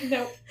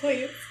 No,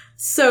 please.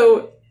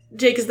 So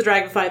Jake is the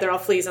dragonfly. They're all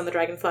fleas on the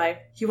dragonfly.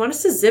 You want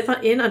us to zip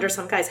in under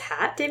some guy's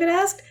hat? David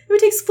asked. It would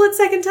take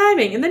split-second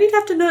timing, and then he'd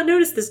have to not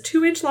notice this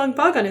 2-inch-long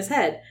bug on his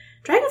head.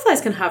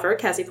 Dragonflies can hover,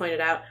 Cassie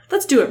pointed out.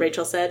 Let's do it,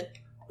 Rachel said.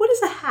 What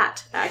is a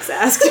hat? Axe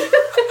asked.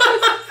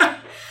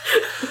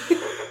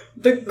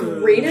 The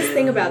greatest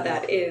thing about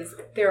that is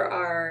there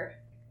are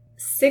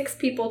 6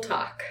 people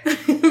talk.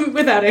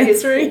 Without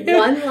answering.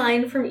 One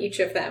line from each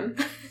of them.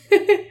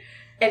 It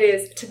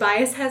is,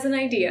 Tobias has an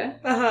idea.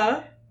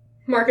 Uh-huh.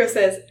 Marco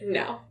says,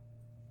 no.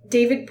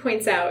 David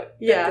points out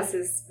that this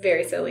is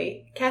very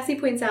silly. Cassie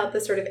points out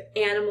the sort of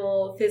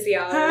animal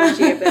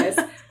physiology of this.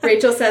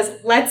 Rachel says,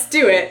 let's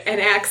do it. And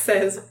Axe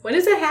says, what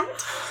is a hat?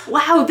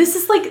 Wow, this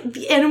is like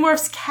the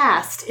Animorphs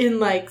cast in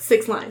like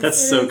 6 lines.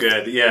 That's so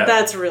good, yeah.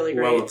 That's really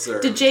great. Well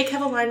observed. Did Jake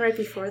have a line right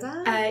before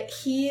that?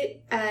 He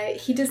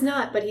does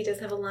not, but he does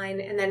have a line.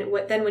 And then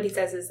what he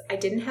says is, I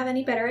didn't have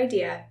any better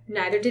idea.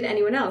 Neither did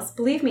anyone else.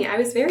 Believe me, I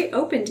was very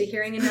open to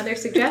hearing another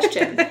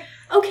suggestion.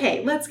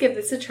 Okay, let's give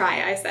this a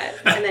try, I said.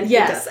 And then he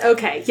does it.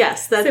 Okay,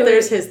 yes,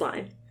 there's his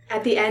line.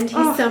 At the end,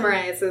 he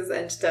summarizes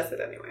and does it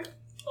anyway.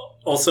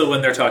 Also,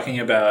 when they're talking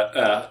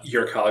about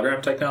your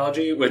hologram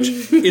technology, which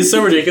is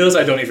so ridiculous,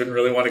 I don't even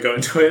really want to go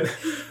into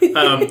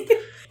it.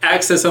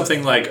 Axe says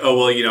something like, oh,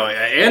 well,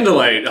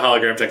 Andalite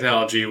hologram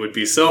technology would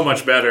be so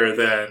much better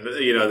than,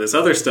 this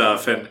other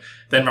stuff. And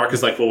then Mark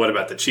is like, well, what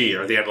about the Chi?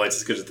 Are the Andalites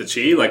as good as the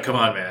Chi? Like, come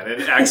on, man.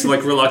 And Axe,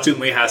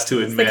 reluctantly has to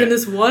admit. It's like in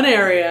this one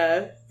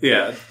area.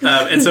 Yeah.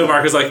 And so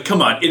Mark is like,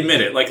 come on,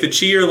 admit it. Like, the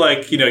Chi are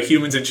like,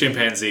 humans and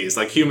chimpanzees.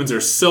 Like, humans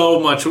are so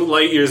much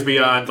light years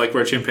beyond, like,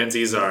 where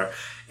chimpanzees are.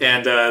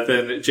 And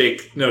then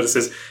Jake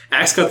notices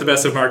Axe got the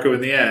best of Marco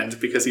in the end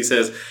because he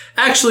says,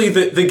 actually,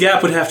 the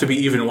gap would have to be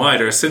even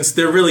wider since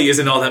there really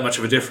isn't all that much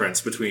of a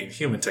difference between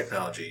human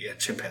technology and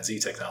chimpanzee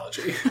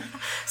technology.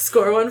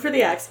 Score 1 for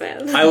the Axe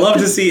fan. I love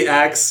to see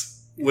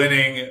Axe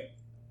winning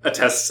a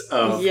test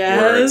of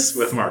words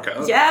with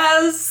Marco.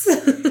 Yes!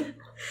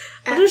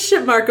 I'll just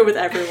ship Marco with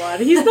everyone.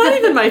 He's not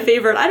even my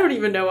favorite. I don't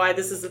even know why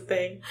this is a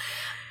thing.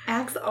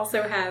 Axe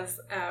also has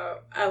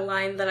a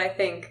line that I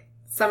think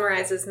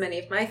summarizes many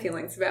of my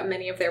feelings about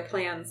many of their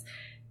plans.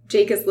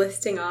 Jake is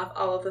listing off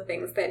all of the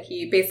things that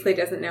he basically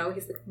doesn't know.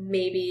 He's like,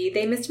 maybe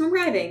they missed him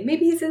arriving.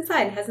 Maybe he's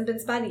inside and hasn't been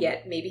spotted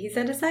yet. Maybe he's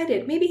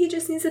undecided. Maybe he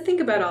just needs to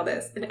think about all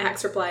this. And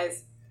Axe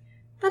replies,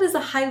 that is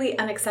a highly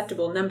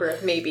unacceptable number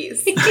of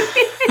maybes.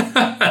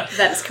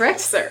 That is correct,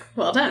 sir.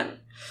 Well done.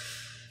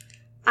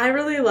 I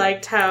really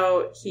liked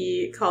how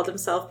he called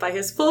himself by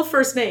his full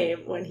first name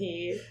when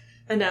he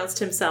announced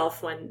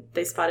himself when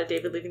they spotted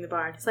David leaving the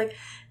barn. He's like,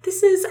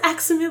 this is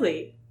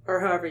Aximili, or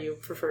however you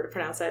prefer to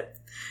pronounce it.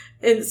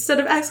 Instead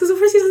of Axe, because of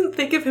course he doesn't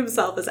think of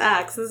himself as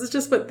Axe. This is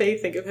just what they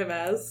think of him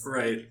as.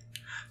 Right.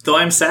 Though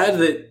I'm sad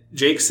that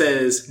Jake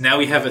says, now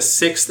we have a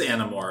 6th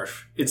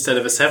Animorph instead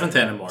of a 7th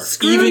Animorph.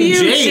 Screw even you,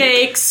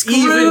 Jake.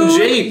 Even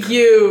Jake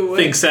you.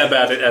 thinks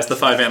about it as the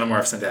 5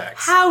 Animorphs and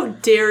Axe. How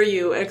dare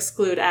you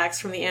exclude Axe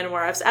from the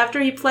Animorphs after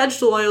he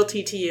pledged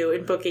loyalty to you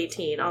in Book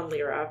 18 on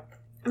Lyra?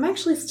 I'm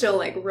actually still,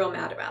 real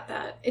mad about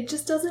that. It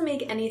just doesn't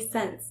make any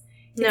sense.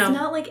 No. It's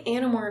not like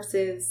Animorphs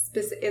is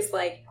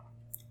like...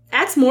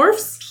 Axe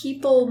morphs?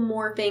 People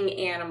morphing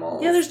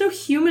animals. Yeah, there's no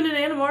human in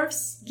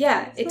Animorphs.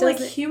 Yeah, it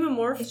doesn't... like human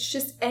morph. It's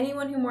just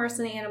anyone who morphs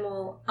an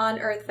animal on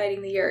Earth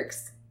fighting the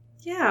Yeerks.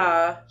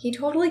 Yeah. He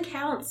totally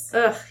counts.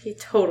 Ugh, he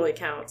totally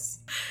counts.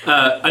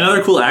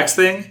 Another cool Axe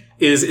thing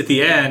is at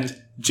the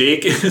end,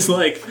 Jake is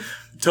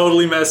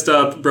totally messed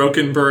up,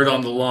 broken bird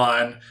on the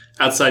lawn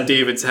outside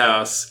David's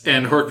house,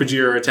 and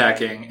Hork-Bajir are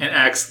attacking, and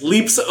Axe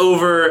leaps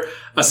over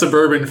a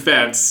suburban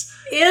fence.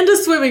 And a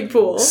swimming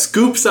pool.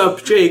 Scoops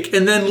up Jake,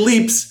 and then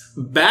leaps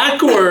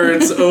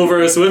backwards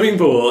over a swimming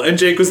pool. And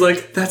Jake was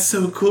like, that's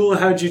so cool,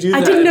 how'd you do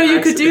that? I didn't know you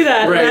could do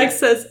that. Right. And Axe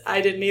says,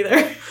 I didn't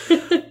either.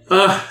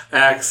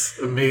 Axe,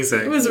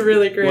 amazing. It was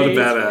really great. What a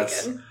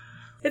badass. Really good.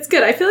 It's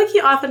good. I feel like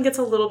he often gets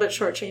a little bit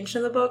shortchanged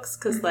in the books,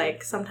 because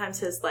sometimes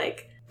his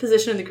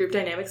position in the group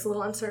dynamic is a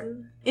little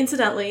uncertain.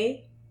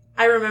 Incidentally,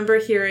 I remember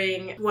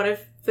hearing one of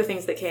the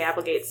things that Kay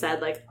Applegate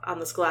said, on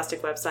the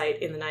Scholastic website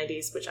in the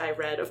 90s, which I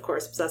read, of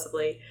course,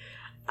 obsessively,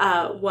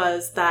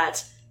 was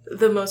that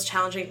the most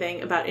challenging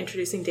thing about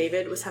introducing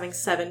David was having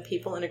 7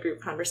 people in a group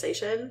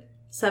conversation.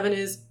 7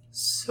 is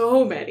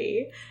so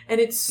many, and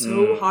it's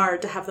so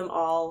hard to have them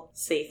all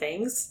say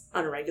things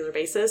on a regular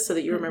basis so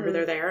that you remember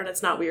they're there, and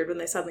it's not weird when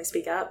they suddenly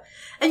speak up.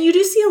 And you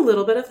do see a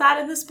little bit of that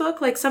in this book.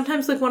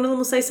 Sometimes one of them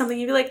will say something,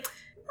 you'd be like,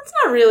 that's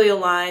not really a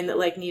line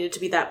that needed to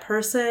be that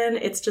person.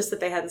 It's just that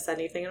they hadn't said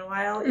anything in a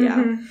while.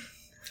 Yeah.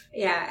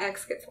 Yeah,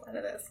 Axe gets a lot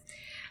of this.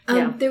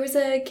 Yeah. There was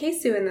a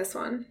Kesu in this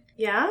one.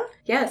 Yeah?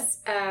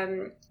 Yes.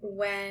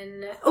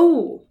 When...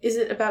 Oh, is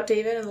it about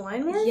David and the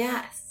Lion Morph?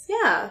 Yes.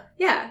 Yeah.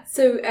 Yeah.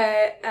 So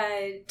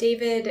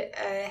David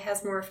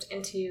has morphed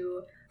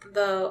into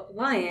the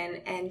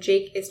lion, and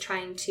Jake is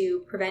trying to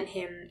prevent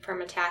him from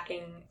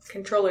attacking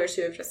controllers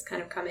who have just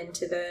kind of come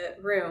into the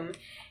room.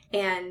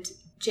 And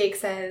Jake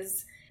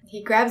says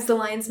he grabs the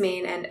lion's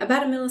mane, and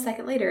about a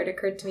millisecond later, it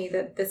occurred to me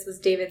that this was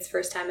David's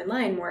first time in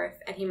lion morph,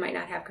 and he might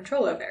not have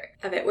control of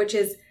it, which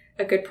is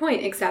a good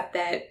point, except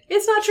that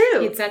it's not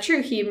true. It's not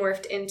true. He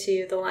morphed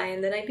into the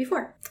lion the night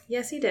before.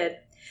 Yes, he did.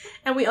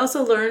 And we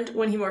also learned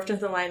when he morphed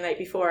into the lion the night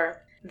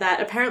before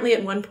that apparently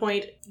at one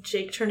point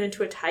Jake turned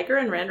into a tiger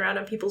and ran around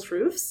on people's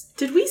roofs.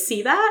 Did we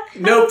see that?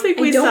 Nope. I don't think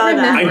we saw that.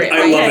 I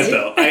love it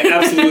though. I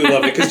absolutely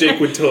love it because Jake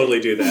would totally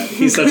do that.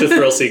 He's such a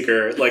thrill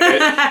seeker,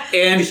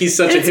 and he's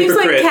such a hypocrite. It seems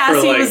like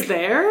Cassie for was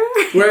there.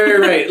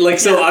 Right.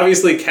 So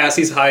obviously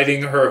Cassie's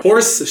hiding her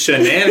horse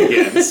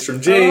shenanigans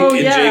from Jake, and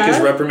Jake is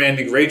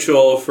reprimanding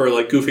Rachel for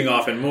goofing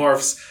off in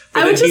morphs.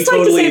 I would just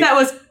like to say that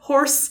was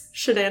horse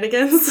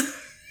shenanigans.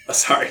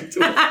 Sorry.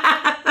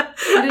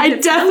 I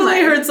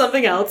definitely heard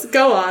something else.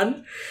 Go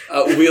on.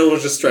 Wheel will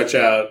just stretch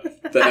out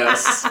the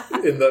S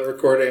in the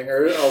recording,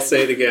 or I'll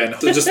say it again.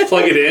 So just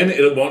plug it in.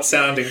 It won't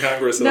sound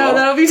incongruous at all. No,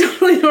 that'll be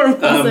totally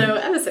normal. Also,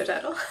 episode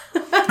title.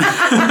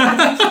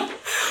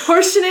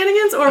 Horse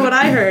shenanigans, or what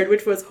I heard,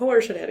 which was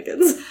whore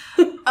shenanigans.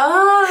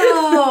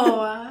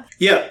 Oh.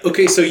 Yeah.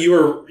 Okay. So you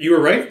were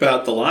right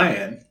about the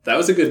lion. That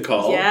was a good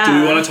call. Yeah.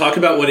 Do we want to talk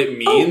about what it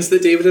means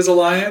that David is a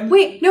lion?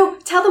 Wait, no.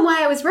 Tell them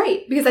why I was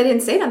right, because I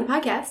didn't say it on the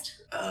podcast.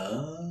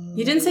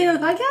 You didn't say it on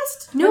the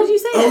podcast? No. What did you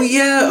say? Oh,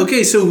 yeah.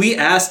 Okay, so we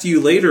asked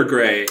you later,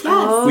 Gray.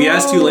 Yes. We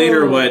asked you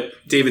later what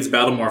David's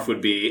battle morph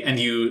would be, and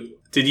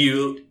did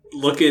you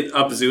look it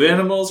up zoo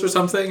animals or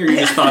something, or you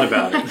just thought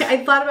about it?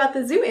 I thought about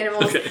the zoo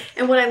animals,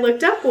 and what I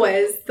looked up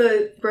was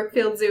the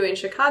Brookfield Zoo in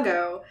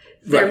Chicago,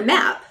 their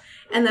map.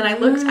 And then I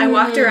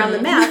walked around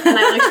the map and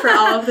I looked for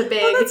all of the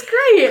big that's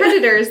great.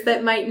 predators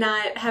that might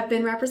not have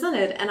been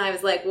represented. And I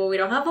was like, well, we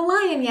don't have a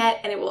lion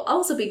yet. And it will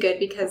also be good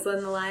because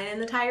then the lion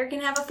and the tiger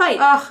can have a fight.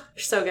 Oh,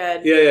 so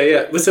good.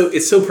 Yeah. But so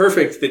it's so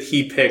perfect that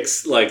he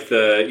picks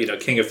the,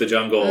 king of the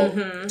jungle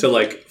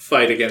to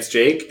fight against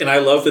Jake. And I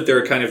love that there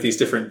are kind of these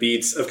different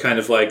beats of kind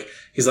of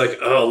he's like,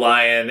 oh,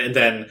 lion. And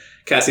then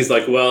Cassie's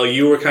like, well,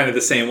 you were kind of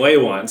the same way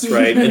once,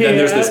 right? And then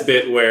there's this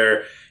bit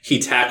where he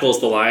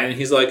tackles the lion and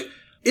he's like,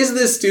 isn't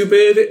this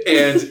stupid?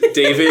 And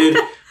David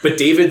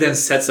then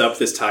sets up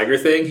this tiger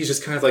thing. He's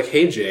just kind of like,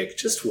 hey, Jake,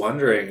 just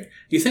wondering, do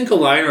you think a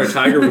lion or a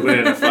tiger would win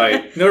in a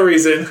fight? No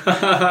reason.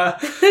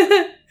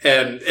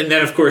 And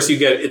then, of course, you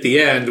get at the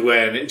end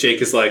when Jake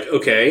is like,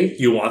 okay,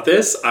 you want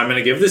this? I'm going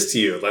to give this to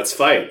you. Let's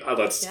fight.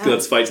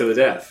 Let's fight to the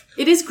death.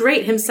 It is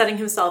great him setting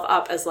himself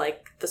up as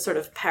the sort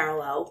of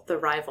parallel, the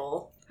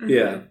rival.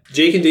 Yeah.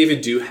 Jake and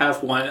David do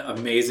have one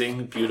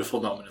amazing,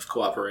 beautiful moment of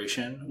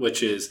cooperation,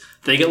 which is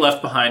they get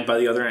left behind by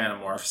the other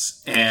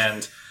Animorphs,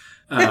 and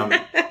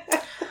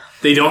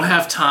they don't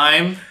have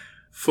time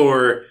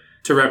to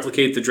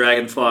replicate the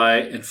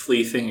dragonfly and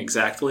flea thing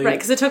exactly. Right,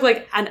 because it took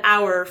an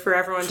hour for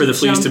everyone for the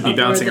fleas to be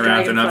bouncing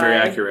around. They're not very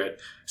accurate.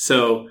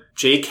 So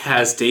Jake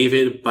has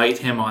David bite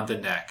him on the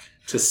neck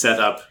to set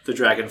up the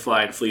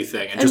dragonfly and flea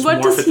thing, and just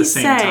morph at the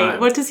same time.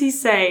 What does he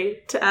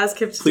say to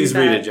ask him to Please do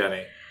that? read it,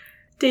 Jenny.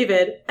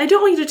 David, I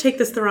don't want you to take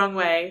this the wrong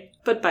way,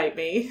 but bite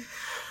me.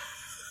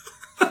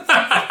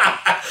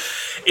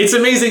 It's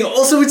amazing.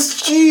 Also,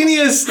 it's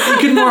genius. They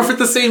can morph at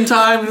the same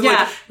time.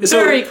 Yeah,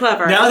 very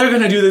clever. Now they're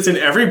going to do this in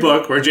every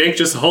book where Jake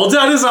just holds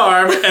out his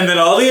arm and then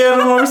all the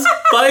Animorphs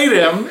bite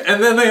him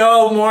and then they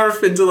all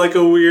morph into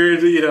a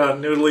weird,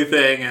 noodly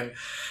thing. And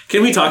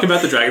can we talk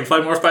about the dragonfly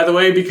morph, by the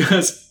way?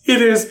 Because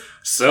it is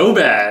so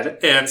bad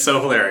and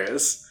so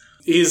hilarious.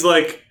 He's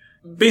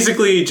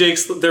basically,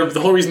 the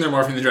whole reason they're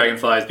morphing the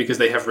dragonfly is because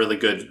they have really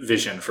good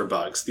vision for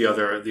bugs. The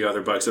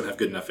other bugs don't have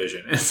good enough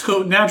vision. And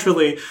so,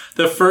 naturally,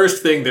 the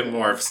first thing that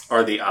morphs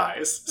are the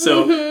eyes.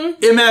 So,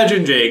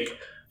 imagine Jake,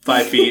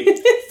 5 feet,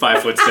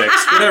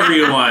 5'6", whatever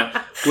you want,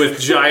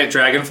 with giant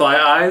dragonfly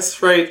eyes,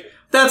 right?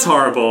 That's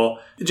horrible.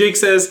 Jake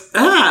says,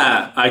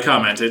 I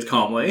commented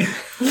calmly.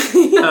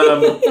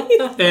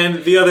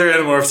 And the other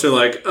Animorphs are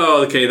like,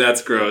 oh, okay,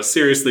 that's gross.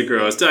 Seriously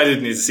gross. I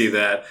didn't need to see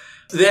that.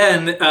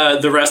 Then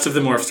the rest of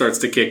the morph starts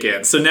to kick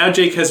in. So now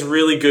Jake has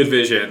really good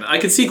vision. I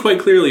can see quite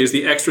clearly as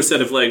the extra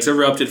set of legs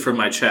erupted from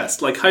my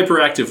chest, like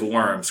hyperactive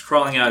worms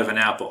crawling out of an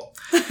apple.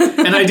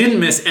 And I didn't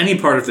miss any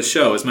part of the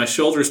show as my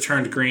shoulders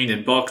turned green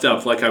and bulked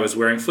up like I was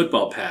wearing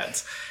football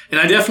pads. And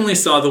I definitely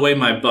saw the way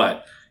my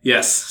butt,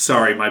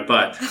 my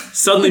butt,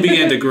 suddenly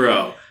began to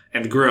grow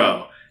and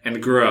grow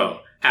and grow,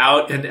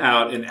 out and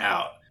out and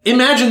out.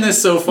 Imagine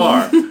this so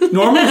far.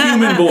 Normal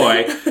human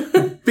boy,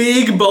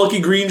 big bulky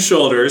green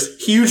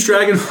shoulders, huge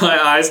dragonfly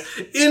eyes,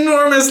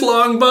 enormous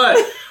long butt.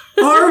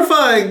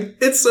 Horrifying.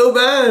 It's so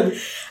bad.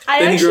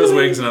 Then he grows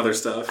wings and other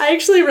stuff. I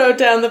actually wrote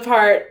down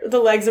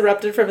the legs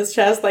erupted from his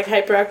chest like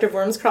hyperactive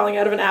worms crawling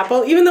out of an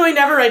apple, even though I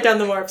never write down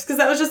the morphs, because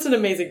that was just an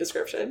amazing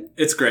description.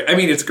 It's great. I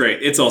mean, it's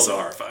great. It's also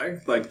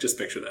horrifying. Just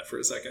picture that for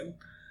a second.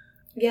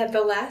 Yeah,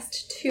 the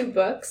last 2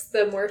 books, the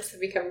morphs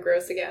have become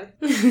gross again.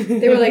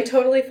 They were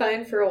totally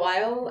fine for a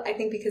while, I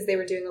think because they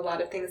were doing a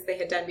lot of things they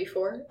had done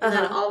before. And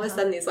then all of a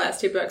sudden these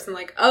last 2 books, I'm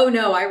like, oh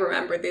no, I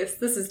remember this.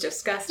 This is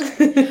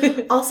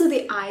disgusting. Also,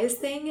 the eyes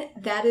thing,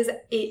 that is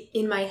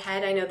in my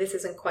head. I know this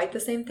isn't quite the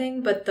same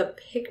thing, but the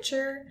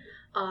picture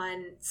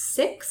on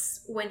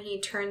 6 when he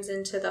turns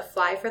into the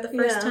Fly for the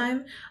first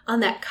time. On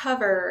that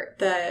cover,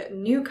 the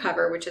new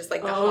cover, which is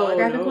like the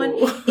holographic one,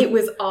 it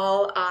was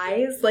all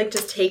eyes, like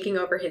just taking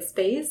over his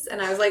face. And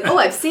I was like, oh,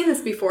 I've seen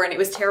this before and it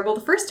was terrible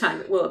the first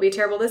time. Will it be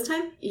terrible this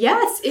time?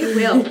 Yes, it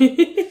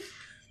will.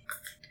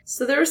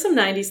 So there were some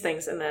 90s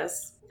things in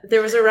this.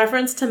 There was a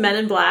reference to Men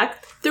in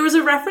Black. There was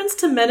a reference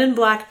to Men in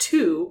Black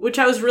 2, which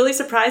I was really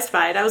surprised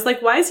by. And I was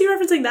like, why is he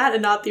referencing that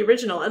and not the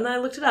original? And then I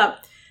looked it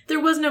up. There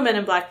was no Men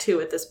in Black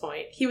 2 at this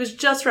point. He was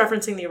just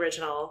referencing the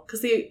original,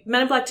 because the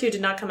Men in Black 2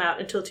 did not come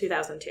out until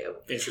 2002.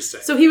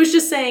 Interesting. So he was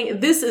just saying,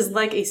 this is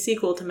like a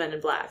sequel to Men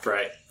in Black.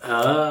 Right.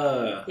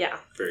 Yeah.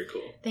 Very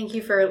cool. Thank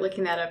you for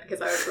looking that up,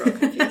 because I was real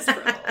confused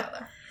for a little while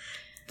there.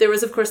 There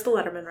was, of course, the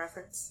Letterman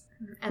reference.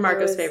 And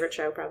Marco's favorite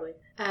show, probably.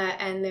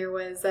 And there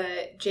was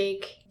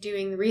Jake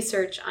doing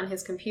research on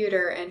his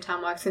computer, and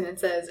Tom walks in and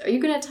says, are you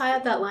going to tie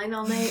up that line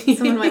all night?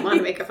 Someone might want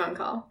to make a phone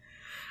call.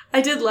 I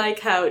did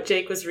like how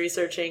Jake was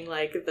researching,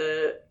 like,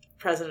 the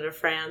president of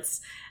France.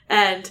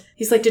 And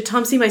he's like, did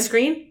Tom see my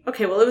screen?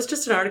 Okay, well, it was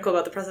just an article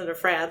about the president of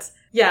France.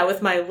 Yeah,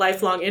 with my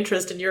lifelong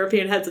interest in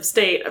European heads of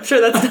state. I'm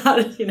sure that's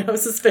not,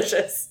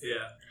 suspicious.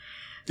 Yeah.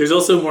 There's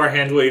also more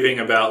hand-waving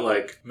about,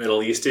 like,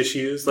 Middle East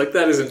issues. Like,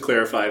 that isn't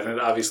clarified, and it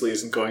obviously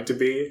isn't going to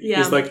be. Yeah.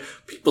 He's like,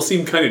 people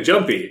seem kind of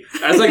jumpy,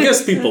 as I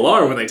guess people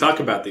are when they talk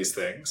about these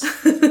things.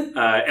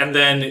 And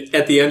then,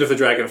 at the end of the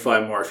Dragonfly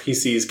morph, he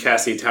sees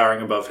Cassie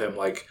towering above him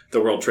like the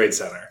World Trade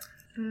Center.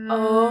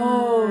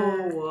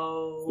 Oh,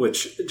 whoa.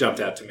 Which jumped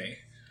out to me.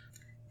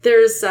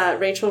 There's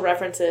Rachel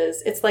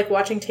references, it's like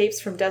watching tapes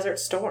from Desert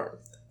Storm.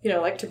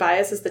 Like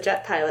Tobias is the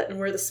jet pilot, and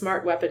we're the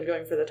smart weapon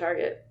going for the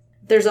target.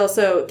 There's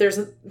also,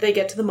 they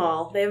get to the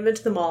mall. They haven't been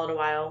to the mall in a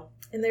while.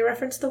 And they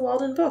reference the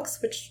Walden Books,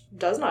 which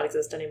does not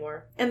exist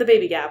anymore. And the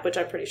Baby Gap, which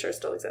I'm pretty sure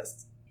still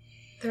exists.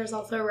 There's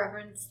also a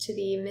reference to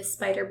the Miss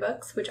Spider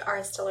books, which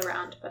are still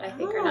around, but I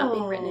think are not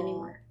being written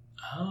anymore.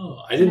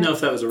 Oh, I didn't know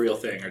if that was a real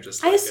thing or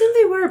just... I assumed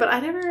they were, but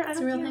I don't it's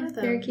a real thing.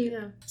 Very cute.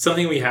 Yeah.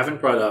 Something we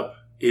haven't brought up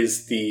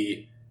is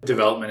the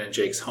development in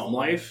Jake's home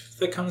life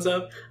that comes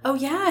up. Oh,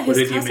 yeah, his What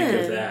did cousin. you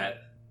make of that?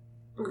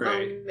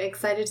 Great. I'm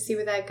excited to see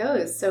where that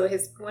goes. So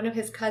one of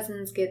his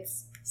cousins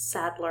gets...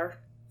 Sadler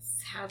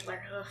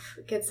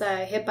gets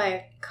hit by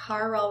a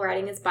car while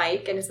riding his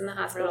bike and is in the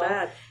hospital. Real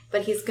bad.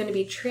 But he's going to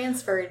be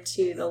transferred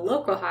to the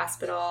local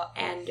hospital,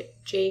 and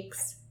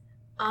Jake's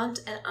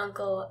aunt and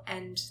uncle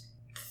and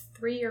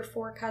 3 or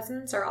 4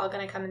 cousins are all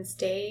going to come and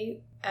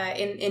stay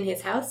in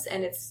his house,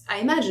 and it's, I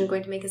imagine,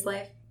 going to make his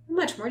life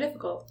much more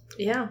difficult.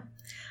 Yeah.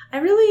 I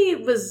really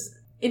was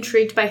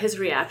intrigued by his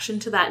reaction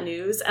to that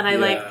news, and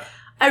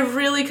I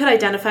really could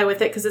identify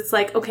with it, because it's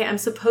like, okay, I'm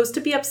supposed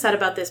to be upset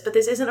about this, but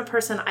this isn't a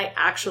person I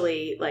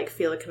actually,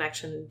 feel a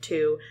connection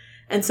to.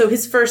 And so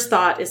his first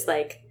thought is,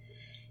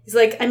 he's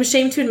like, I'm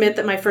ashamed to admit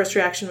that my first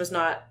reaction was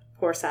not,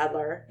 poor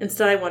Sadler.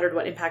 Instead, I wondered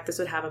what impact this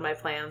would have on my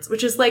plans,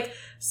 which is,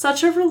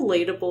 such a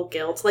relatable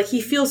guilt. He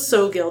feels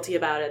so guilty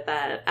about it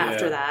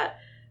after that.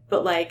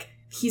 But,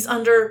 he's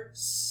under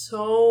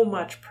so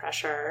much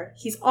pressure.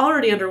 He's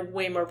already under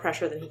way more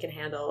pressure than he can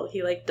handle.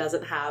 He,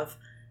 doesn't have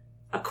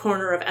a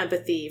corner of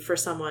empathy for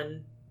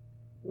someone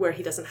where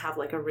he doesn't have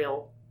a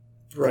real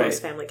close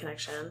family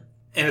connection.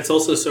 And it's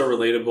also so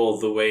relatable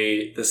the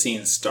way the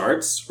scene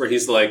starts, where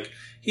he's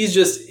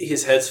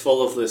his head's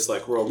full of this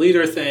world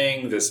leader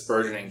thing, this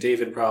burgeoning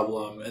David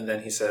problem, and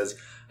then he says,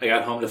 I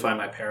got home to find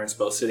my parents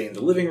both sitting in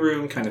the living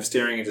room, kind of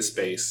staring into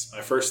space.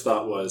 My first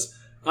thought was,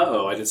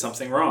 uh-oh, I did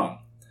something wrong.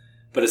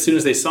 But as soon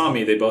as they saw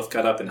me, they both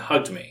got up and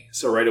hugged me.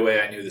 So right away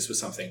I knew this was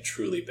something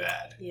truly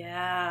bad.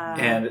 Yeah.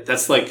 And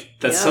that's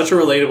such a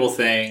relatable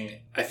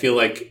thing. I feel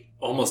like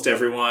almost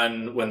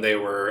everyone, when they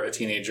were a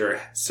teenager,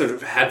 sort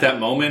of had that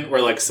moment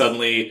where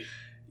suddenly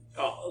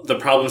the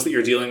problems that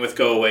you're dealing with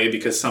go away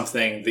because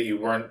something that you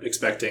weren't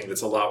expecting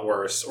that's a lot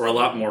worse or a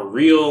lot more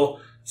real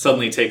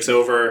suddenly takes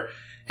over.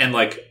 And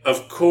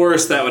of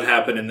course that would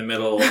happen in the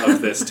middle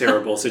of this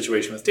terrible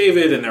situation with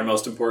David and their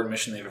most important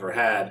mission they've ever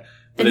had.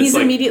 But and he's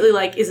immediately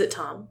is it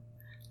Tom?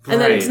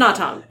 And then it's not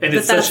Tom. And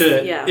it's that's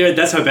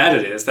how bad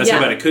it is. That's how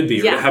bad it could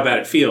be, or how bad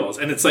it feels.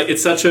 And it's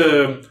it's such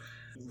a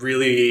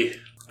really,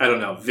 I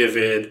don't know,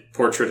 vivid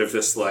portrait of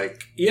this,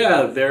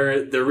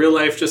 their real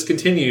life just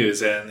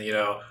continues, and,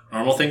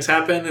 normal things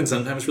happen, and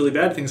sometimes really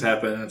bad things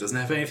happen, and it doesn't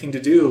have anything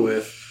to do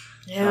with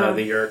the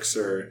Yerks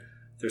or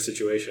their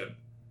situation.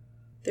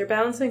 They're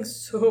balancing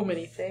so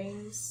many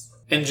things.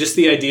 And just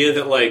the idea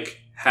that,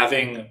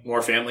 having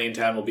more family in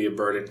town will be a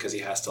burden because he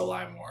has to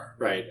lie more,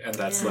 right? And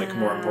that's,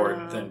 more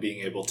important than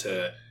being able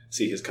to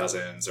see his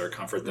cousins or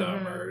comfort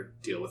them or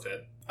deal with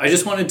it. I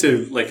just wanted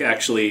to,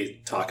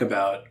 actually talk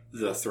about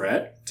the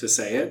threat, to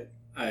say it.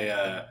 I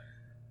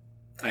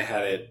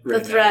had it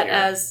written The threat here.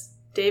 as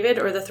David,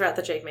 or the threat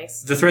that Jake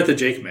makes? The threat that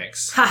Jake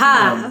makes.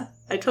 Haha!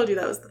 I told you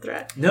that was the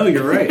threat. No,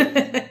 you're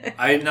right.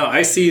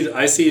 I see...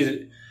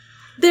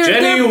 They're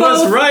Jenny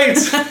was both... right!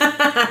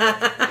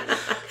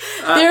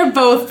 They're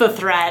both the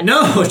threat.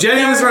 No,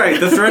 Jenny was right.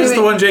 The threat is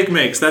the one Jake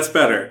makes. That's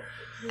better.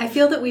 I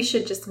feel that we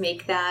should just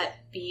make that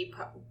be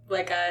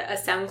like a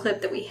sound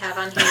clip that we have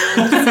on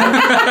hand.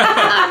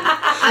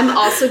 I'm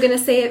also going to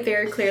say it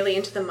very clearly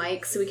into the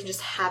mic so we can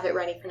just have it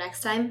ready for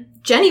next time.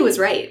 Jenny was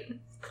right.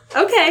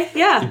 Okay,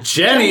 yeah.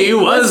 Jenny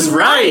was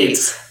right.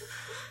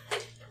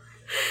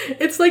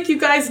 It's like you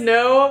guys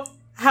know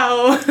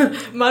how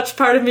much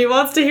part of me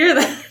wants to hear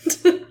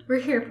that. We're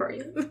here for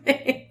you.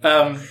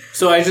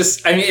 So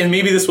and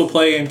maybe this will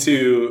play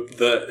into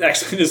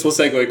actually this will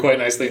segue quite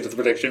nicely into the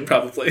prediction,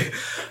 probably.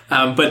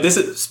 But this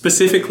is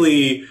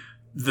specifically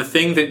the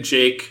thing that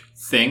Jake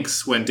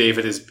thinks when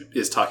David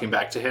is talking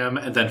back to him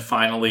and then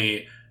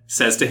finally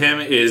says to him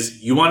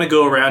is, you want to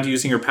go around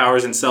using your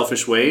powers in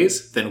selfish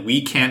ways? Then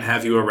we can't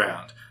have you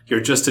around.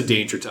 You're just a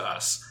danger to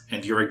us,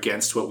 and you're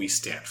against what we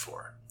stand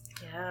for.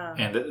 Yeah.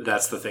 And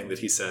that's the thing that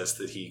he says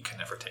that he can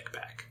never take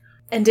back.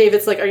 And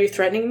David's like, are you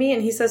threatening me?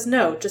 And he says,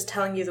 no, just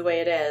telling you the way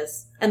it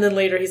is. And then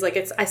later he's like,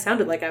 I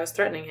sounded like I was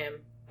threatening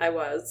him. I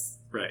was.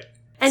 Right.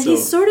 And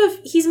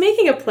he's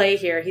making a play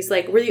here. He's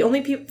like, we're the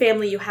only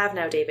family you have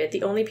now, David.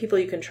 The only people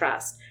you can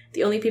trust.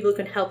 The only people who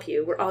can help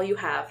you. We're all you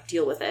have.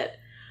 Deal with it.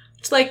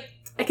 It's like,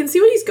 I can see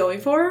what he's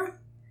going for.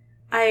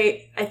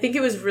 I think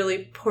it was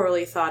really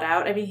poorly thought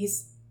out. I mean,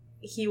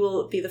 he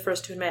will be the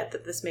first to admit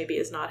that this maybe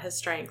is not his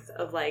strength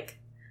of, like,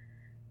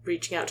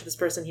 reaching out to this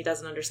person he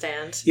doesn't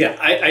understand. Yeah,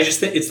 I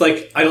just think it's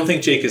like, I don't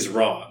think Jake is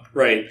wrong,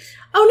 right?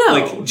 Oh, no.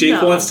 Like,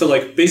 Jake wants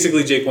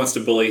to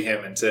bully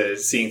him into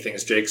seeing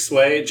things Jake's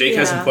way. Jake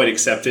hasn't quite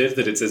accepted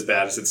that it's as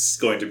bad as it's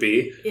going to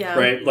be,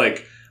 right?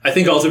 Like, I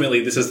think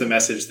ultimately this is the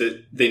message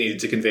that they needed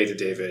to convey to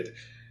David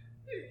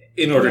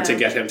in order to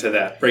get him to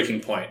that breaking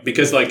point.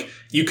 Because, like,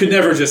 you could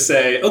never just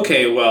say,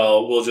 okay,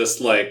 well, we'll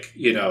just, like,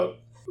 you know,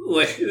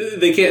 like,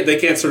 they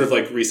can't sort of,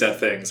 like, reset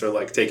things or,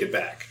 like, take it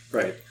back,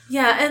 right?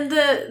 Yeah, and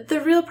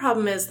the real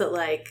problem is that,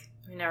 like,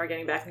 now we're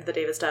getting back into the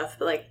David stuff,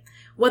 but, like,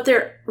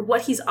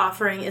 what he's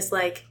offering is,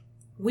 like,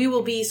 we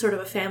will be sort of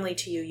a family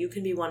to you. You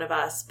can be one of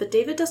us. But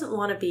David doesn't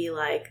want to be,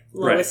 like,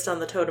 lowest on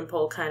the totem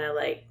pole kind of,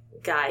 like,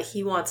 guy.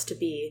 He wants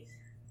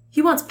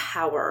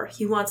power.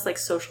 He wants, like,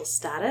 social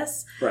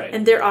status. Right.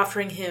 And they're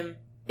offering him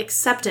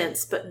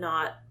acceptance, but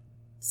not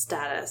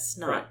status,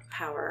 not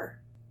power.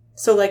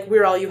 So, like,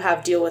 we're all you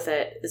have, deal with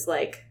it, is,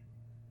 like,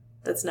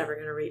 that's never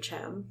going to reach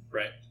him.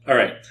 Right. All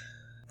right.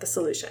 The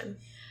solution.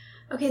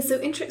 Okay, so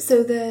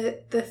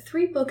the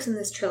 3 books in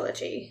this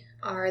trilogy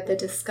are The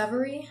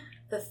Discovery,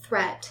 The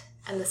Threat,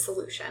 and The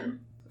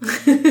Solution.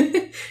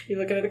 You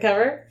looking at the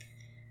cover?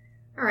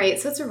 All right,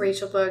 so it's a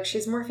Rachel book.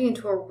 She's morphing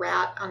into a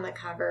rat on the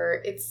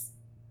cover. It's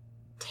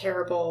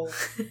terrible.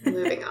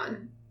 Moving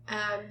on.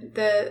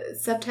 The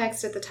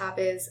subtext at the top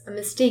is, a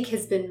mistake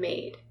has been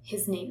made.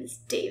 His name is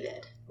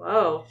David.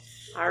 Whoa.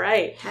 All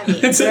right. Heavy.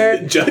 It's a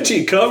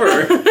judgy cover.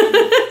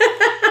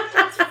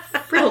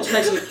 Real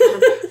judgy.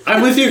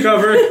 I'm with you,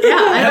 cover. Yeah,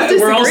 I don't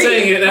disagree. We're all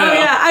saying it now. Oh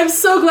yeah, I'm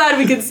so glad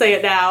we can say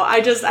it now.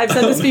 I've said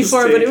this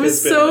before, but it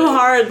was so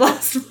hard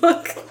last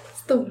book.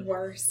 It's the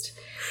worst.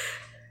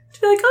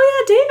 To be like,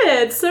 oh yeah,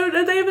 David. So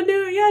they have a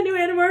new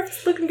Animorph.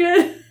 It's looking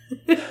good.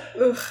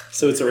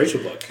 So it's a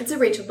Rachel book. It's a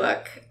Rachel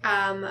book.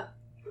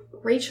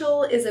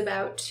 Rachel is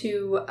about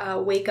to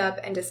wake up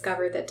and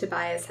discover that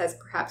Tobias has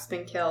perhaps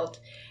been killed.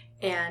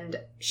 And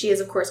she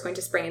is, of course, going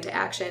to spring into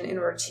action in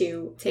order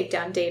to take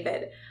down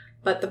David.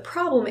 But the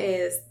problem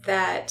is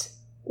that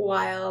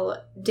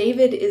while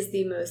David is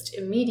the most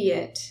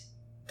immediate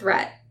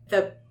threat,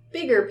 the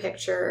bigger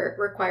picture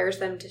requires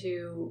them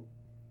to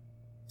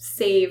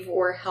save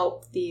or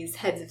help these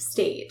heads of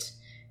state.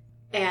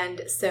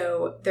 And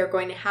so they're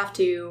going to have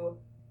to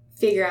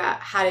figure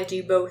out how to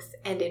do both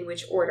and in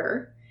which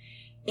order.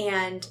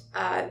 And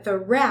the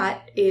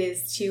rat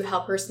is to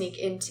help her sneak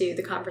into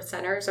the conference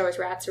center. There's always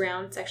rats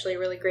around. It's actually a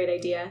really great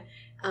idea.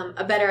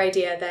 A better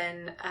idea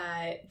than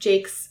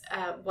Jake's,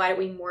 why don't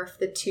we morph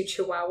the 2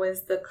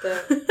 chihuahuas that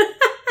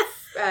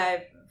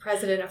the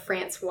president of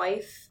France's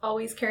wife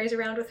always carries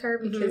around with her?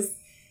 Because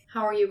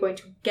how are you going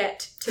to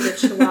get to the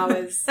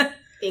chihuahuas?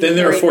 Then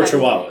there are 4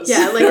 chihuahuas.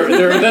 Yeah, like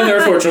then there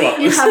are 4 chihuahuas.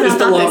 You have it's not the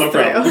thought llama this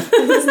problem.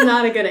 through. This is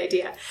not a good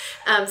idea.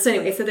 So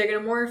anyway, so they're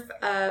going to morph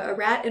a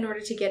rat in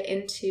order to get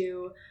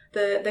into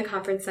the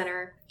conference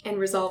center and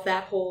resolve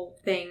that whole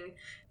thing.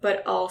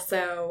 But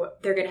also,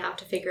 they're going to have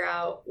to figure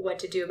out what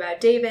to do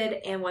about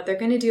David. And what they're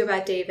going to do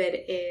about David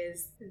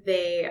is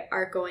they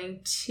are going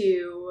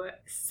to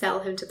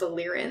sell him to the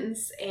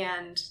Lyrans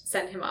and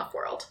send him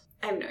off-world.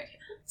 I have no idea.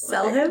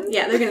 Sell him?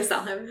 Yeah, they're going to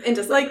sell him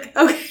into slavery. Like,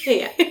 okay.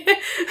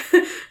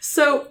 Yeah.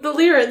 So the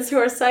Lyrans, who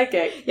are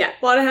psychic, yeah,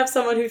 want to have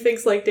someone who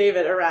thinks like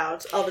David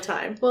around all the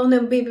time. Well, no,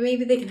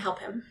 maybe they can help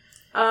him.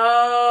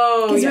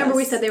 Oh, because remember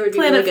we said they would be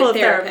planet really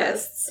good full of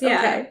therapists. Yeah,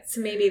 okay.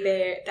 So maybe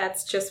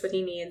that's just what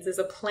he needs is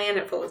a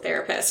planet full of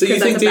therapists. So you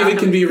think David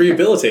can be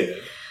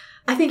rehabilitated?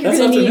 I think you're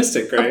going to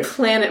need a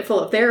planet full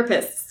of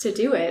therapists to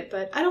do it,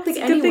 but I don't think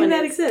it's a anyone good thing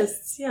that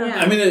exists. Yeah.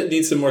 I'm going to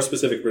need some more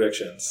specific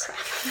predictions.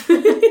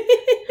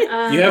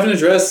 You haven't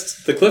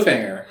addressed the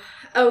cliffhanger.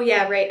 Oh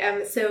yeah,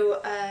 right.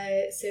 So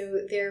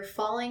they're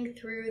falling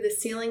through the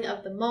ceiling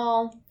of the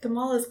mall. The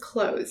mall is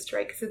closed,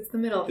 right? Because it's the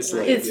middle of the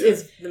night.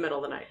 It's the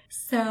middle of the night.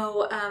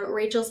 So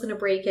Rachel's gonna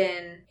break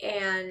in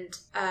and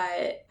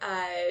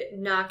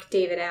knock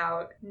David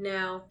out.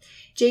 No,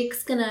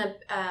 Jake's gonna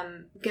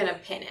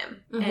pin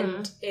him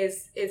and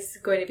is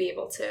going to be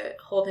able to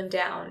hold him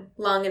down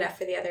long enough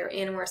for the other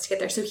Animorphs to get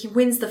there. So he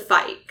wins the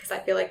fight, because I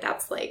feel like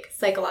that's like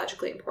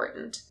psychologically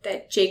important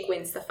that Jake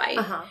wins the fight.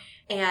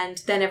 And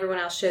then everyone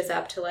else shows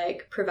up to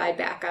like provide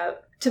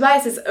backup.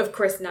 Tobias is of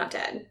course not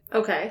dead.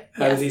 Okay.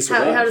 How does he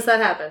survive? How does that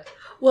happen?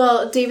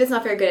 Well, David's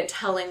not very good at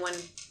telling when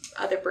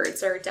other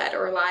birds are dead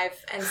or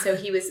alive, and so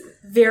he was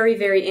very,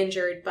 very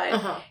injured,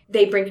 but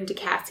they bring him to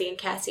Cassie, and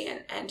Cassie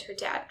and her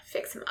dad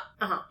fix him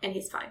up, and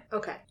he's fine.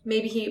 Okay.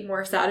 Maybe he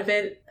morphs out of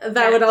it.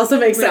 That would also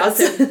make sense.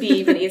 Would also be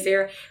even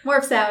easier.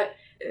 Morphs out,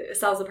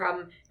 solves the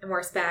problem, and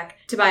morphs back.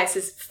 Tobias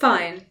is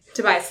fine.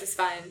 Tobias is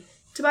fine.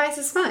 Tobias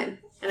is fine.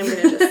 And I'm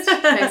going to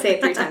just, when I say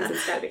it 3 times,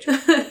 it's got to be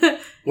true.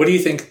 What do you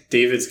think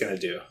David's going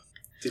to do?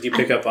 Did you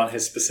pick up on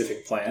his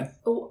specific plan?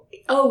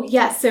 Oh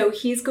yeah. So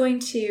he's going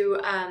to,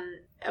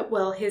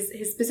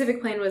 his specific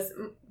plan was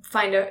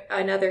find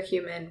another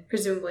human,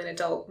 presumably an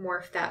adult,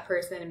 morph that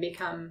person and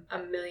become a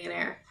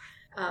millionaire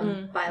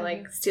by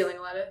like stealing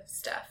a lot of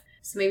stuff.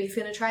 So maybe he's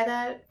going to try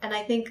that. And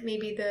I think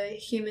maybe the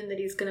human that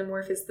he's going to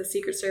morph is the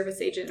Secret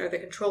Service agent or the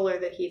controller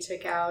that he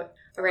took out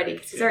already,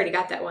 because he's already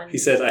got that one. He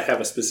said, I have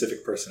a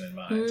specific person in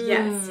mind.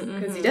 Yes,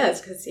 because he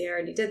does, because he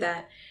already did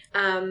that.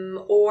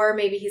 Or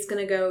maybe he's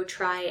going to go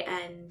try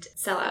and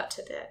sell out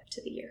to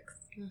the Yeerks.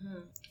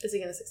 Is he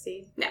going to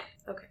succeed? No.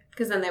 Okay.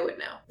 Because then they would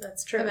know.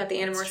 That's true. About the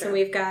Animorphs, and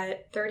we've got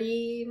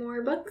 30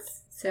 more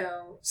books.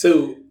 So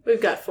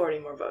we've got 40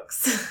 more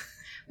books.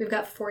 We've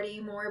got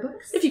 40 more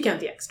books. If you count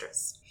the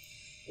extras.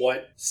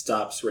 What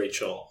stops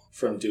Rachel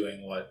from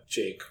doing what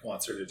Jake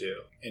wants her to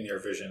do in your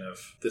vision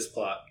of this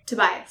plot?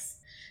 Tobias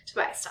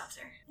stops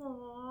her.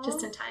 Aww.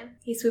 Just in time.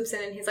 He swoops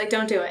in and he's like,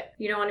 don't do it.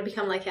 You don't want to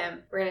become like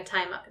him. We're going to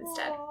tie him up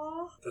instead.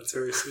 Aww. That's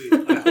very sweet.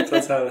 I hope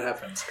that's how it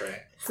happens,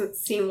 Gray. Doesn't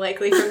seem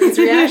likely from these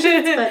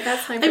reactions, but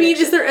that's my prediction. I mean,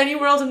 is there any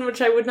world in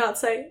which I would not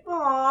say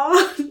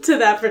aww to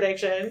that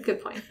prediction?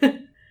 Good point.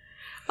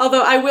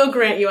 Although I will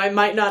grant you, I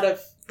might not have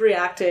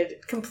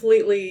reacted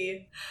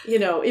completely,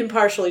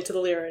 impartially to the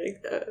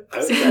lyric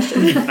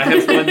suggestion. I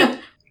have one.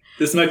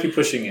 This might be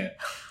pushing it.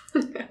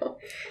 No.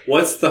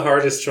 What's the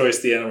hardest choice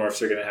the Animorphs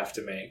are going to have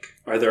to make?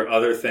 Are there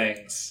other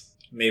things,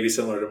 maybe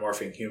similar to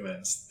morphing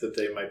humans, that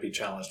they might be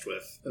challenged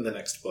with in the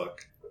next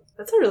book?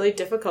 That's a really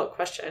difficult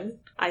question,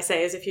 I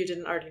say, as if you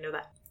didn't already know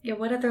that. Yeah,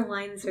 what other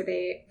lines are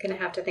they going to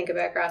have to think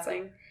about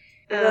crossing?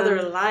 What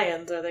other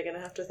lions are they going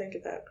to have to think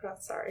about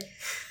crossing? Sorry.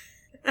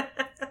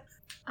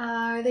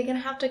 Are they going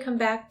to have to come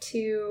back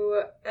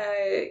to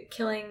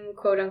killing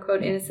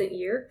quote-unquote innocent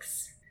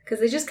Yeerks? Because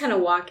they just kind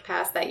of walked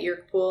past that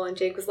Yeerk pool, and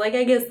Jake was like,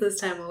 I guess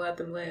this time we'll let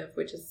them live,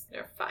 which is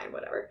fine,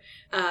 whatever.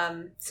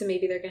 So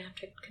maybe they're going to have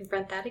to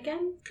confront that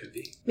again? Could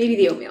be. Maybe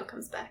the oatmeal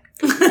comes back.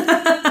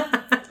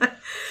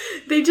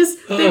 They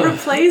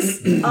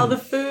replace all the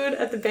food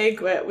at the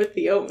banquet with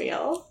the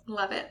oatmeal.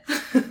 Love it.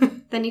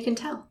 Then you can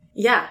tell.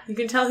 Yeah, you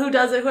can tell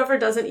whoever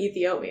doesn't eat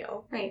the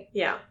oatmeal. Right.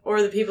 Yeah,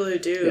 or the people who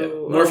do.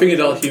 Yeah. Morphing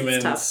adult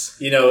humans,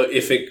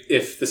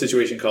 if the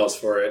situation calls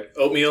for it,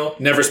 oatmeal,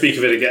 never speak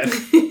of it again.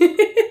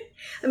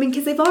 I mean,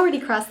 because they've already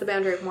crossed the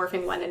boundary of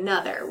morphing one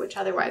another, which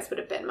otherwise would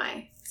have been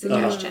my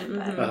suggestion,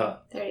 but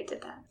they already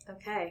did that.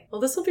 Okay.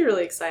 Well, this will be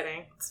really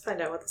exciting. Let's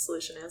find out what the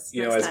solution is.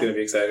 You know why it's going to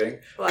be exciing?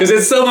 Because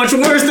it's so much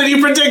worse than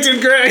you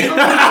predicted, Greg! Oh,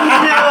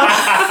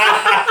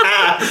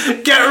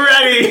 no. Get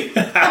ready!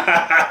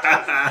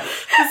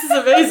 This is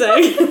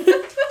amazing.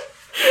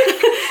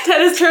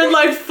 Ted has turned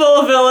like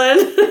full villain.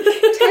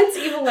 Ted's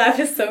evil laugh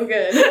is so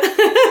good.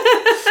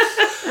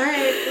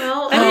 Alright,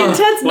 well... I mean,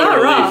 Ted's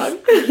not wrong.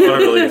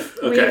 What a relief.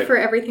 Okay. Wait for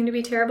everything to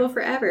be terrible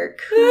forever.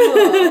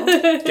 Cool.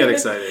 Get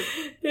excited.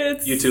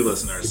 You too,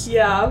 listeners.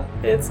 Yeah,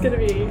 it's going to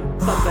be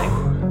something.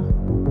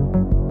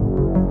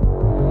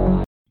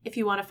 If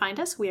you want to find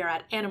us, we are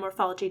at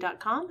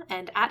Animorphology.com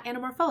and at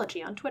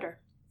Animorphology on Twitter.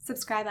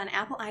 Subscribe on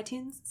Apple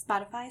iTunes,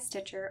 Spotify,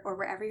 Stitcher, or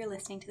wherever you're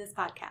listening to this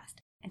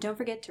podcast. And don't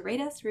forget to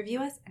rate us,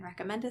 review us, and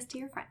recommend us to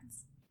your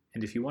friends.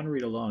 And if you want to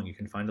read along, you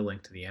can find a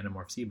link to the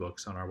Animorphs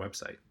ebooks on our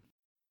website.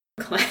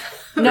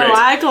 No,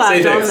 I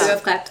clapped.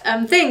 I've clapped.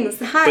 Things.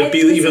 Hi. But be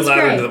even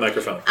louder into the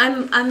microphone.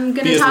 I'm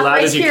going to talk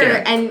right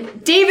here.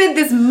 And David,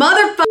 this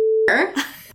motherfucker...